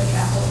at some of the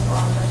capital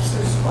projects.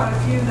 There's quite a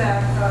few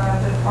that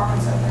the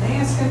departments have been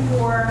asking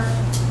for.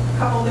 A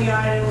couple of the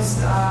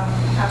items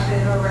have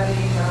been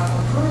already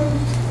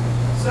approved.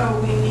 So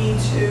we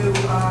need to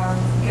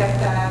get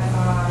that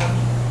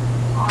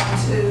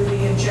onto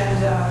the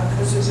agenda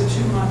because there's a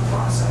 2-month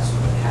process for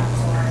the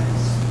capital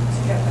items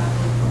to get that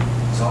approved.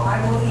 So I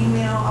will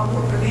I'll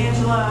work with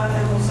Angela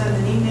and we'll send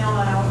an email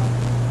out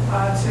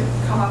to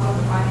come up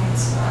with a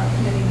finance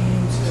committee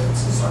meeting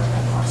to start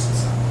that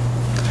process up.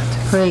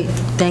 Great,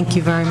 thank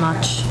you very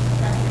much.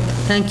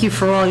 Thank you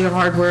for all your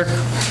hard work.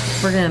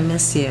 We're going to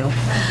miss you.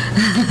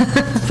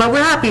 But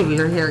we're happy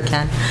you're here,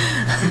 Ken.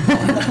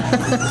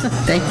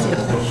 Thank you.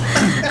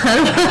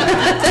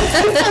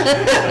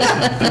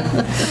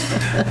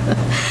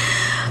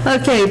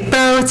 Okay,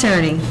 borough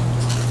attorney.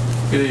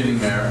 Good evening,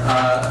 Mayor.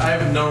 I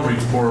have no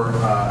report.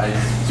 I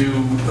do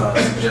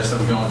suggest that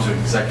we go into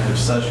executive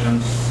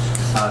session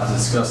to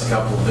discuss a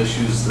couple of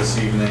issues this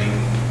evening.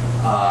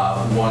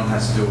 One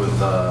has to do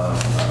with a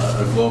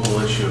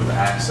global issue of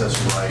access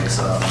rights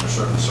under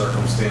certain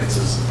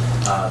circumstances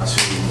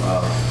to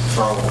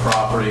borough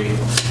property,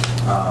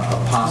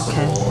 a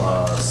possible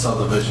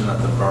subdivision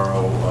that the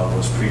borough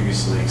was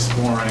previously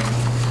exploring,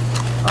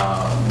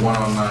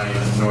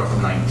 109 North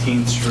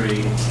 19th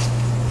Street,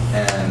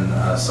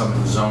 and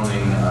some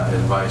zoning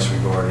advice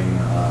regarding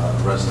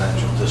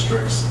residential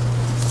districts,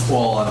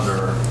 all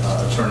under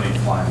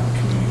attorney-client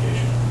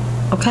communication.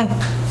 Okay,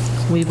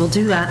 we will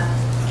do that.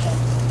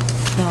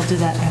 I'll do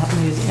that after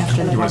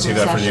the You want to save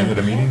that for the end of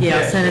the meeting? Yeah,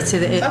 I'll send it to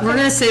we're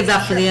going to save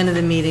that for the end of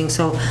the meeting,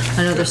 so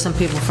I know there's some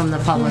people from the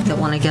public that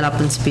want to get up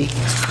and speak.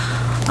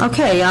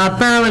 Okay,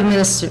 borough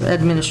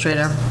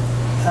administrator.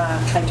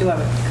 I do have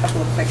a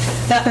couple of quick.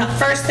 The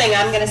first thing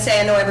I'm going to say,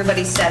 I know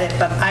everybody said it,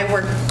 but I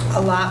work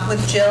a lot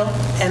with Jill,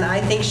 and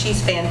I think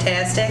she's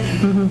fantastic.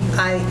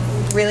 I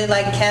really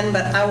like Ken,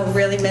 but I will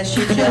really miss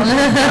you, Jill.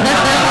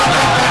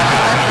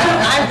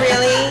 I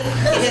really,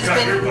 it has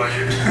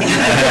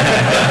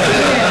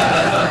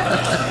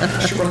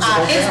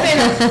it's been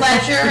a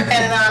pleasure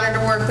and an honor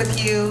to work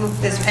with you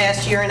this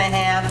past year and a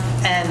half,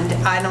 and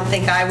I don't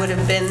think I would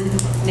have been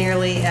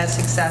nearly as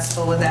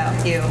successful without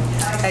you.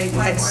 Thank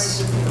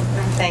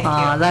you.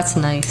 Aw, that's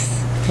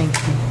nice. Thank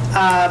you.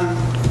 I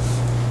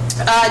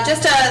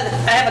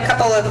have a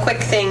couple of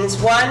quick things.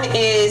 One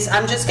is,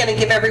 I'm just going to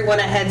give everyone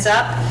a heads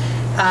up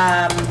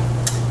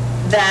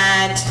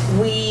that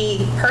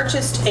we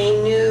purchased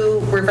a new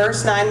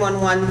reverse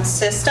 911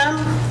 system.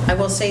 I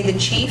will say the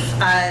chief,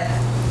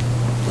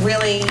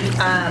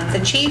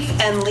 the chief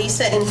and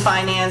Lisa in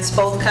finance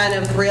both kind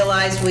of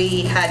realized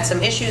we had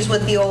some issues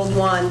with the old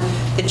one.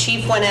 The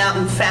chief went out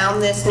and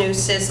found this new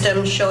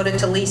system, showed it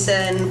to Lisa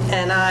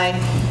and I.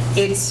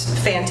 It's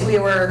fantastic. We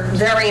were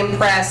very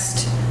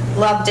impressed,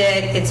 loved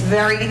it. It's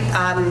very,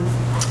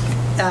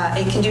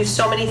 it can do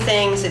so many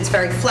things. It's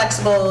very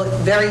flexible,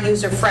 very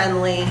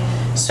user-friendly.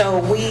 So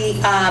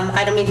we,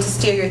 I don't mean to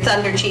steal your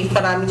thunder, Chief,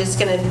 but I'm just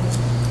going to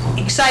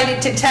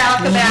excited to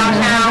talk about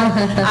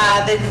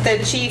how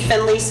the chief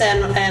and Lisa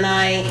and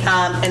I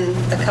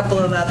and a couple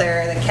of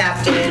other, the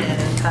captain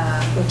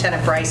and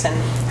Lieutenant Bryson,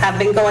 have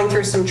been going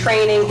through some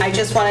training. I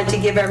just wanted to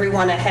give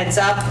everyone a heads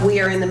up. We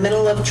are in the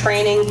middle of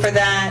training for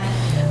that.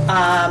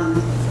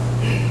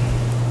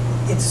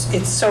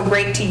 It's so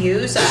great to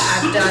use.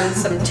 I've done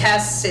some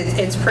tests.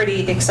 It's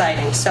pretty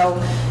exciting.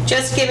 So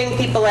just giving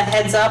people a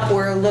heads up,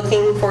 we're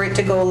looking for it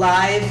to go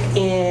live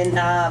in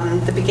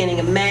the beginning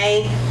of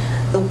May.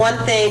 The one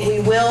thing, we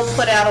will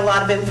put out a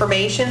lot of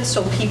information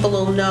so people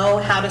will know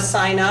how to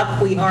sign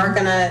up. We are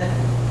going to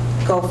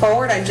go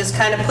forward. I'm just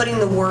kind of putting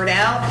the word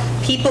out.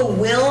 People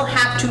will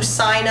have to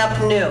sign up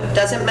new.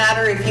 Doesn't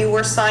matter if you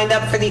were signed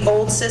up for the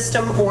old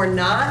system or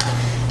not.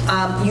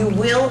 You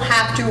will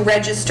have to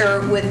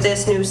register with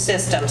this new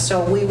system.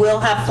 So we will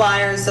have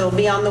flyers. They'll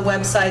be on the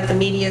website, the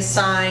media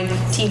sign,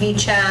 TV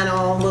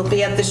channel. We'll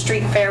be at the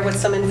street fair with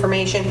some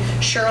information.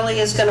 Shirley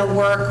is going to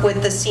work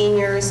with the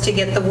seniors to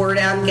get the word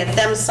out and get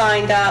them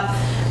signed up.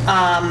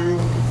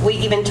 We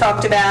even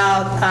talked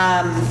about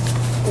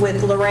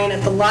with Lorraine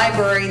at the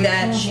library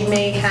that she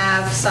may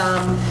have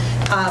some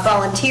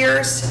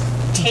volunteers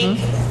take,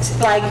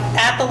 like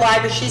at the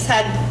library, she's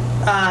had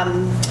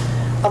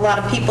a lot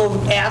of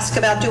people ask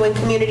about doing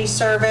community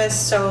service,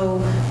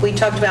 so we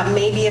talked about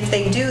maybe if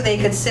they do, they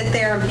could sit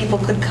there and people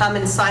could come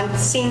and sign,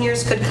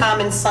 seniors could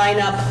come and sign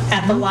up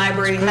at the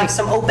library and have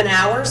some open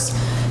hours.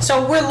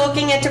 So we're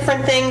looking at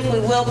different things. We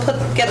will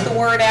get the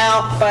word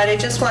out, but I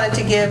just wanted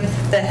to give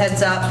the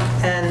heads up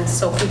and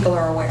so people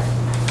are aware.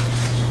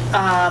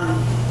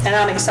 And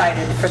I'm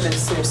excited for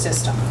this new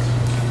system.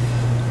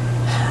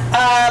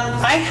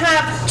 I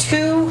have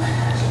two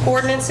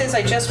ordinances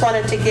I just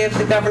wanted to give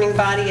the governing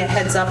body a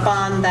heads up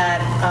on that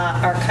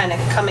are kind of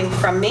coming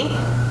from me,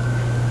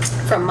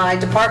 from my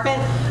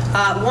department.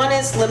 One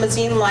is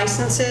limousine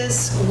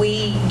licenses.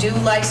 We do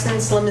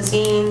license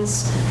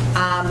limousines.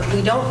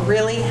 We don't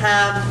really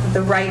have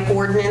the right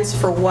ordinance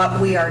for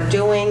what we are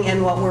doing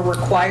and what we're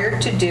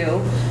required to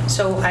do.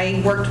 So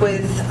I worked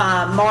with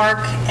Mark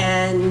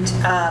and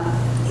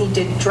he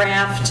did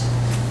draft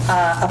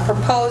a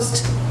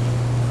proposed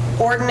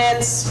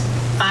ordinance.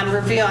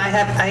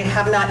 I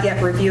have not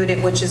yet reviewed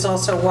it, which is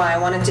also why I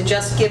wanted to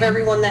just give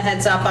everyone the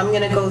heads up. I'm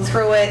going to go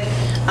through it,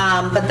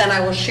 but then I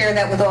will share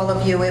that with all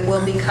of you. It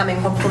will be coming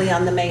hopefully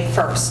on the May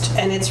 1st.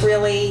 And it's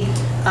really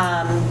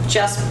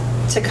just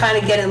to kind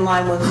of get in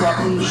line with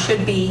what we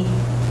should be,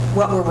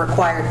 what we're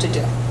required to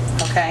do.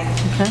 Okay?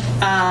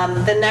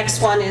 The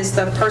next one is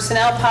the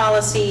personnel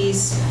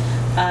policies.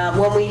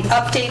 When we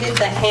updated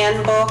the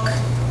handbook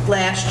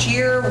last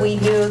year, we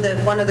knew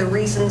that one of the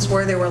reasons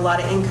where there were a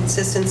lot of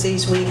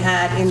inconsistencies we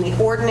had in the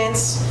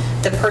ordinance.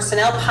 The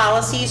personnel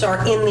policies are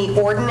in the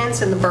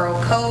ordinance in the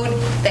Borough Code.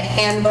 The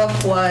handbook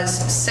was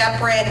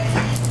separate.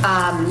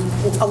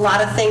 A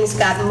lot of things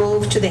got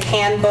moved to the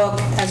handbook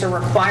as a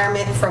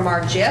requirement from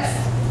our JIF,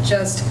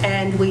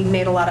 and we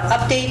made a lot of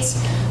updates.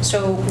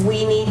 So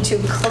we need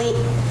to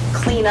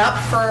clean up,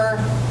 for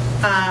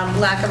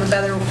lack of a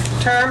better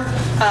term,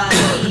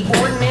 the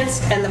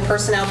ordinance and the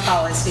personnel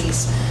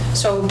policies.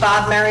 So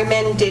Bob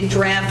Merriman did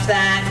draft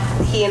that.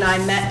 He and I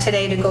met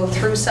today to go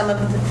through some of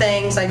the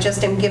things. I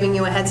just am giving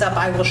you a heads up.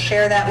 I will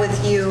share that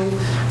with you.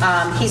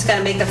 He's going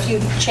to make a few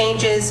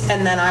changes,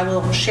 and then I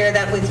will share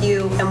that with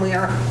you. And we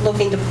are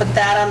looking to put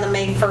that on the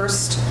May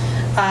 1st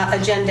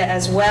agenda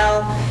as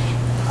well.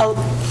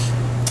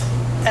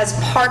 As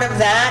part of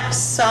that,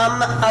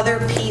 some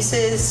other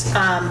pieces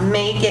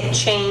may get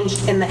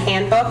changed in the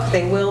handbook.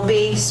 They will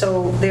be,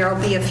 so there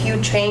will be a few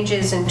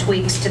changes and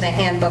tweaks to the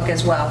handbook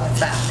as well with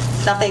that.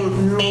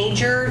 Nothing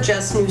major,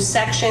 just new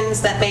sections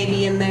that may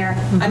be in there.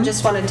 I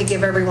just wanted to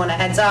give everyone a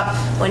heads up.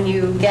 When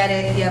you get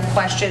it, you have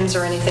questions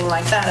or anything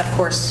like that, of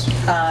course,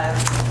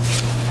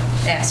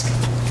 ask.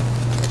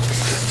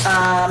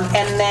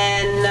 And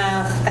then,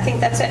 I think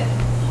that's it.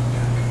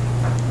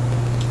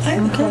 I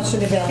have a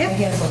question about the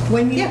handbook.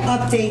 When you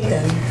update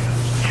them,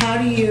 how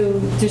do you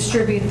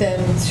distribute them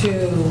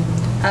to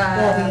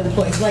all the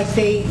employees? Like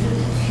they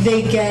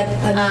get,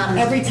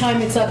 every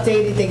time it's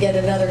updated, they get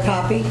another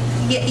copy?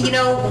 You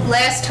know,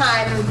 last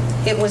time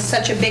it was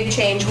such a big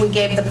change, we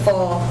gave the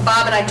full,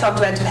 Bob and I talked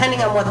about,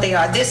 depending on what they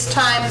are. This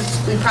time,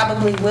 we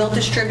probably will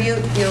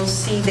distribute. You'll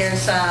see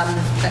there's,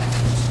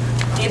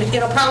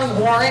 it'll probably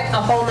warrant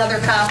a whole nother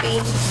copy.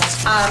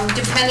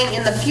 Depending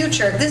in the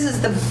future, this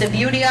is the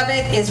beauty of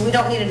it, is we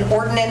don't need an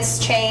ordinance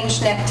change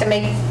to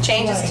make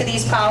changes to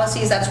these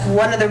policies. That's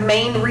one of the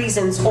main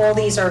reasons all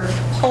these are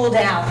pulled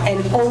out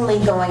and only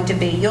going to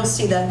be. You'll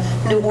see the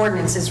new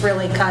ordinance is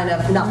really kind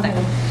of nothing.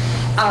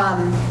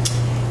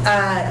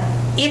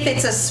 If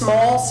it's a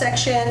small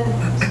section,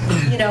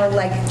 you know,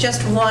 like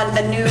just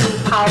a new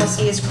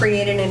policy is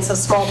created and it's a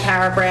small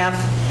paragraph,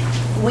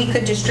 we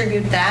could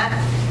distribute that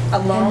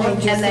alone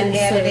and then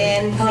add it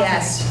in,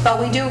 yes. But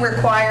we do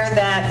require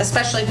that,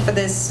 especially for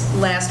this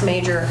last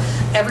major,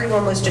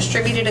 everyone was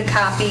distributed a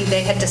copy,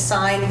 they had to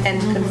sign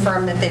and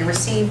confirm that they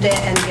received it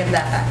and give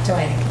that back to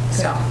me.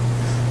 So,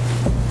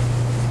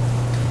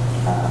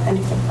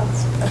 anything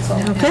else? That's all.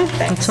 Okay,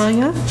 that's all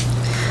you have?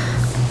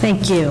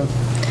 Thank you.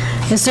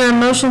 Is there a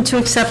motion to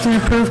accept and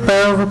approve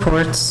borough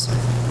reports?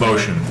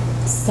 Motion.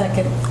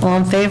 Second. All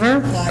in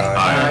favor?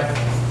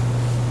 Aye.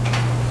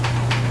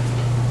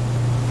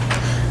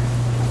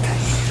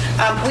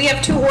 We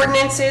have two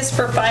ordinances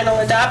for final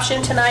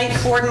adoption tonight.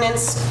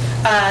 Ordinance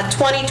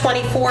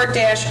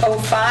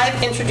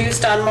 2024-05,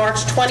 introduced on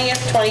March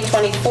 20th,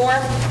 2024.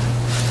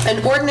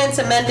 An ordinance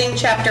amending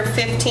Chapter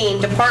 15,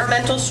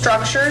 Departmental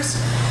Structures,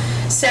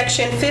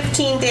 Section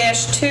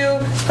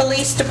 15-2,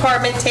 Police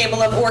Department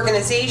Table of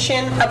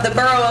Organization of the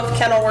Borough of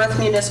Kenilworth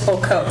Municipal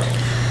Code.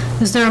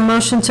 Is there a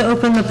motion to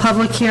open the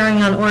public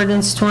hearing on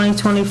ordinance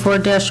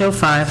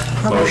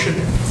 2024-05? Motion.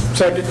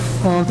 Second.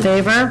 All in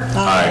favor?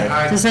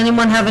 Aye. Does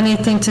anyone have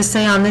anything to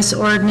say on this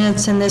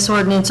ordinance and this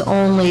ordinance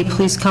only?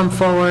 Please come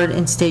forward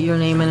and state your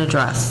name and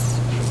address.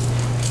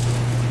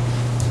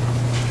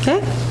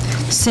 Okay.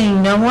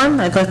 Seeing no one,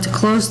 I'd like to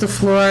close the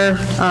floor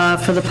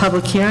for the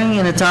public hearing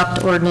and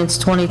adopt ordinance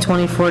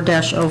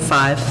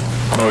 2024-05.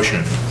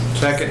 Motion.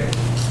 Second.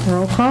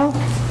 Roll call?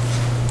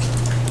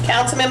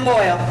 Councilman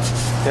Boyle.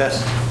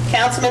 Yes.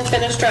 Councilman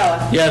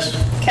Finestrella. Yes.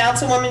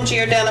 Councilwoman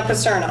Giordano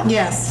Paserno.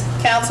 Yes.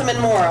 Councilman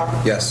Morrow.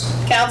 Yes.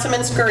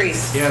 Councilman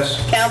Scarice. Yes.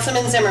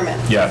 Councilman Zimmerman.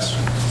 Yes.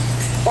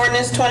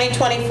 Ordinance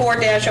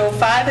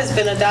 2024-05 has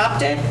been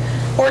adopted.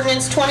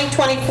 Ordinance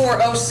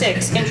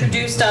 2024-06,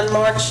 introduced on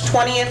March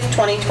 20th,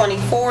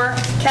 2024.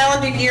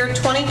 Calendar year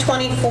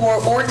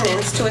 2024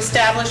 ordinance to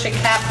establish a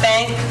cap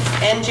bank,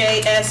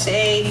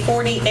 NJSA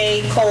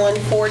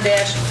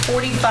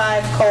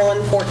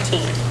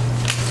 40A:4-45:14.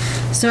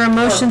 Is there a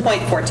motion?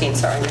 .14,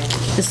 sorry.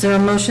 Is there a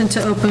motion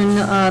to open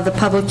the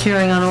public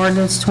hearing on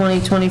ordinance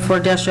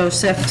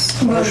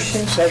 2024-06?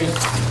 Motion. Second.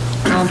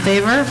 All in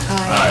favor?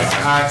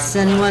 Aye. Does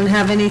anyone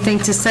have anything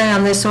to say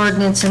on this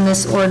ordinance and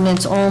this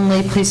ordinance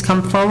only? Please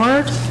come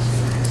forward.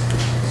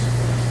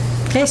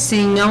 Okay,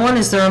 seeing no one,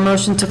 is there a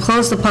motion to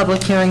close the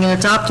public hearing and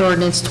adopt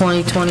ordinance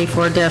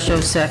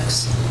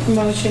 2024-06?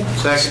 Motion.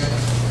 Second.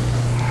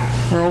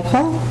 Roll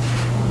call?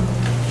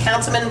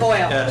 Councilman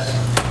Boyle. Yes.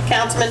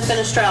 Councilman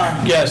Finestrella.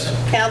 Yes.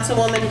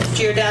 Councilwoman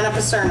Giordano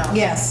Paserno.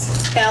 Yes.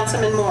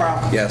 Councilman Morrow.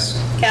 Yes.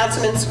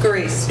 Councilman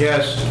Scarice.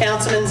 Yes.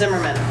 Councilman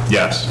Zimmerman.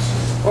 Yes.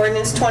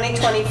 Ordinance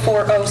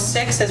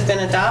 2024-06 has been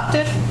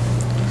adopted.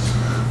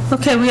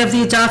 Okay, we have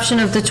the adoption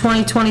of the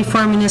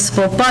 2024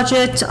 municipal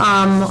budget.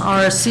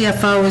 Our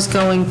CFO is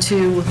going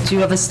to, do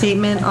you have a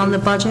statement on the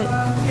budget? Do you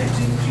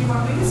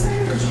want me to say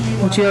it, or do you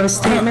want? Would you have a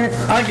statement?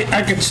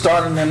 I could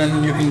start and then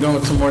you can go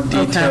into more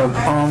detail.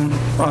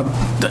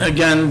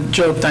 Again,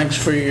 Joe, thanks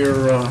for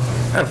your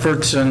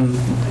efforts and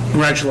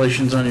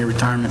congratulations on your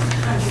retirement.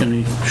 You're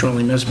going to be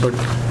shortly missed, but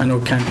I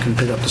know Ken can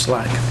pick up the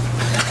slack.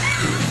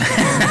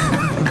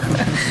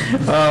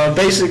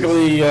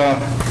 Basically,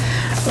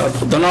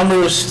 the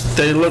numbers,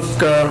 they look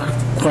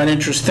quite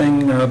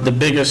interesting. The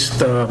biggest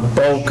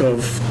bulk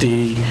of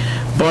the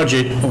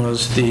budget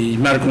was the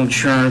medical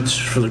insurance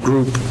for the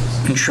group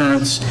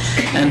insurance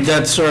and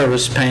debt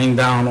service, paying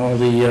down all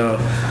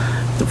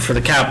for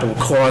the capital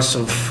costs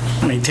of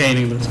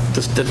maintaining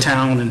the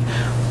town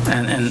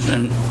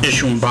and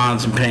issuing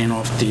bonds and paying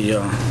off the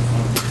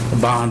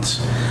bonds.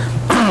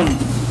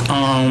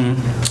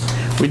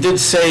 We did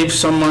save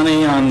some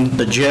money on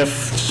the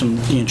GIF,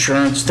 the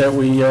insurance that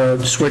we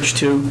switched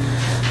to,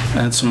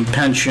 and some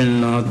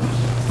pension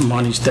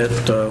monies that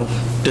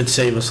did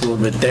save us a little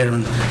bit there,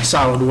 and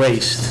solid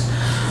waste.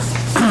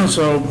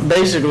 So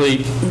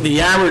basically,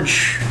 the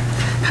average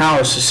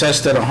house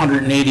assessed at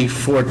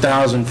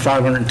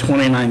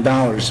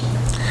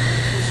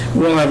 $184,529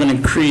 will have an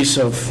increase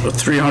of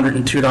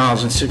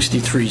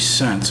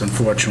 $302.63,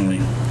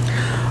 unfortunately,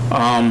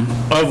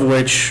 of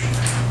which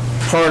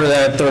part of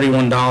that,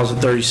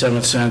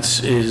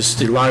 $31.37, is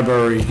the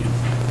library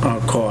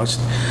cost.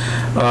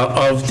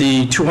 Of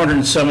the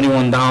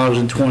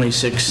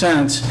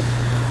 $271.26,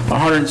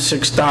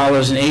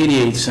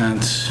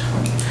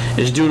 $106.88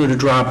 is due to the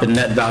drop in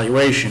net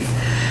valuation.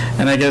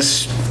 And I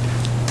guess,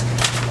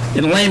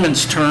 in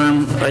layman's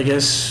term, I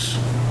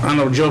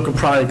know Joe could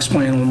probably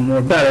explain a little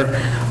more better,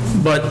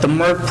 but the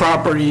Merck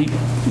property,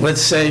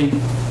 let's say,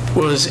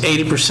 was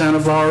 80%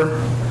 of our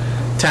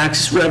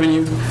tax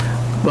revenue.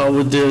 Well,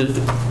 with the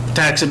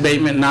tax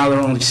abatement, now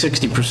they're only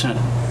 60%,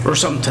 or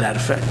something to that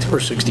effect, or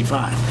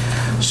 65.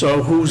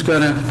 So who's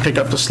going to pick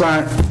up the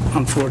slack?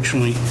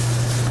 Unfortunately,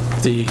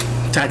 the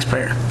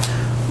taxpayer.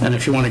 And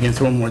if you want to get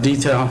into a little more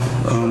detail,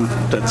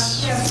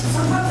 that's... Yes,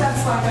 sometimes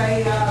that's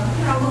like a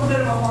little bit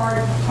of a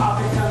hard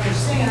topic to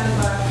understand,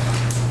 but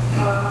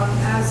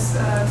as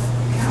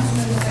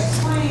Councilman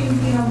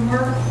explained,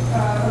 Merck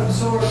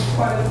absorbed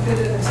quite a bit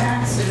of the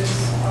taxes,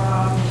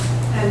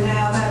 and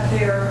now that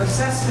their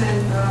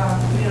assessment,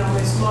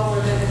 is lower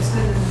than it's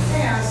been in the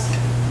past,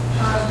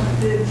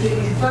 the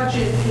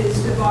budget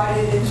is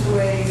divided into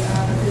a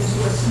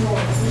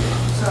smaller group.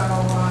 So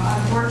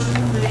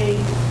unfortunately,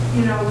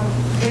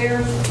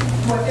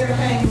 what they're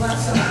paying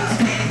less of is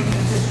being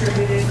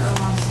distributed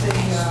amongst the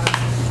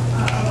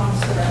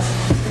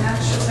residents. And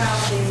that's just how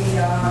the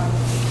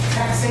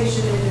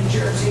taxation in New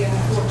Jersey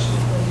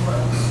unfortunately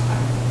works.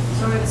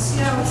 So it's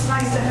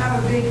nice to have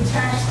a big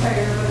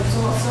taxpayer, but it's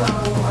also,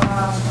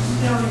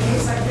 in a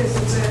case like this,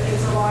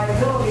 it's a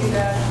liability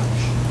that,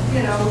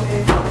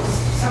 if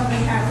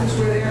something happens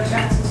where their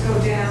taxes go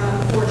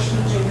down,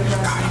 unfortunately, the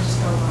residents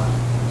go up.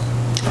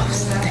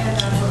 And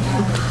that's what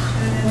happens.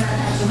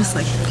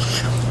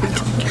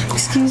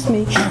 Excuse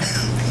me.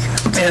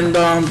 And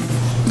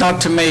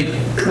not to make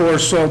more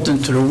salt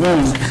into the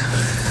wound,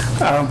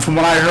 from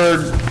what I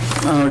heard,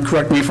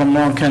 correct me if I'm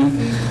wrong, Ken,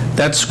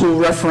 that school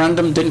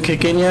referendum didn't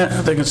kick in yet?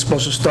 I think it's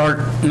supposed to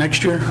start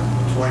next year?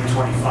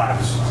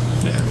 2025 is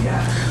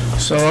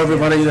So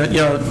everybody that,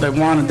 that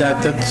wanted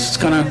that's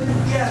going to...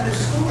 Yeah, the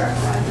school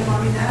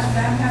referendum,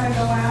 that had to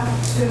go out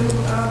to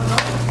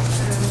vote.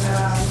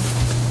 And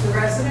the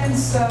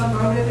residents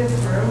voted it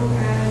through,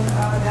 and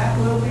that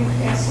will be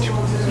passed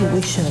along to the residents.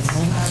 We should have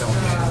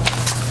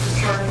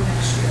starting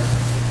next year.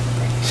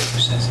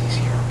 Says he's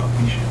here, but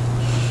we should.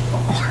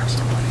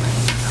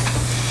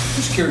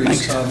 Just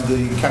curious,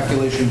 the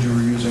calculations you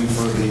were using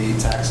for the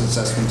tax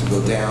assessment to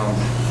go down,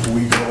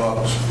 we go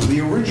up. The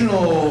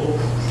original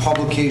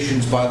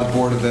publications by the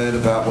Board of Ed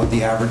about what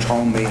the average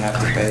home may have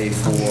to pay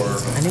for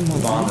the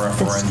bond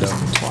referendum,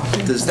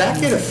 does that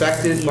get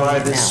affected by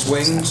this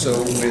swing?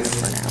 So with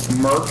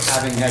Merck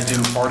having had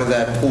been part of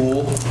that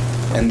pool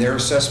and their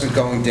assessment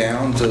going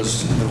down,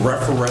 does the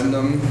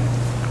referendum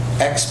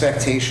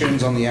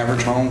expectations on the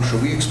average home,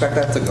 should we expect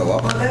that to go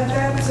up? Well,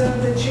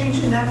 the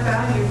change in that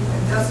value,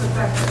 it does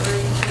affect the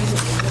rate. It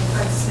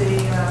affects the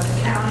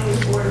county,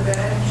 the Board of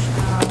Ed.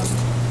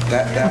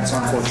 That's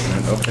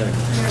unfortunate. Okay.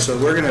 So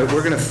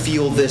we're gonna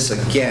feel this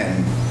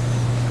again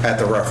at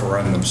the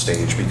referendum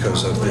stage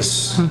because of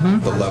this,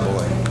 the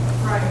leveling.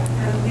 Right.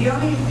 And the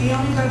only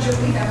budget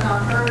we have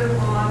not heard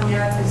on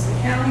yet is the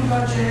county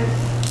budget.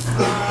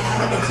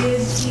 I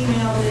did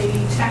email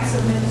the tax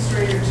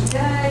administrator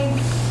today.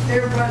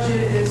 Their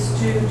budget is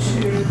due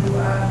to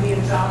be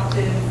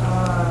adopted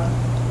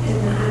in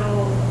the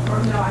middle, or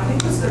no, I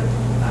think it was the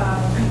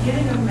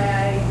beginning of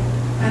May.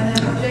 And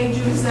then what they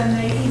do is then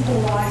they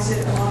equalize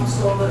it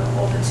amongst all the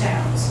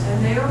towns.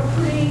 And they are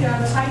pretty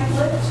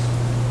tight-lipped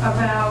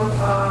about,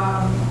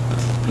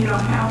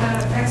 how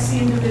that affects the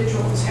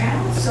individual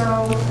town.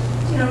 So,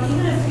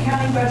 even if the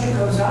county budget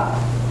goes up,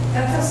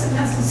 that doesn't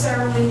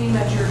necessarily mean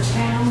that your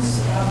town's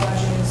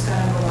budget is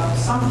going to go up.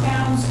 Some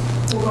towns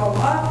will go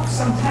up,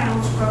 some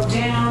towns go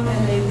down,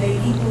 and they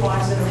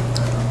equalize it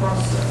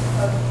across the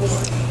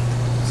board.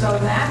 So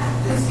that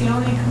is the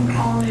only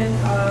component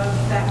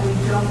that we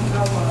don't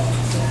know of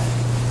yet.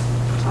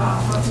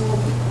 But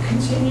we'll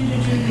continue to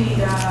do the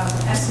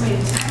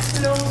estimated tax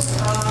bills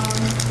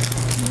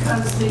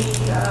because the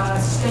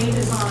state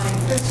is on a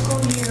fiscal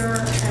year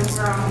and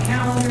we're on a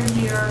calendar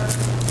year,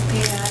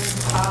 and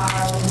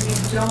we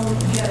don't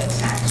get a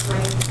tax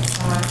rate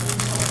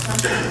until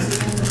sometimes the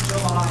end of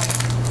July.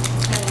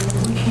 And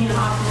we can't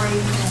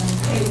operate and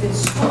pay this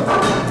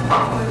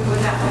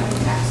without having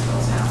tax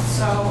bills out.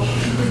 So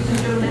we've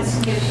been doing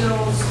estimated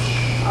bills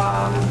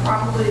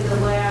probably the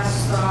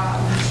last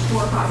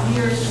 4 or 5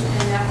 years,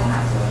 and that will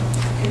have to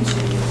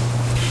continue.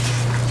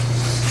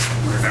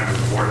 Remember,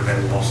 the Board of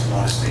Ed lost a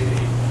lot of state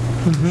aid.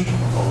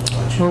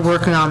 We're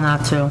working on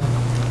that too.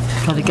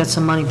 Try to get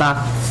some money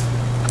back.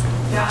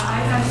 Yeah,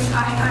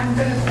 I'm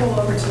going to pull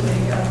over to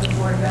the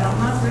Board of Ed. I'm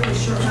not really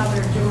sure how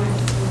they're doing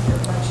with their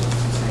budget,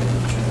 to tell you the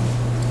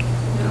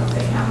truth.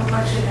 They have a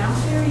budget out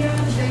there yet.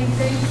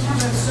 They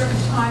have a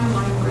certain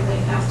timeline where they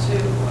have to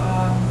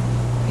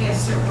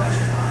pass their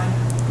budget on.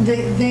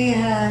 They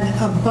had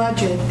a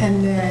budget,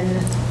 and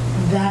then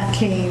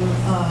that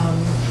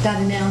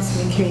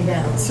announcement came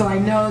out. So I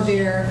know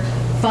their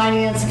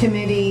finance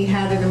committee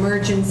had an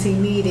emergency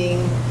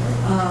meeting,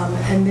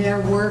 and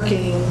they're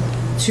working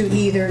to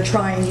either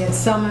try and get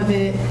some of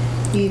it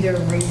either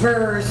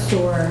reversed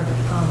or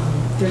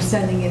they're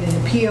sending in an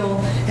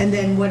appeal, and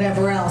then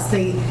whatever else.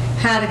 They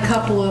had a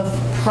couple of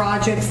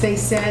projects, they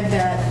said,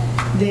 that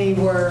they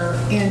were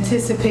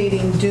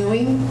anticipating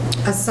doing,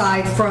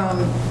 aside from,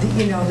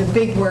 the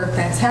big work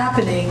that's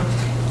happening,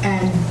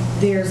 and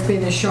there's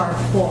been a sharp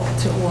halt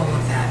to all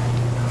of that.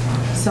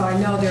 So I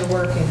know they're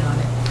working on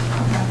it.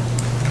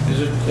 Is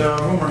it,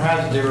 rumor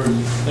has it they were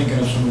thinking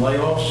of some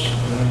layoffs?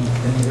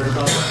 Any hear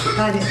about that?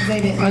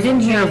 I didn't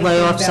hear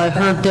layoffs. I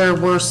heard there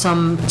were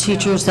some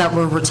teachers that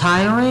were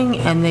retiring,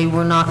 and they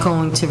were not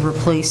going to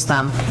replace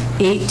them.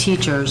 8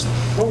 teachers.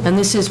 And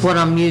this is what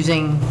I'm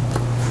using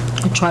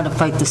to try to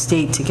fight the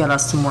state to get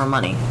us some more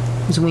money,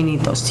 because we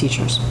need those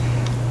teachers.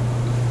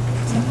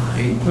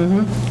 8?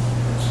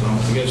 So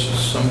I guess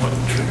it's somewhat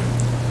true.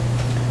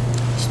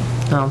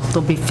 No,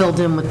 they'll be filled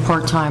in with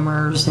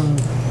part-timers and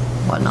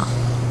whatnot.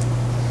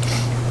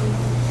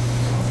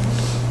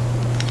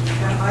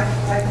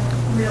 I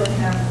really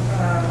have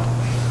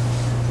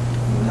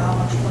not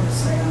much more to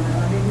say on it. I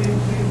mean, we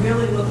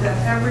really looked at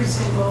every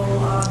single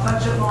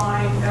budget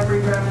line,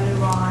 every revenue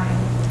line,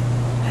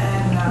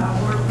 and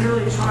we're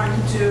really trying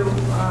to do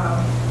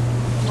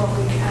what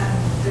we can.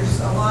 There's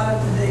a lot of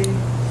the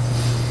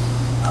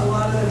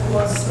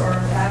costs are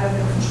out of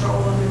the control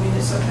of the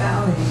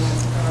municipality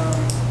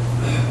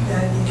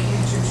that you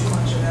can't do too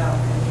much about,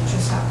 and you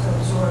just have to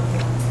absorb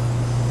them.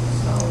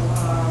 So,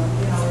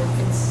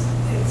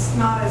 it's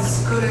not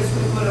as good as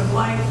we would have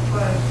liked,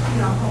 but,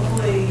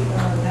 hopefully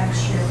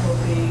next year will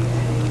be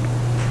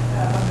a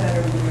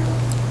better year.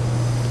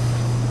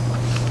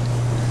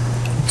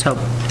 Let's hope.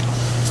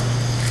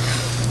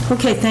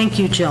 Okay, thank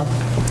you, Jill.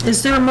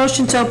 Is there a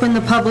motion to open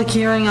the public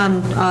hearing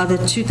on the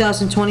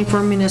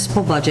 2024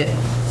 municipal budget?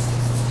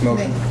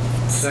 Motion.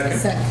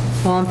 Second.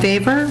 All in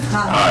favor?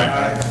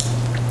 Aye.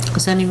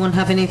 Does anyone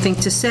have anything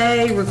to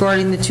say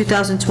regarding the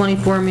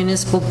 2024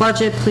 municipal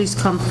budget? Please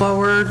come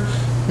forward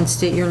and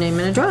state your name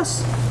and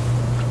address.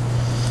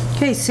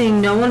 Okay,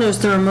 seeing no one, is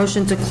there a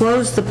motion to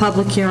close the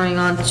public hearing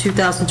on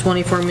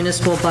 2024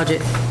 municipal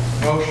budget?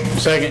 Motion.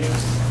 Second.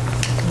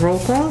 Roll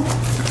call?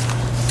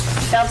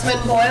 Councilman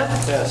Boyle?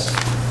 Yes.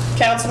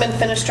 Councilman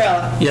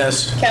Finestrella?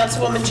 Yes.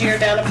 Councilwoman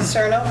Giordano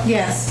Paserno?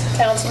 Yes.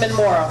 Councilman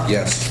Morrow?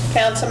 Yes.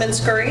 Councilman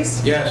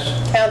Scurries? Yes.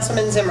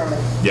 Councilman Zimmerman?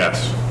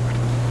 Yes.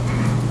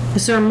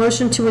 Is there a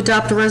motion to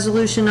adopt a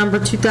resolution number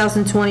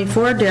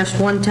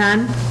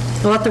 2024-110,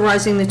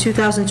 authorizing the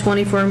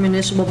 2024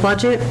 municipal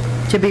budget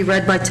to be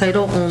read by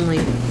title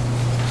only?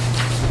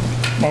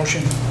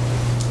 Motion.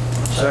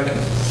 Second.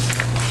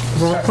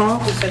 Roll call?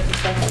 Who said the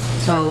second?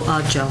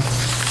 Joe.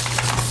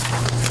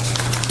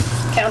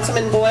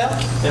 Councilman Boyle?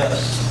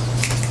 Yes.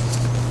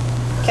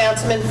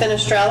 Councilman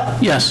Finestrella?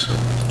 Yes.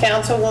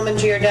 Councilwoman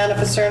Giordano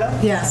Paserno?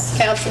 Yes.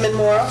 Councilman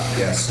Morrow?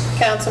 Yes.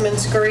 Councilman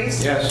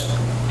Scurries? Yes.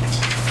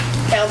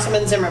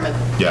 Councilman Zimmerman?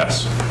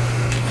 Yes.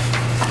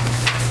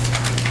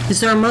 Is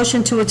there a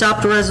motion to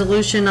adopt a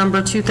resolution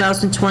number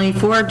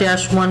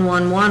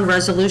 2024-111,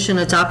 resolution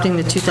adopting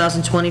the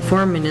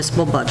 2024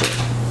 municipal budget?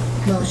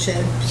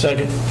 Motion.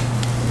 Second.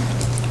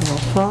 Roll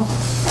call?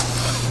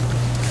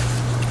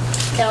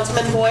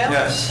 Councilman Boyle?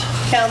 Yes.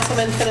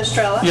 Councilman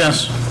Finestrella?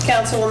 Yes.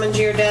 Councilwoman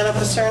Giordano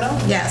Paserno?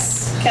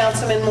 Yes.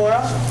 Councilman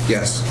Morrow?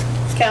 Yes.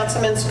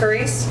 Councilman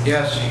Scurries?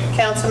 Yes.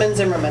 Councilman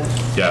Zimmerman?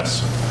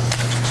 Yes.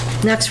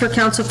 Next for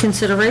council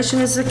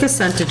consideration is the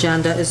consent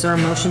agenda. Is there a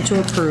motion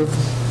to approve?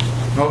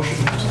 Motion.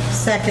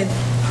 Second.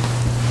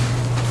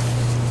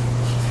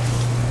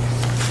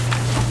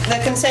 The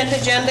consent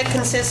agenda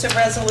consists of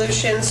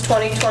resolutions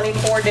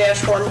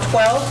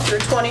 2024-112 through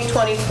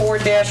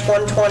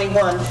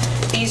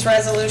 2024-121. These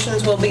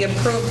resolutions will be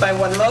approved by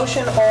one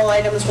motion. All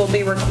items will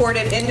be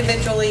recorded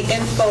individually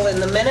in full in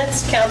the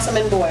minutes.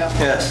 Councilman Boyle?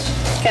 Yes.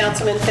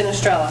 Councilman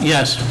Finestrella?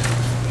 Yes.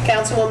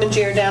 Councilwoman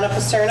Giordano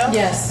Paserno?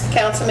 Yes.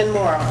 Councilman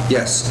Morrow?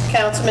 Yes.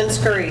 Councilman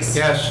Scurries?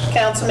 Yes.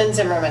 Councilman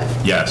Zimmerman?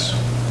 Yes.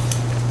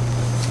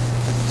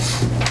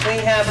 We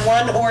have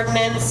one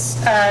ordinance,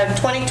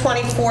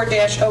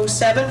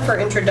 2024-07 for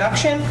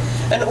introduction,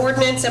 an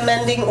ordinance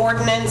amending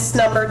ordinance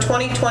number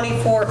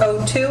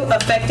 2024-02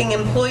 affecting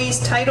employees'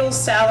 titles,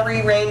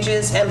 salary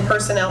ranges, and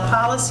personnel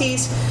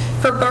policies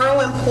for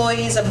borough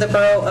employees of the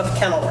Borough of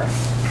Kenilworth.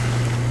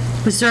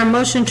 Is there a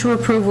motion to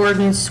approve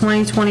ordinance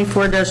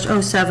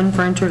 2024-07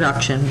 for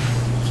introduction?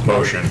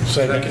 Motion.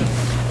 Second.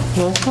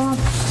 Roll call?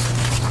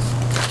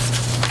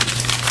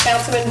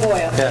 Councilman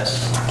Boyle?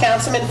 Yes.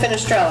 Councilman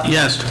Finestrella?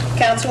 Yes.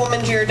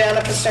 Councilwoman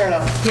Giordano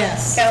Paserno?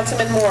 Yes.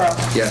 Councilman Morrow?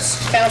 Yes.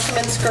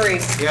 Councilman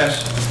Scurries?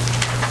 Yes.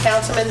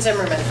 Councilman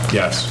Zimmerman?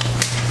 Yes.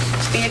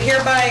 Be it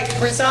hereby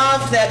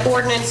resolved that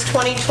ordinance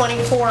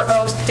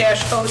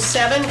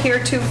 2024-07,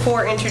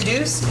 heretofore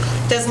introduced,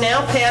 does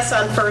now pass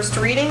on first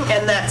reading,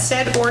 and that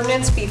said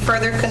ordinance be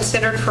further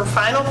considered for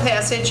final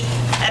passage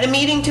at a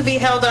meeting to be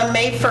held on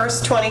May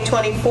 1st,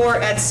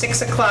 2024 at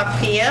 6:00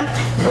 p.m.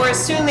 or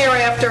as soon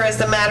thereafter as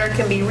the matter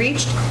can be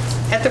reached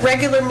at the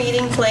regular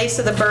meeting place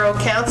of the Borough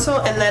Council,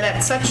 and that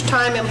at such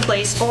time and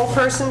place all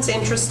persons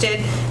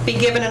interested be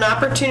given an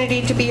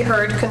opportunity to be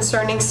heard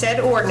concerning said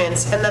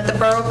ordinance, and that the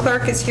Borough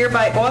Clerk is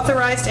hereby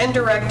authorized and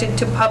directed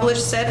to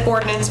publish said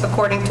ordinance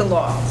according to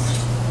law.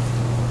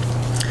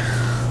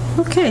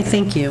 Okay,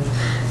 thank you.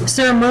 Is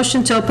there a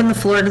motion to open the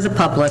floor to the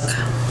public?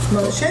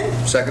 Motion?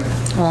 Second.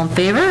 All in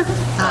favor?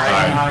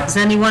 Aye. Does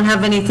anyone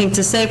have anything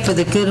to say for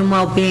the good and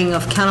well-being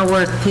of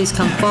Kenilworth? Please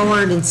come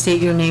forward and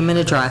state your name and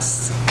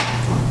address.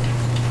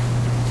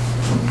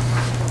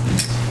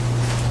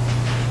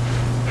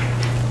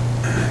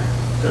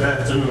 Good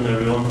afternoon,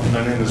 everyone.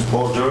 My name is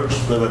Paul George,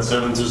 live at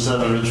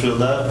 727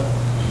 Richfield Ave.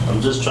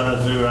 I'm just trying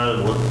to figure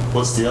out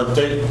what's the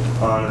update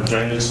on a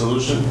drainage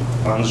solution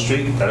on the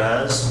street that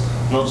has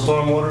no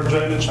stormwater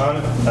drainage on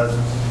it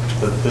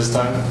at this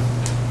time.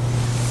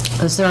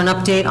 Is there an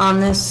update on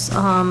this?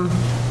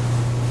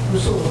 We're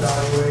still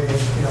evaluating,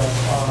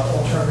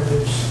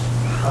 alternatives.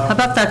 How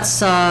about that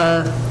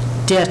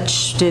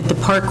ditch?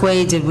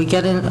 Did we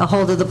get a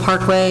hold of the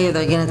Parkway? Are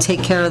they going to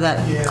take care of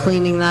that, Yeah.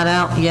 cleaning that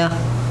out? Yeah.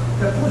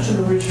 That portion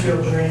of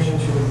Richfield drains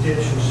into a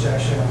ditch, which is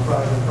actually on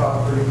private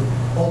property,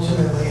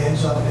 ultimately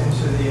ends up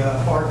into the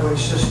Parkway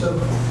system.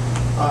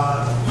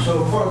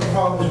 So part of the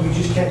problem is we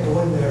just can't go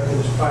in there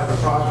because it's private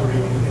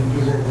property and do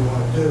what we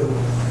want to do.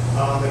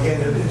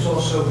 Again, it's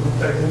also,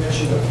 like I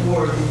mentioned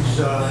before, these,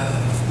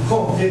 we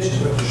call them ditches,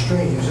 but they're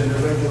streams, and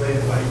they're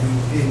regulated by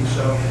DEP.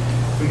 So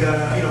we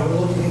got, we're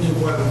looking into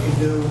what we can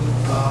do.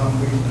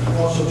 We're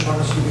also trying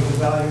to see if we can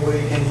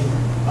evaluate any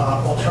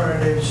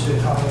alternatives to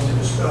tie into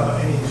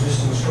any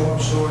existing storm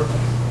sewer.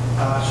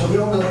 So we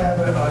don't really have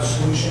a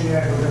solution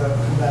yet. We're going to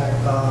come back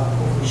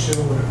hopefully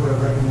soon with a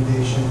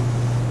recommendation.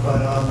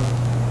 But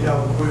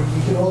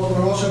we're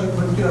also going to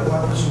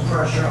put some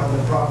pressure on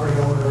the property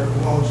owner who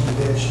owns the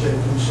ditch to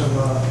do some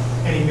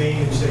any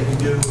maintenance they can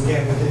do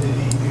again within the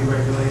DEP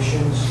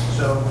regulations.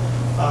 So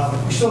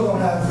we still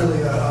don't have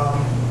really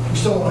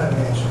an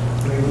answer.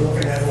 I mean, we're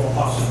looking at all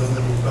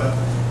possibilities, but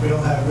we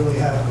don't really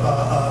have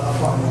a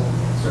final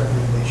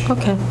recommendation.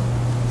 Okay.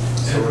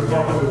 So the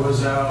property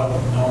was out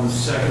on the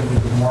 2nd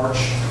week of March,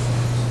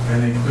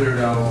 and they cleared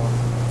out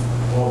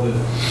all the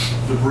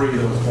debris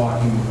that was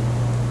blocking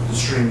the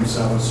streams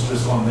that was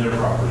just on their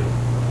property.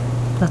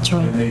 That's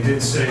right. And they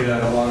did say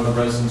that a lot of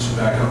the residents who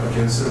back up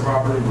against their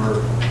property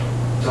were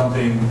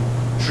dumping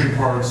tree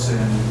parts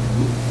and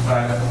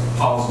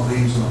piles of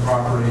leaves on the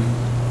property.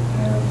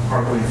 And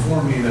Parkway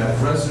informed me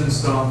that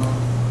residents dump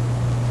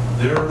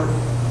their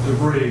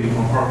debris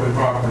on Parkway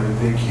property,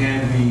 they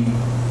can be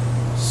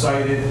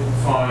cited,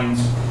 fined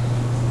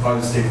by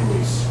the state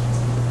police.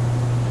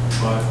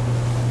 But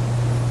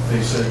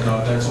they said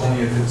that's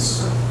only if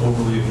it's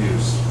overly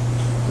abused.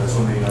 That's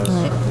when they start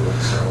doing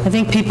it. So I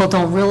think people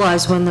don't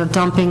realize when they're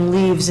dumping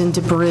leaves and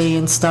debris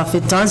and stuff,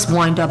 it does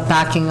wind up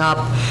backing up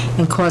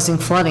and causing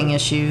flooding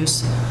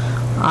issues.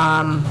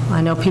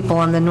 I know people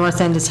on the north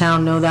end of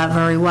town know that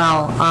very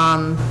well.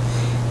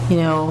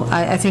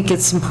 I think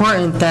it's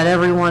important that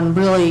everyone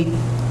really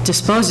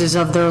disposes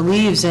of their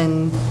leaves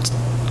and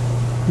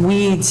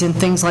weeds and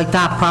things like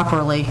that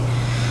properly,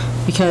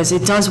 because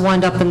it does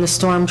wind up in the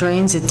storm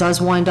drains, it does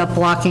wind up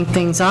blocking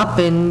things up,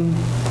 and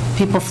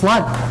people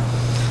flood.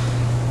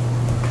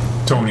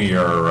 Tony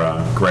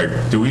or Greg,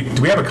 do we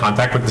have a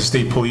contact with the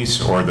state police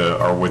or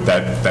with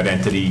that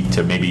entity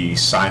to maybe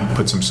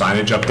put some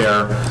signage up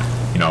there?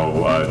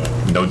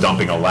 No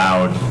dumping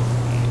allowed,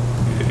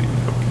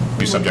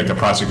 be subject to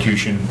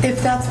prosecution.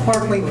 If that's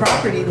Parkway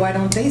property, why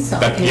don't they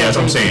sell it? Yeah, that's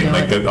what I'm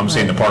saying. I'm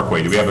saying the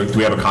Parkway. Do we have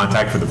a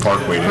contact for the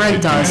Parkway to do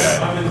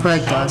that? I'm in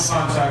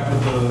contact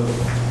with the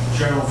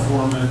general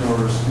foreman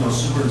or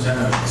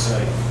superintendent, I should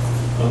say,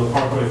 of the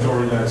Parkway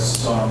Authority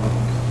that's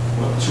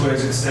 2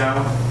 exits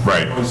down?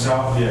 Right. Going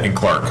south? Yeah. In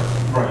Clark.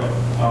 Right.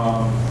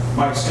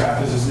 Mike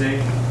Scaff is his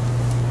name.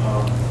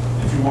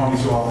 If you want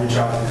me to, I'll reach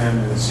out to him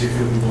and see if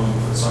he'll be willing to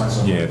put signs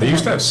on. Yeah, they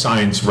used to have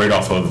signs right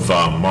off of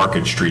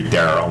Market Street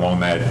there along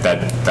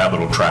that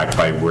little track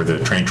by where the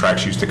train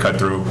tracks used to cut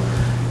through.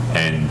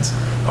 And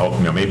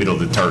maybe it'll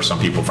deter some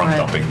people from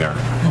dumping there.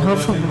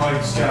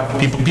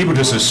 People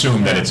just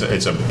assume that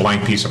it's a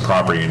blank piece of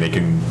property and they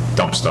can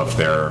dump stuff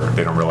there.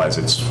 They don't realize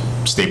it's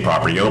state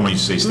property. The other one you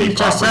say state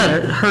property. Just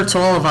said it hurts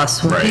all of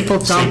us. When people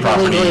dump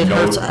illegally, it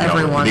hurts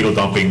everyone. Illegal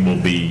dumping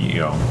will be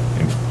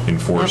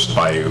enforced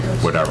by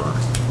whatever.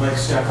 Mike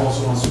Staff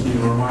also wants me to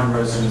remind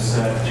residents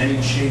that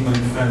any chain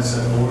link fence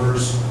that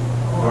borders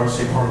Garden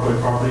State Parkway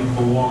property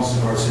belongs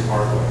to Garden State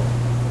Parkway.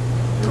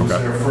 It was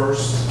there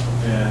first,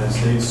 and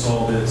they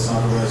installed it. It's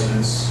not the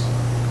residents.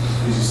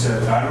 As you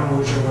said, I don't know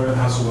which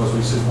house it was, but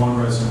he said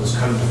one resident was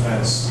cutting the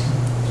fence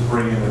to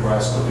bring in the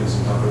grass clippings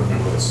and dump it in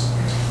the woods.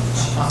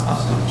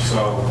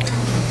 So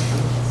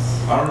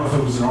I don't know if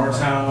it was in our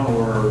town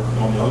or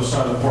on the other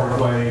side of the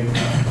parkway,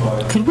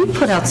 but. Could we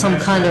put out some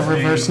kind of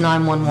reverse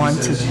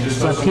 911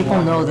 to let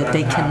people know that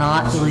they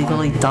cannot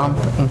illegally dump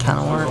in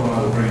Kenilworth?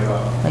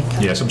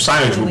 Yeah, some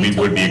signage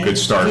would be a good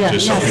start, Yeah,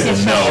 just so yes, people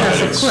yes, know yes,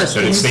 that of it's, course.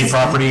 that it's state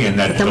property and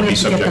that But then they'll we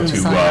be have to get them subject to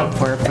to, sign up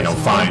for it,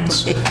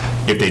 fines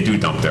if they do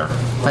dump there.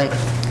 Like,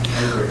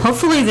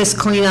 hopefully this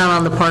clean out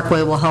on the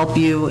parkway will help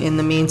you in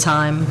the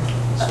meantime.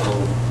 So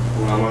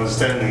what I'm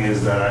understanding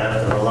is that I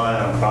have to rely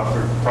on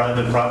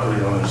private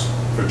property owners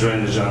for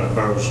drainage on a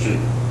borough street.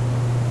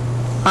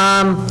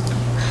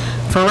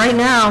 For right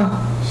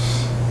now,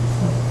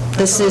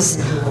 this is,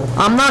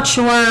 I'm not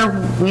sure,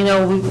 you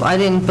know, we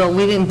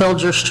didn't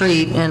build your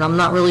street, and I'm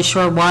not really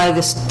sure why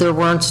there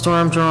weren't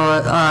storm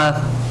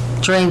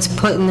drains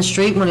put in the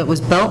street when it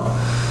was built,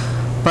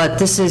 but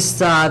this is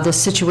the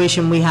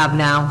situation we have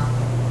now.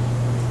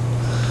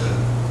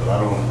 But I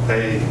don't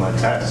pay my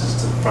taxes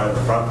to the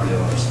private property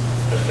owners,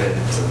 I pay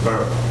it to the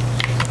borough.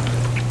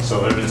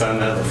 So every time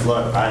I have a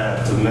flood, I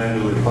have to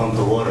manually pump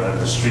the water out of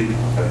the street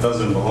that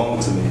doesn't belong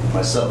to me,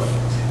 myself.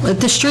 But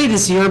the street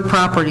is your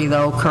property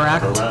though,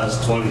 correct? The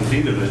last 20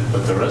 feet of it,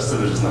 but the rest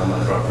of it is not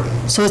my property.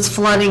 So it's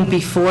flooding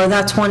before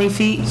that 20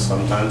 feet?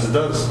 Sometimes it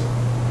does.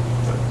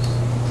 But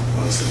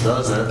once it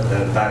does that,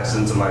 then it backs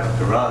into my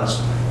garage,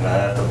 and I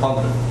have to pump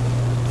it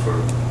for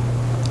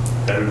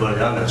everybody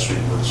on that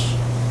street, which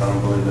I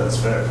don't believe that's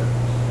fair.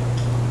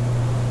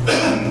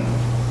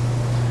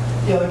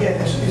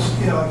 Again, it's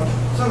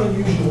not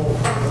unusual,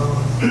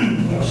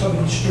 some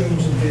of these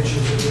streams and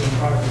ditches that are in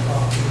private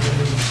property. I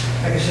mean,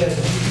 like I said,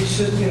 it's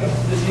just,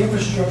 the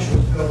infrastructure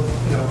was built,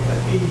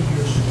 like 80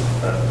 years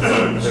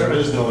ago. There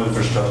is no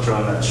infrastructure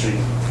on that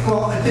street.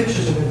 Well, a ditch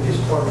is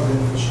part of the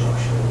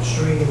infrastructure, a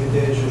stream, a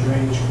ditch, a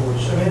drainage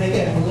course. I mean,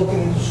 again, we're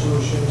looking into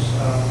solutions,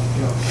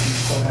 we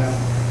just don't have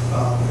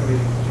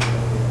everything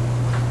together.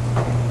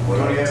 What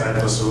are the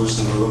type of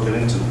solutions we're looking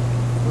into?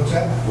 What's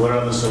that? What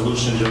are the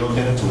solutions you're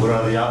looking into? What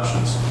are the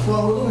options?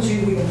 Well, we're looking to see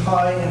if we can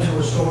tie into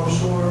a storm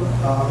sewer.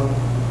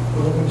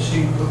 We're looking to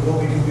see what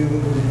we can do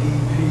with the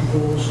DEP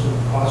rules to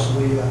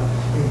possibly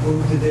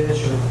improve the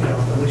ditch or,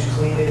 at least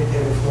clean it, get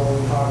it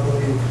flowing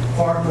properly.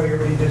 Parkway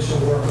already did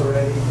some work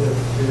already to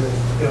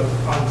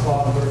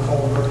unclog their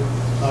culvert,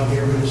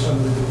 get rid of some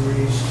of the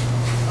debris.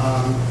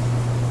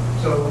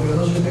 So,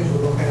 those are the things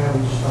we're looking at.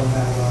 We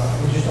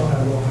just don't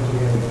have work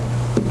together.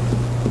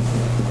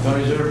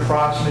 Tony, is there an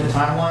approximate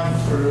timeline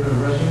for the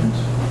residents?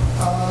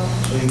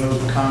 So you know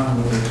kind of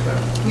what to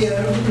expect?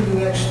 Yeah, maybe the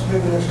next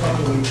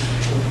couple of weeks.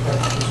 We'll expect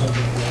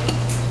something like that.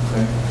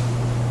 Okay.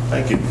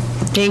 Thank you.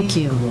 Thank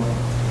you.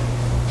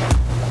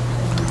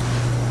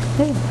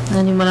 Okay,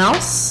 anyone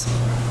else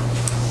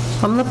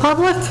from the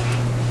public?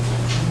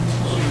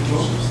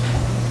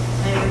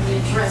 They already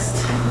addressed.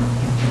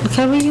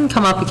 Okay, well, you can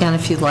come up again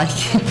if you'd like.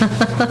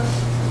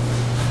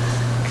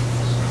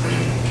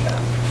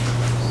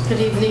 Good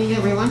evening,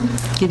 everyone.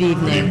 Good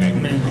evening.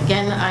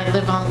 Again, I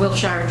live on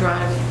Wilshire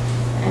Drive,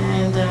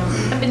 and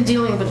I've been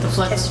dealing with the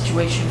flood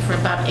situation for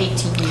about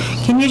 18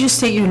 years. Can you just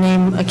state your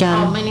name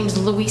again? My name's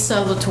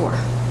Louisa Latour.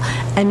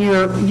 And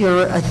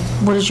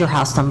what is your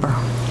house number?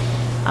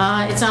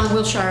 It's on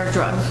Wilshire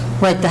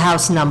Drive. Right, the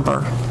house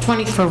number.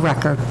 24. For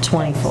record,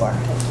 24.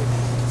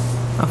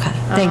 Okay,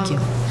 thank you.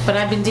 But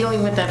I've been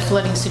dealing with that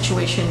flooding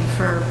situation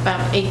for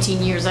about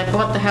 18 years. I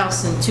bought the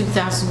house in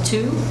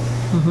 2002.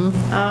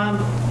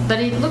 But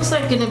it looks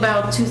like in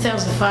about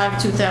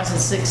 2005,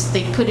 2006,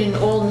 they put in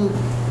all new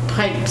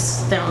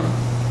pipes down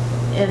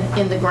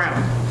in the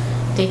ground.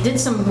 They did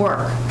some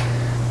work,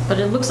 but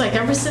it looks like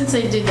ever since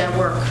they did that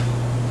work,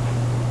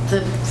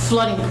 the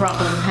flooding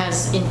problem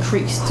has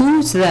increased.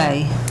 Who's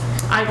they?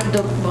 The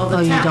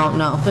town. You don't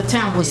know? The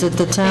town. Was it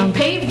the town? They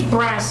paved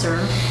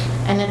Brasser,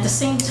 and at the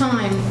same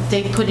time,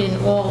 they put in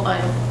all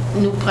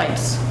new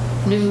pipes,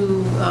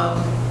 new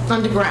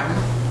underground.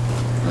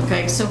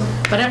 Okay,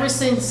 but ever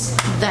since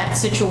that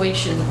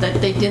situation, that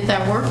they did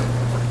that work,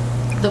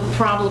 the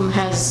problem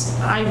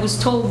I was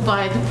told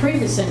by the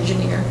previous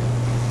engineer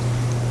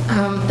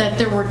that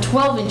there were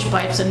 12-inch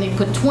pipes and they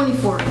put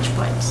 24-inch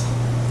pipes.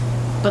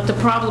 But the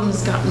problem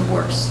has gotten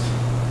worse.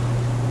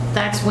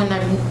 That's when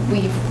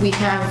we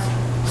have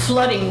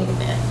flooding,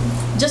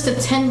 just a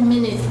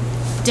 10-minute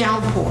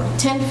downpour,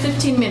 10,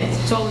 15 minutes,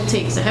 that's all it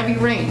takes, a heavy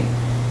rain.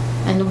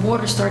 And the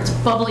water starts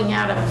bubbling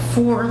out of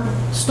 4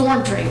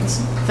 storm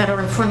drains that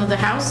are in front of the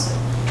house.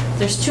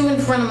 There's 2 in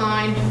front of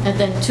mine and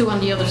then 2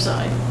 on the other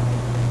side.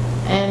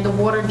 And the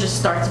water just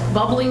starts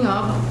bubbling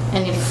up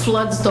and it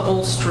floods the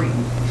whole street.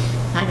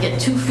 I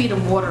get 2 feet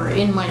of water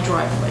in my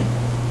driveway.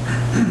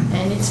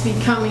 And it's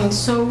becoming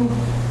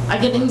I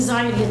get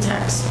anxiety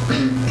attacks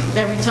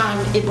every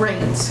time it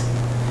rains.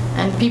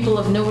 And people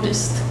have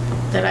noticed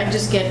that I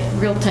just get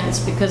real tense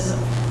because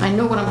I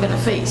know what I'm going to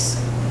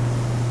face.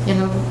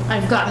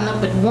 I've gotten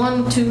up at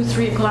 1, 2,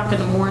 3 o'clock in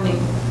the morning,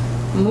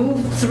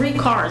 moved 3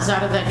 cars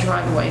out of that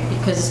driveway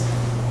because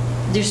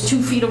there's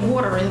 2 feet of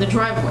water in the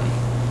driveway.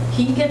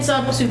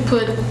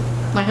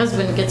 My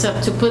husband gets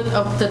up to put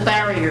up the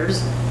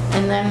barriers,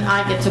 and then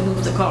I get to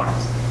move the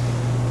cars.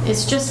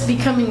 it's just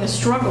becoming a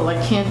struggle. I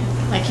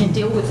can't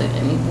deal with it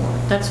anymore.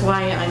 That's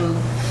why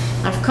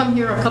I've come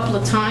here a couple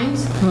of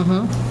times.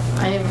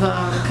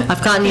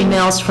 I've gotten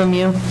emails from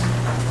you.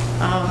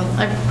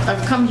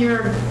 I've come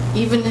here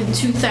even in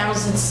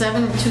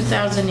 2007 or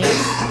 2008,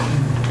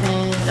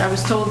 and I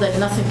was told that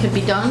nothing could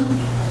be done,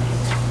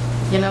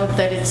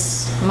 that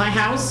it's my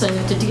house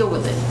and to deal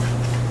with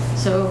it.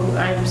 So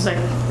I was like,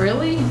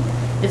 really?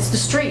 It's the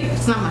street,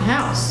 it's not my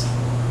house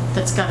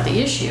that's got the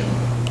issue.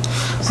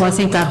 Well, I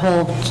think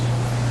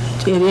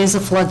it is a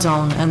flood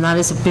zone, and that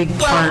is a big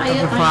part of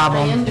the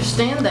problem. I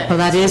understand that. Well,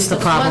 that is the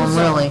problem,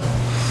 really.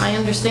 I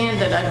understand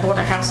that I bought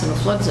a house in a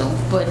flood zone,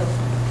 but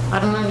I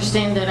don't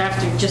understand that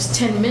after just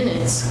 10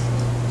 minutes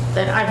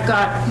that I've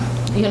got,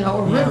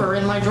 a river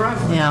in my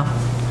driveway. Yeah.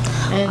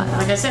 And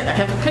like I said, I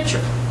have a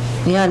picture.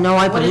 Yeah, no,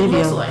 I believe you.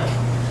 What it looks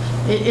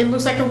like. It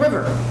looks like a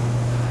river.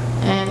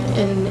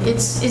 And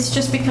it's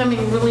just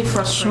becoming really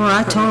frustrating. Sure,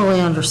 I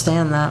totally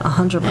understand that,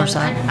 100%.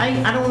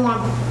 And I don't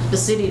want the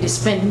city to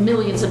spend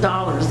millions of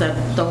dollars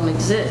that don't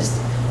exist.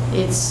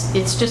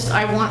 It's just,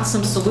 I want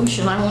some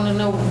solution. I want to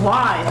know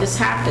why this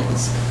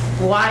happens.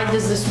 Why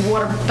does this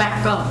water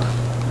back up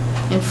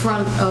in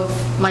front of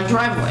my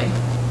driveway?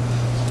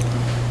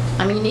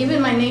 I mean, even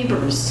my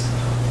neighbors.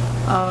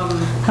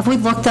 Have we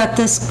looked at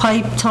this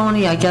pipe,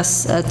 Tony, I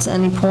guess at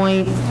any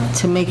point,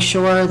 to make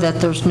sure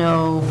that there's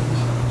no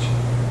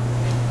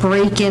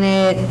break in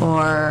it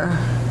or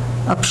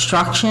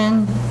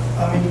obstruction?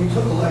 I mean, we did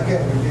a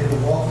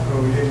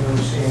walkthrough, we didn't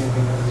really see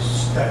anything that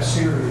was that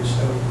serious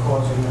that would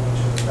cause any much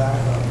of a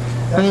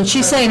backup. I mean,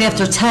 she's saying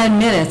after 10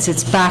 minutes,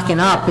 it's backing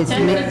up.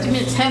 10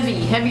 minutes,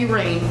 heavy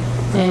rain.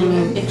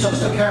 And it's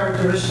just a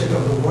characteristic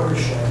of the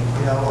watershed,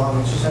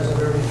 it just has a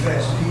very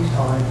fast peak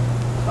time,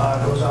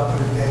 goes up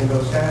and then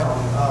goes down.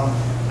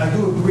 I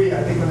do agree,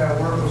 I think when that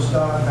work was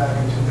done back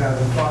in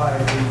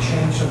 2005, they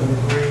changed some of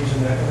the grades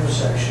in that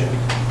intersection,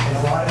 and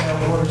a lot of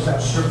that water is now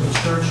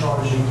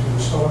surcharging to the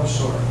storm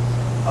sewer.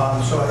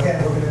 So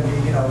again, we're going to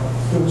be,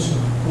 doing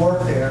some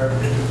work there.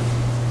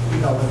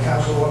 The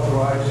council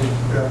authorized,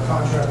 the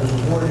contract was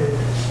awarded.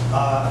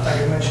 Like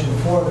I mentioned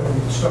before, they're going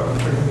to start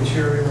bringing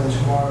material in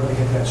tomorrow to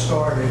get that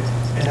started,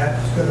 and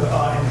that's going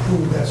to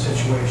improve that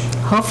situation.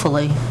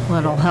 Hopefully,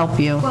 it'll help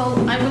you.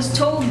 Well, I was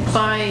told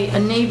by a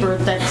neighbor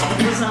that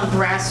was on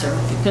Brasser,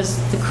 because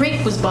the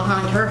creek was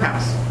behind her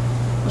house.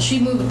 Well, she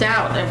moved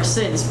out ever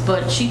since,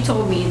 but she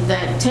told me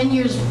that 10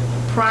 years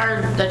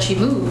prior that she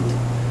moved,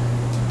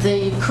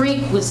 the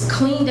creek was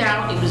cleaned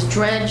out, it was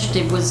dredged,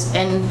 and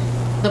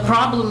the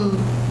problem,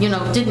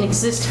 didn't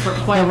exist for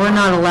quite a while. We're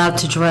not allowed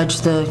to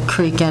dredge the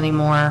creek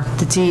anymore.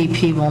 The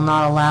DEP will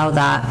not allow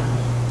that.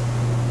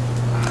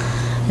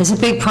 It's a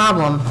big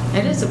problem.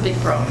 It is a big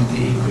problem.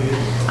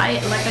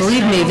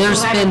 Believe me,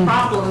 there's been,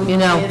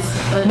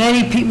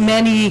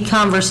 many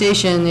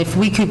conversation. If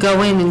we could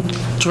go in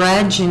and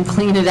dredge and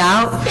clean it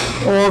out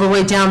all the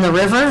way down the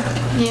river.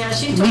 Yeah,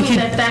 she told me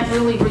that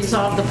really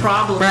resolved the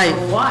problem for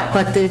a while.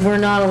 But we're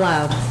not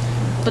allowed.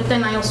 But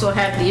then I also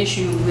had the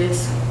issue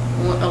with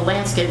a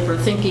landscaper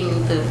thinking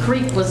the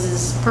creek was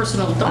his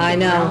personal dumping ground. I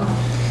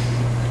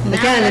know.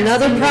 Again,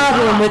 another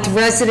problem with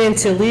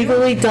residents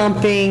illegally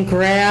dumping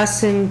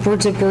grass and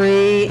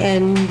debris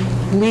and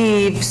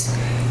leaves.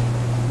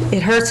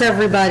 It hurts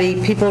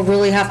everybody. People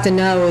really have to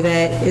know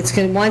that it's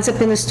going to wind up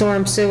in the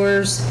storm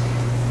sewers,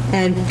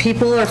 and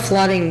people are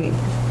flooding,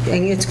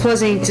 and it's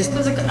causing just.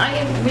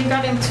 We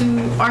got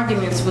into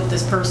arguments with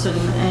this person,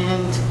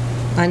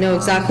 and I know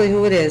exactly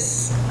who it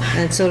is,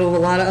 and so do a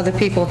lot of other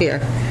people here.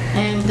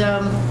 And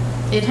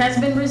it has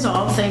been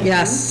resolved, thank you.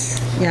 Yes.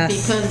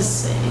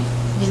 Because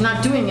he's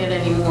not doing it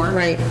anymore.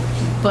 Right.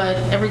 But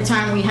every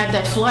time we had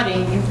that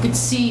flooding, you could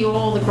see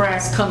all the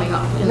grass coming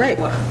up in the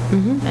water.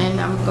 And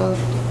I'm going,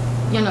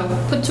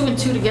 put two and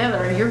two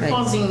together. You're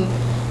causing,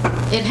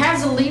 it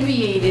has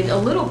alleviated a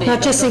little bit.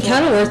 Not just in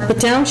Kenilworth, but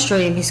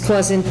downstream. He's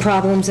causing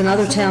problems in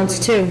other towns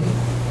too.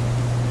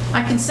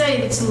 I can say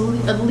it's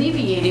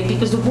alleviated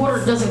because the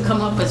water doesn't come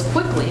up as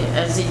quickly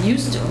as it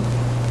used to,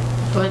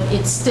 but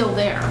it's still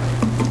there.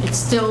 It's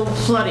still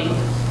flooding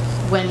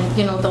when,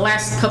 the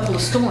last couple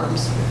of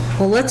storms.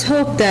 Well, let's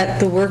hope that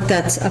the work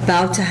that's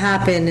about to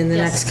happen in the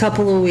next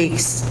couple of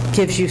weeks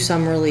gives you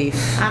some relief.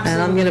 Absolutely.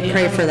 And I'm going to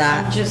pray for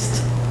that. I'm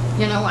just,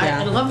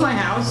 I love my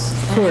house.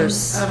 Of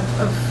course.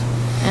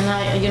 And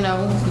I,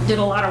 did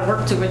a lot of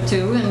work to it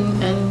too,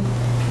 and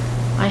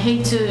I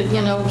hate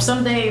to,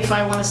 someday if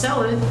I want to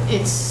sell it,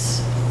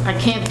 I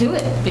can't do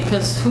it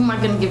because who am I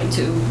going to give it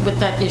to with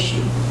that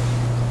issue?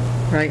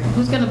 Right.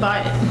 Who's going to buy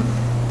it?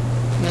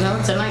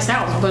 It's a nice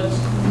house, but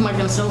who am I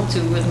going to sell it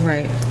to?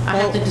 Right. I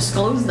have to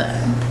disclose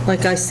that.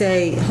 Like I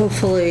say,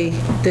 hopefully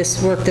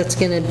this work that's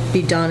going to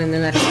be done in the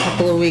next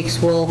couple of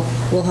weeks will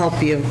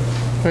help you,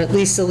 or at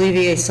least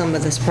alleviate some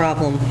of this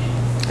problem.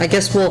 I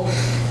guess we'll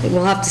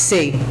have to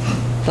see,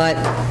 but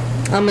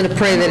I'm going to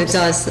pray that it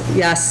does.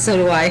 Yes, so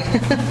do I.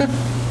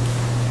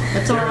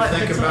 That's all I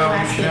think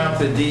about reaching out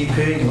to the DEP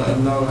and let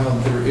them know how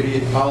their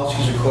idiot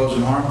policies are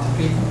causing harm to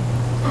people?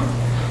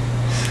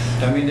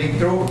 I mean, they can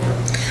throw it.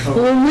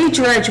 Well, when we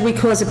dredge, we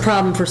cause a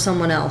problem for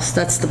someone else.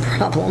 That's the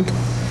problem.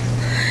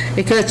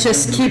 Because it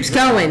just keeps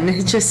going.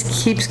 It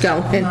just keeps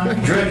going.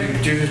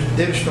 Dredge,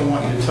 they just don't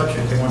want you to touch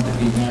it. They want it to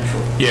be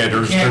natural. Yeah,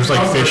 there's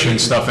like fish and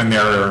stuff in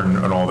there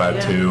and all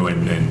that too,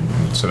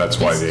 and so that's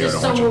why they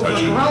don't want you It's to so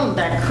touch it. overgrown,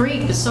 that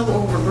creek is so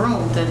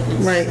overgrown that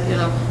it's, you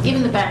know,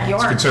 even the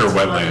backyard. It's considered is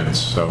flooded. wetlands,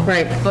 so.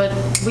 Right. But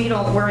we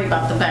don't worry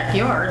about the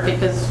backyard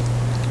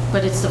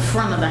but it's the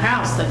front of the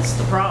house that's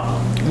the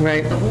problem.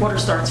 Right. The water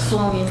starts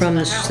flowing into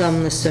the house.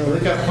 From the sewer.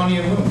 They got plenty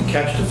of room to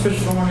catch the fish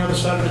from on the other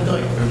side of the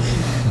dike.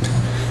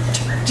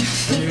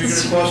 And you're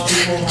gonna cost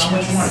people how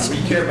much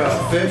money? We care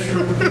about fish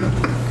or?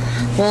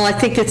 Well, I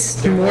think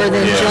it's more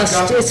than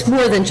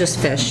just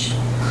fish,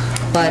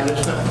 but.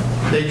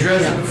 They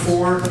dredged it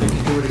before, they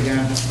can do it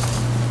again.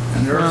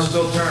 And the earth's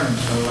still turning,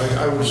 so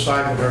I would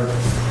side with her.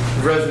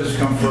 The residents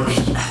come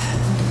first.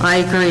 I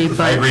agree,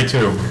 but. I agree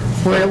too.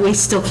 We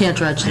still can't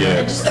dredge them.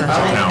 Yeah.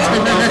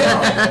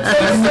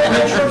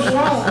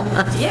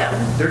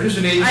 Yeah. They're just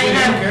an agency. I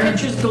have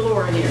pictures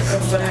galore here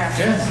of what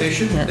happened. Yeah, they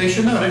should know.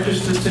 They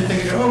just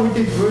think, oh, we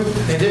did good.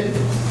 They didn't.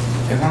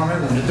 They harm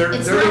everyone.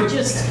 It's not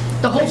just,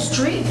 the whole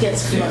street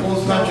gets flooded. Yeah, well,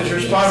 it's not just your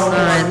spot. All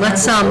right,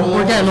 let's,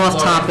 we're getting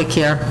off topic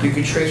here. You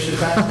can trace it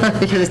back.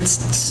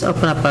 Let's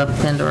open up a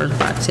Pandora's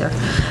box here.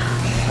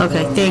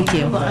 Okay, thank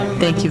you.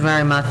 Thank you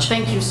very much.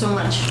 Thank you so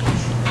much.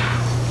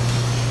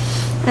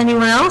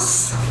 Anyone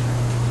else?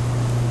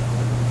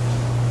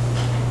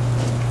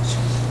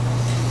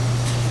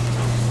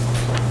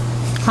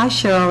 Hi,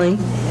 Shirley.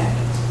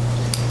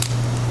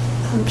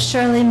 I'm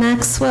Shirley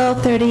Maxwell,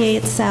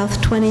 38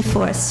 South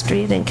 24th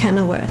Street in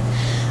Kenilworth.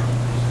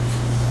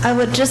 I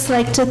would just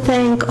like to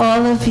thank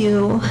all of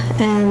you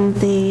and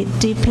the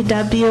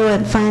DPW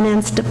and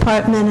Finance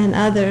Department and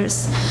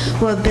others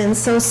who have been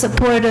so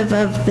supportive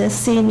of the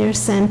senior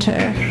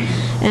center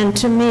and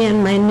to me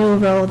in my new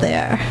role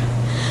there.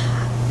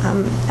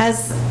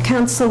 As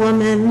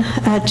Councilwoman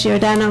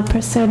Giordano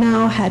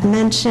Persono had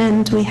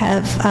mentioned, we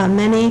have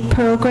many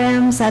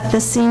programs at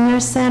the senior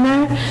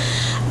center,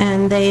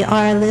 and they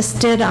are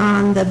listed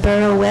on the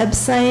borough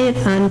website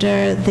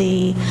under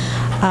the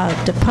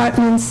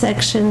department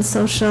section,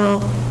 senior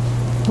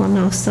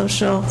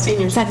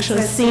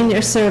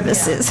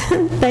services.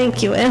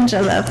 Thank you,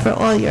 Angela, for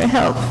all your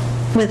help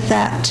with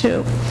that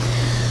too.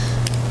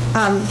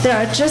 There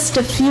are just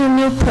a few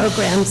new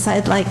programs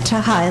I'd like to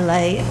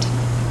highlight.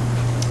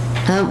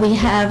 We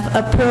have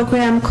a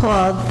program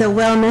called the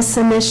Wellness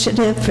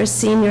Initiative for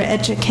Senior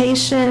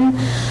Education,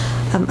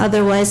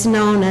 otherwise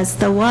known as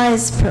the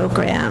WISE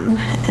program.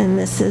 And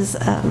this is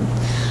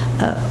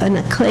an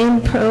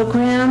acclaimed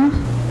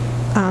program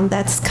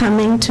that's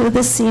coming to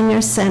the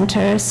senior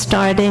center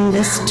starting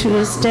this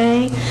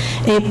Tuesday,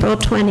 April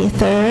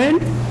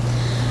 23rd.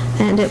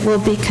 And it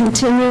will be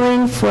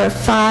continuing for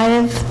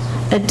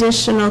 5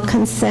 additional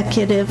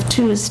consecutive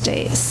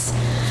Tuesdays.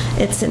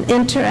 It's an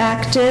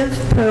interactive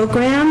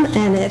program,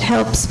 and it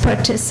helps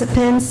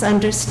participants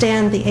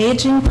understand the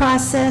aging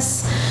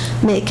process,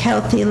 make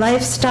healthy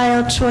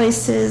lifestyle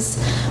choices,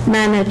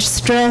 manage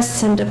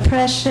stress and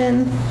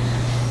depression,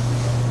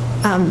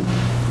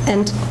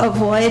 and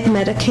avoid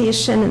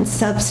medication and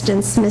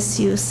substance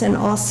misuse, and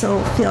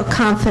also feel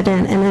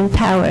confident and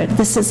empowered.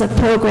 This is a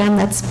program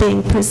that's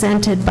being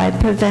presented by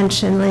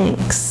Prevention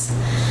Links.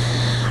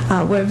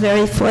 We're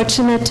very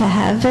fortunate to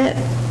have it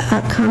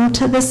come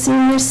to the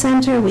senior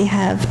center. We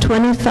have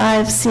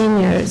 25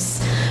 seniors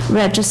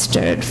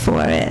registered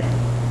for it,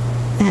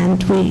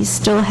 and we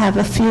still have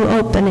a few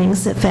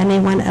openings if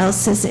anyone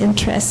else is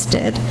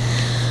interested.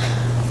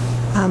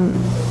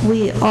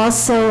 We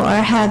also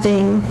are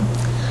having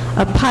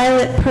a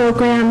pilot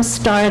program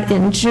start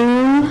in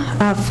June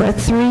for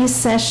 3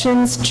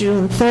 sessions,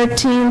 June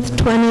 13th,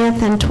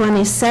 20th, and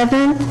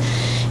 27th,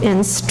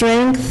 in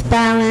strength,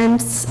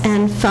 balance,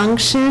 and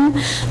function.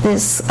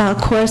 This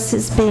course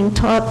is being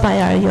taught by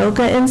our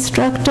yoga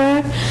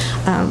instructor.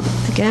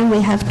 Again,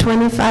 we have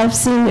 25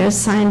 seniors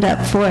signed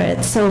up for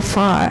it so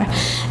far.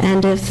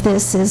 And if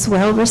this is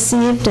well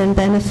received and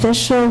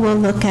beneficial, we'll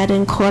look at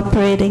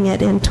incorporating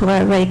it into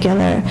our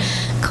regular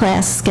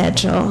class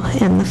schedule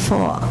in the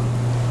fall.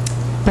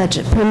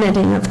 Budget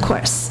permitting, of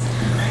course.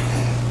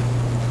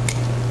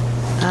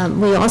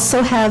 We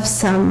also have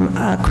some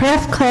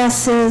craft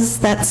classes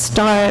that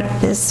start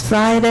this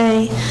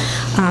Friday,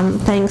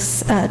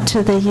 thanks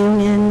to the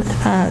Union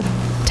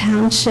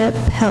Township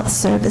Health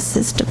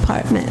Services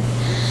Department.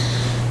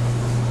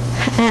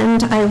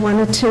 And I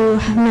wanted to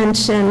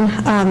mention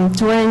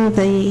during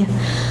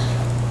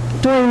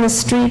the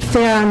street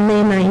fair on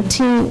May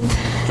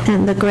 19th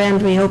and the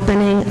grand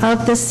reopening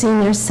of the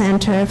senior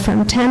center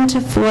from 10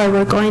 to 4,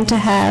 we're going to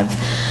have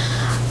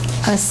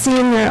a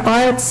senior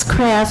arts,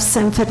 crafts,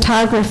 and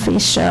photography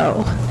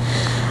show.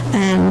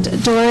 And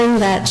during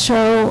that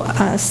show,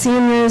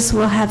 seniors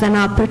will have an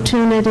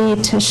opportunity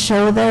to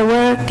show their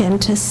work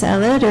and to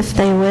sell it if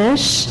they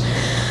wish.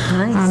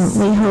 Nice.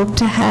 We hope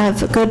to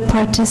have good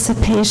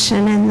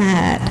participation in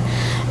that.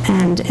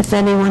 And if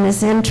anyone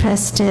is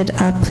interested,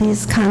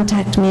 please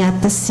contact me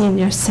at the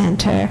senior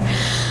center.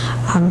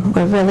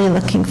 we're really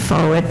looking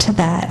forward to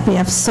that. We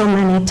have so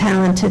many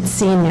talented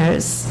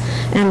seniors,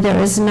 and there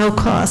is no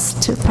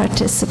cost to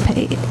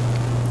participate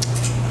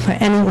for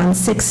anyone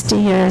 60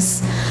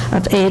 years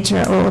of age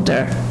or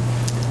older.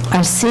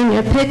 Our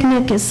senior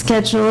picnic is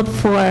scheduled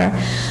for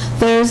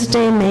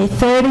Thursday, May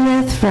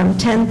 30th from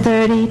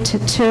 10:30 to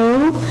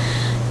 2.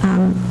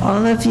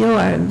 All of you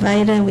are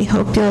invited. We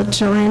hope you'll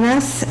join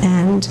us.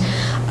 And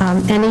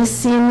any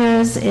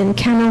seniors in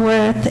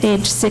Kenilworth,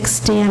 age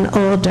 60 and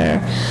older,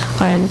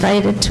 are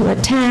invited to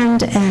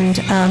attend.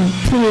 And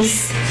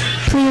please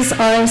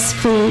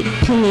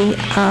RSVP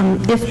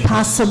if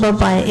possible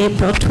by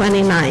April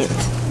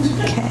 29th.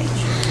 Okay.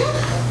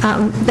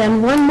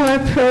 Then one more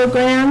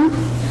program.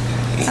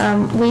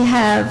 We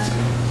have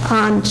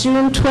on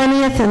June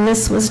 20th, and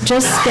this was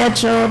just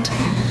scheduled,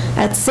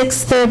 at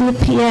 6:30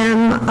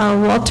 p.m.,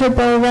 Walter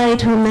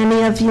Boatwright, who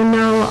many of you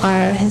know,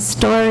 our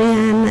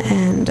historian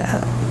and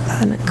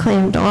an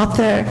acclaimed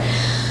author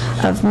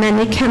of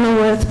many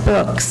Kenilworth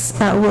books,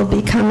 will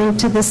be coming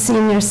to the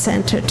Senior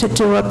Center to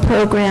do a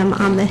program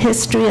on the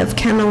history of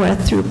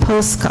Kenilworth through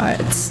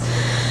postcards.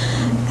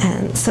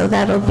 And so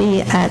that'll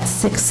be at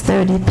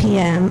 6:30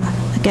 p.m.,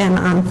 again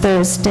on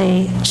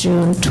Thursday,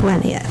 June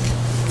 20th.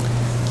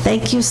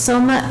 Thank you so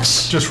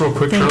much. Just real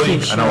quick, Shirley,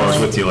 I know I was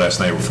with you last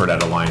night for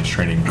that Alliance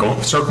training.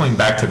 Circling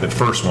back to the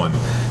first one,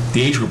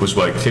 the age group was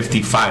like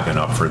 55 and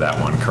up for that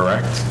one,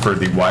 correct? For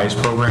the WISE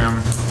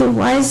program? The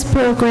WISE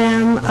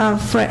program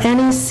for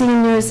any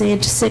seniors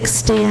age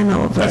 60 and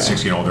over. That's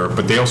 60 and older,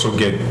 but they also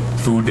get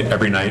food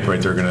every night, right?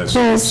 They're going to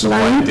There's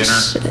supply lunch,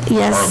 dinner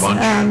yes, or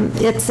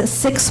lunch? It's a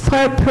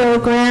 6-part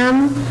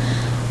program.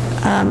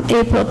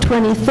 April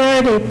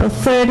 23rd, April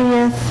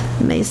 30th,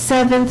 May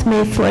 7th,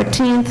 May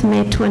 14th,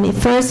 May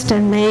 21st,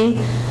 and May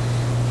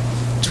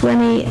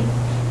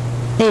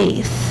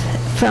 28th,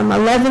 from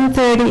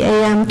 11:30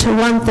 a.m. to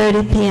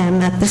 1:30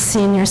 p.m. at the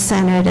Senior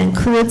Center. It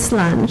includes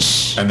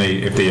lunch. And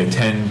if they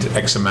attend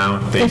X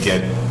amount, they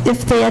get...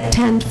 If they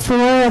attend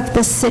 4 of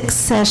the 6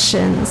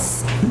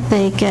 sessions,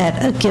 they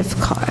get a gift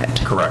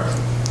card. Correct.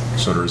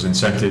 So there's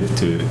incentive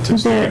to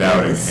stick it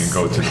out and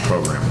go to the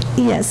program.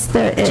 Yes,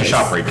 there is. It's a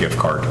ShopRite gift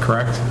card,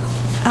 correct?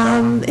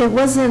 It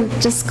wasn't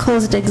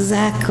disclosed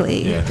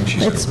exactly. Yeah, I think she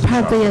said It's it was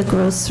probably a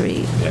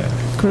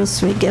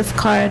grocery gift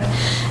card.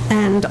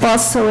 And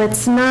also,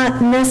 it's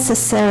not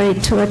necessary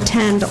to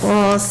attend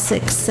all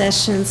 6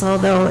 sessions,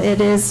 although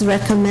it is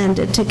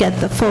recommended to get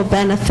the full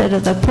benefit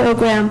of the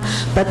program,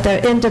 but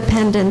they're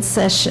independent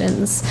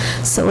sessions.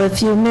 So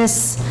if you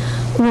miss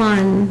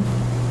one,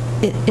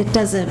 it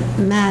doesn't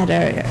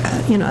matter,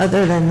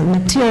 other than the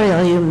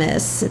material you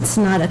miss. It's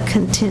not a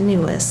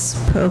continuous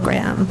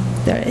program.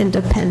 They're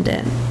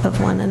independent of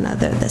one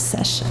another, the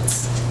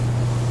sessions.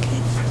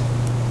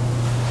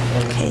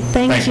 Okay,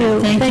 thank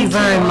you. Thank you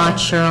very much,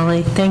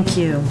 Shirley. Thank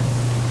you.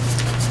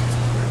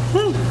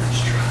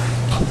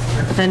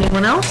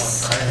 Anyone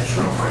else?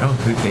 Oh,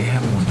 they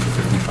have one for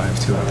 55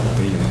 too.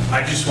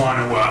 I just want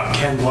to,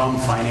 Ken Blum,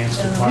 Finance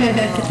Department.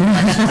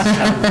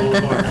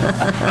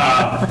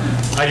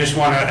 I just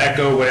want to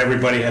echo what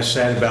everybody has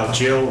said about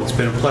Jill. It's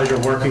been a pleasure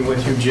working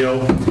with you,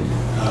 Jill.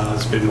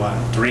 It's been,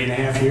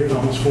 3.5 years,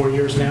 almost 4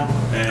 years now.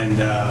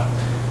 And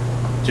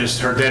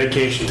just her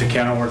dedication to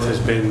Kenilworth has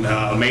been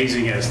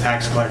amazing as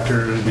tax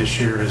collector, and this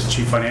year as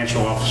chief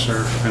financial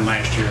officer, and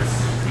last year.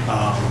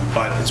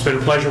 But it's been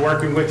a pleasure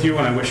working with you,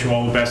 and I wish you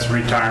all the best in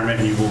retirement,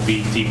 and you will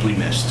be deeply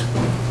missed.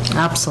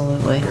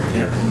 Absolutely.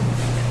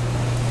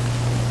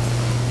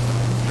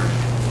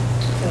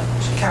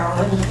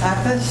 Carolyn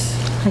Pappas.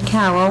 Hi,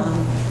 Carol.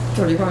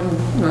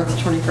 31 North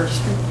 21st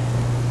Street.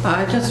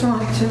 I just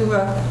wanted to,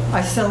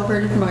 I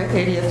celebrated my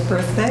 80th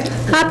birthday.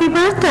 Happy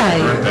birthday.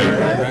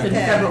 In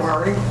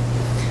February.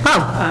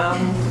 Oh.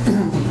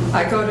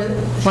 I go to...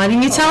 Why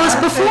didn't you tell us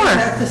before?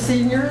 At the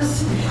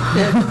seniors.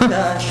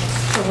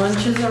 The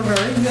lunches are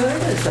very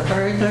good. It's a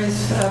very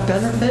nice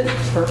benefit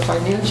for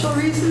financial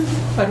reasons,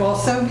 but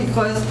also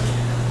because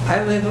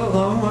I live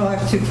alone. Well, I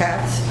have 2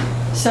 cats.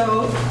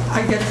 So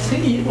I get to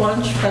eat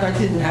lunch, but I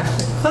didn't have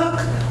to cook.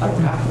 I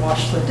don't have to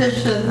wash the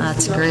dishes.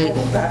 That's great.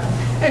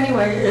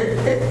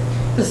 Anyway,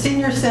 the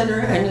Senior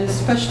Center, and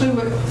especially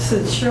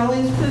since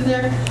Shirley's been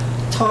there,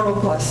 total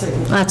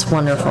blessing. That's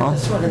wonderful.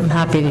 I'm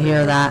happy to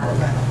hear that.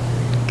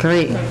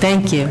 Great.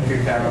 Thank you. Thank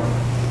you, Carol.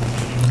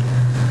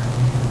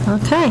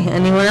 Okay,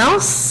 anyone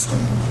else?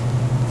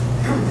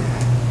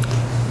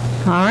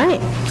 All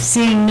right,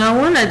 seeing no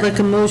one, I'd like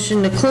a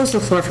motion to close the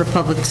floor for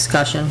public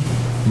discussion.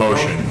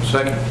 Motion.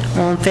 Second.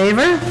 All in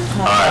favor?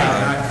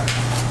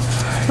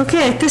 Aye.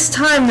 Okay, at this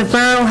time, the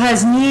borough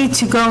has need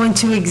to go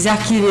into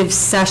executive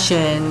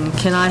session.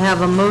 Can I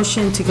have a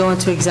motion to go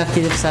into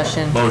executive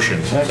session?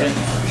 Motion. Second.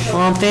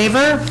 All in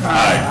favor?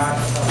 Aye.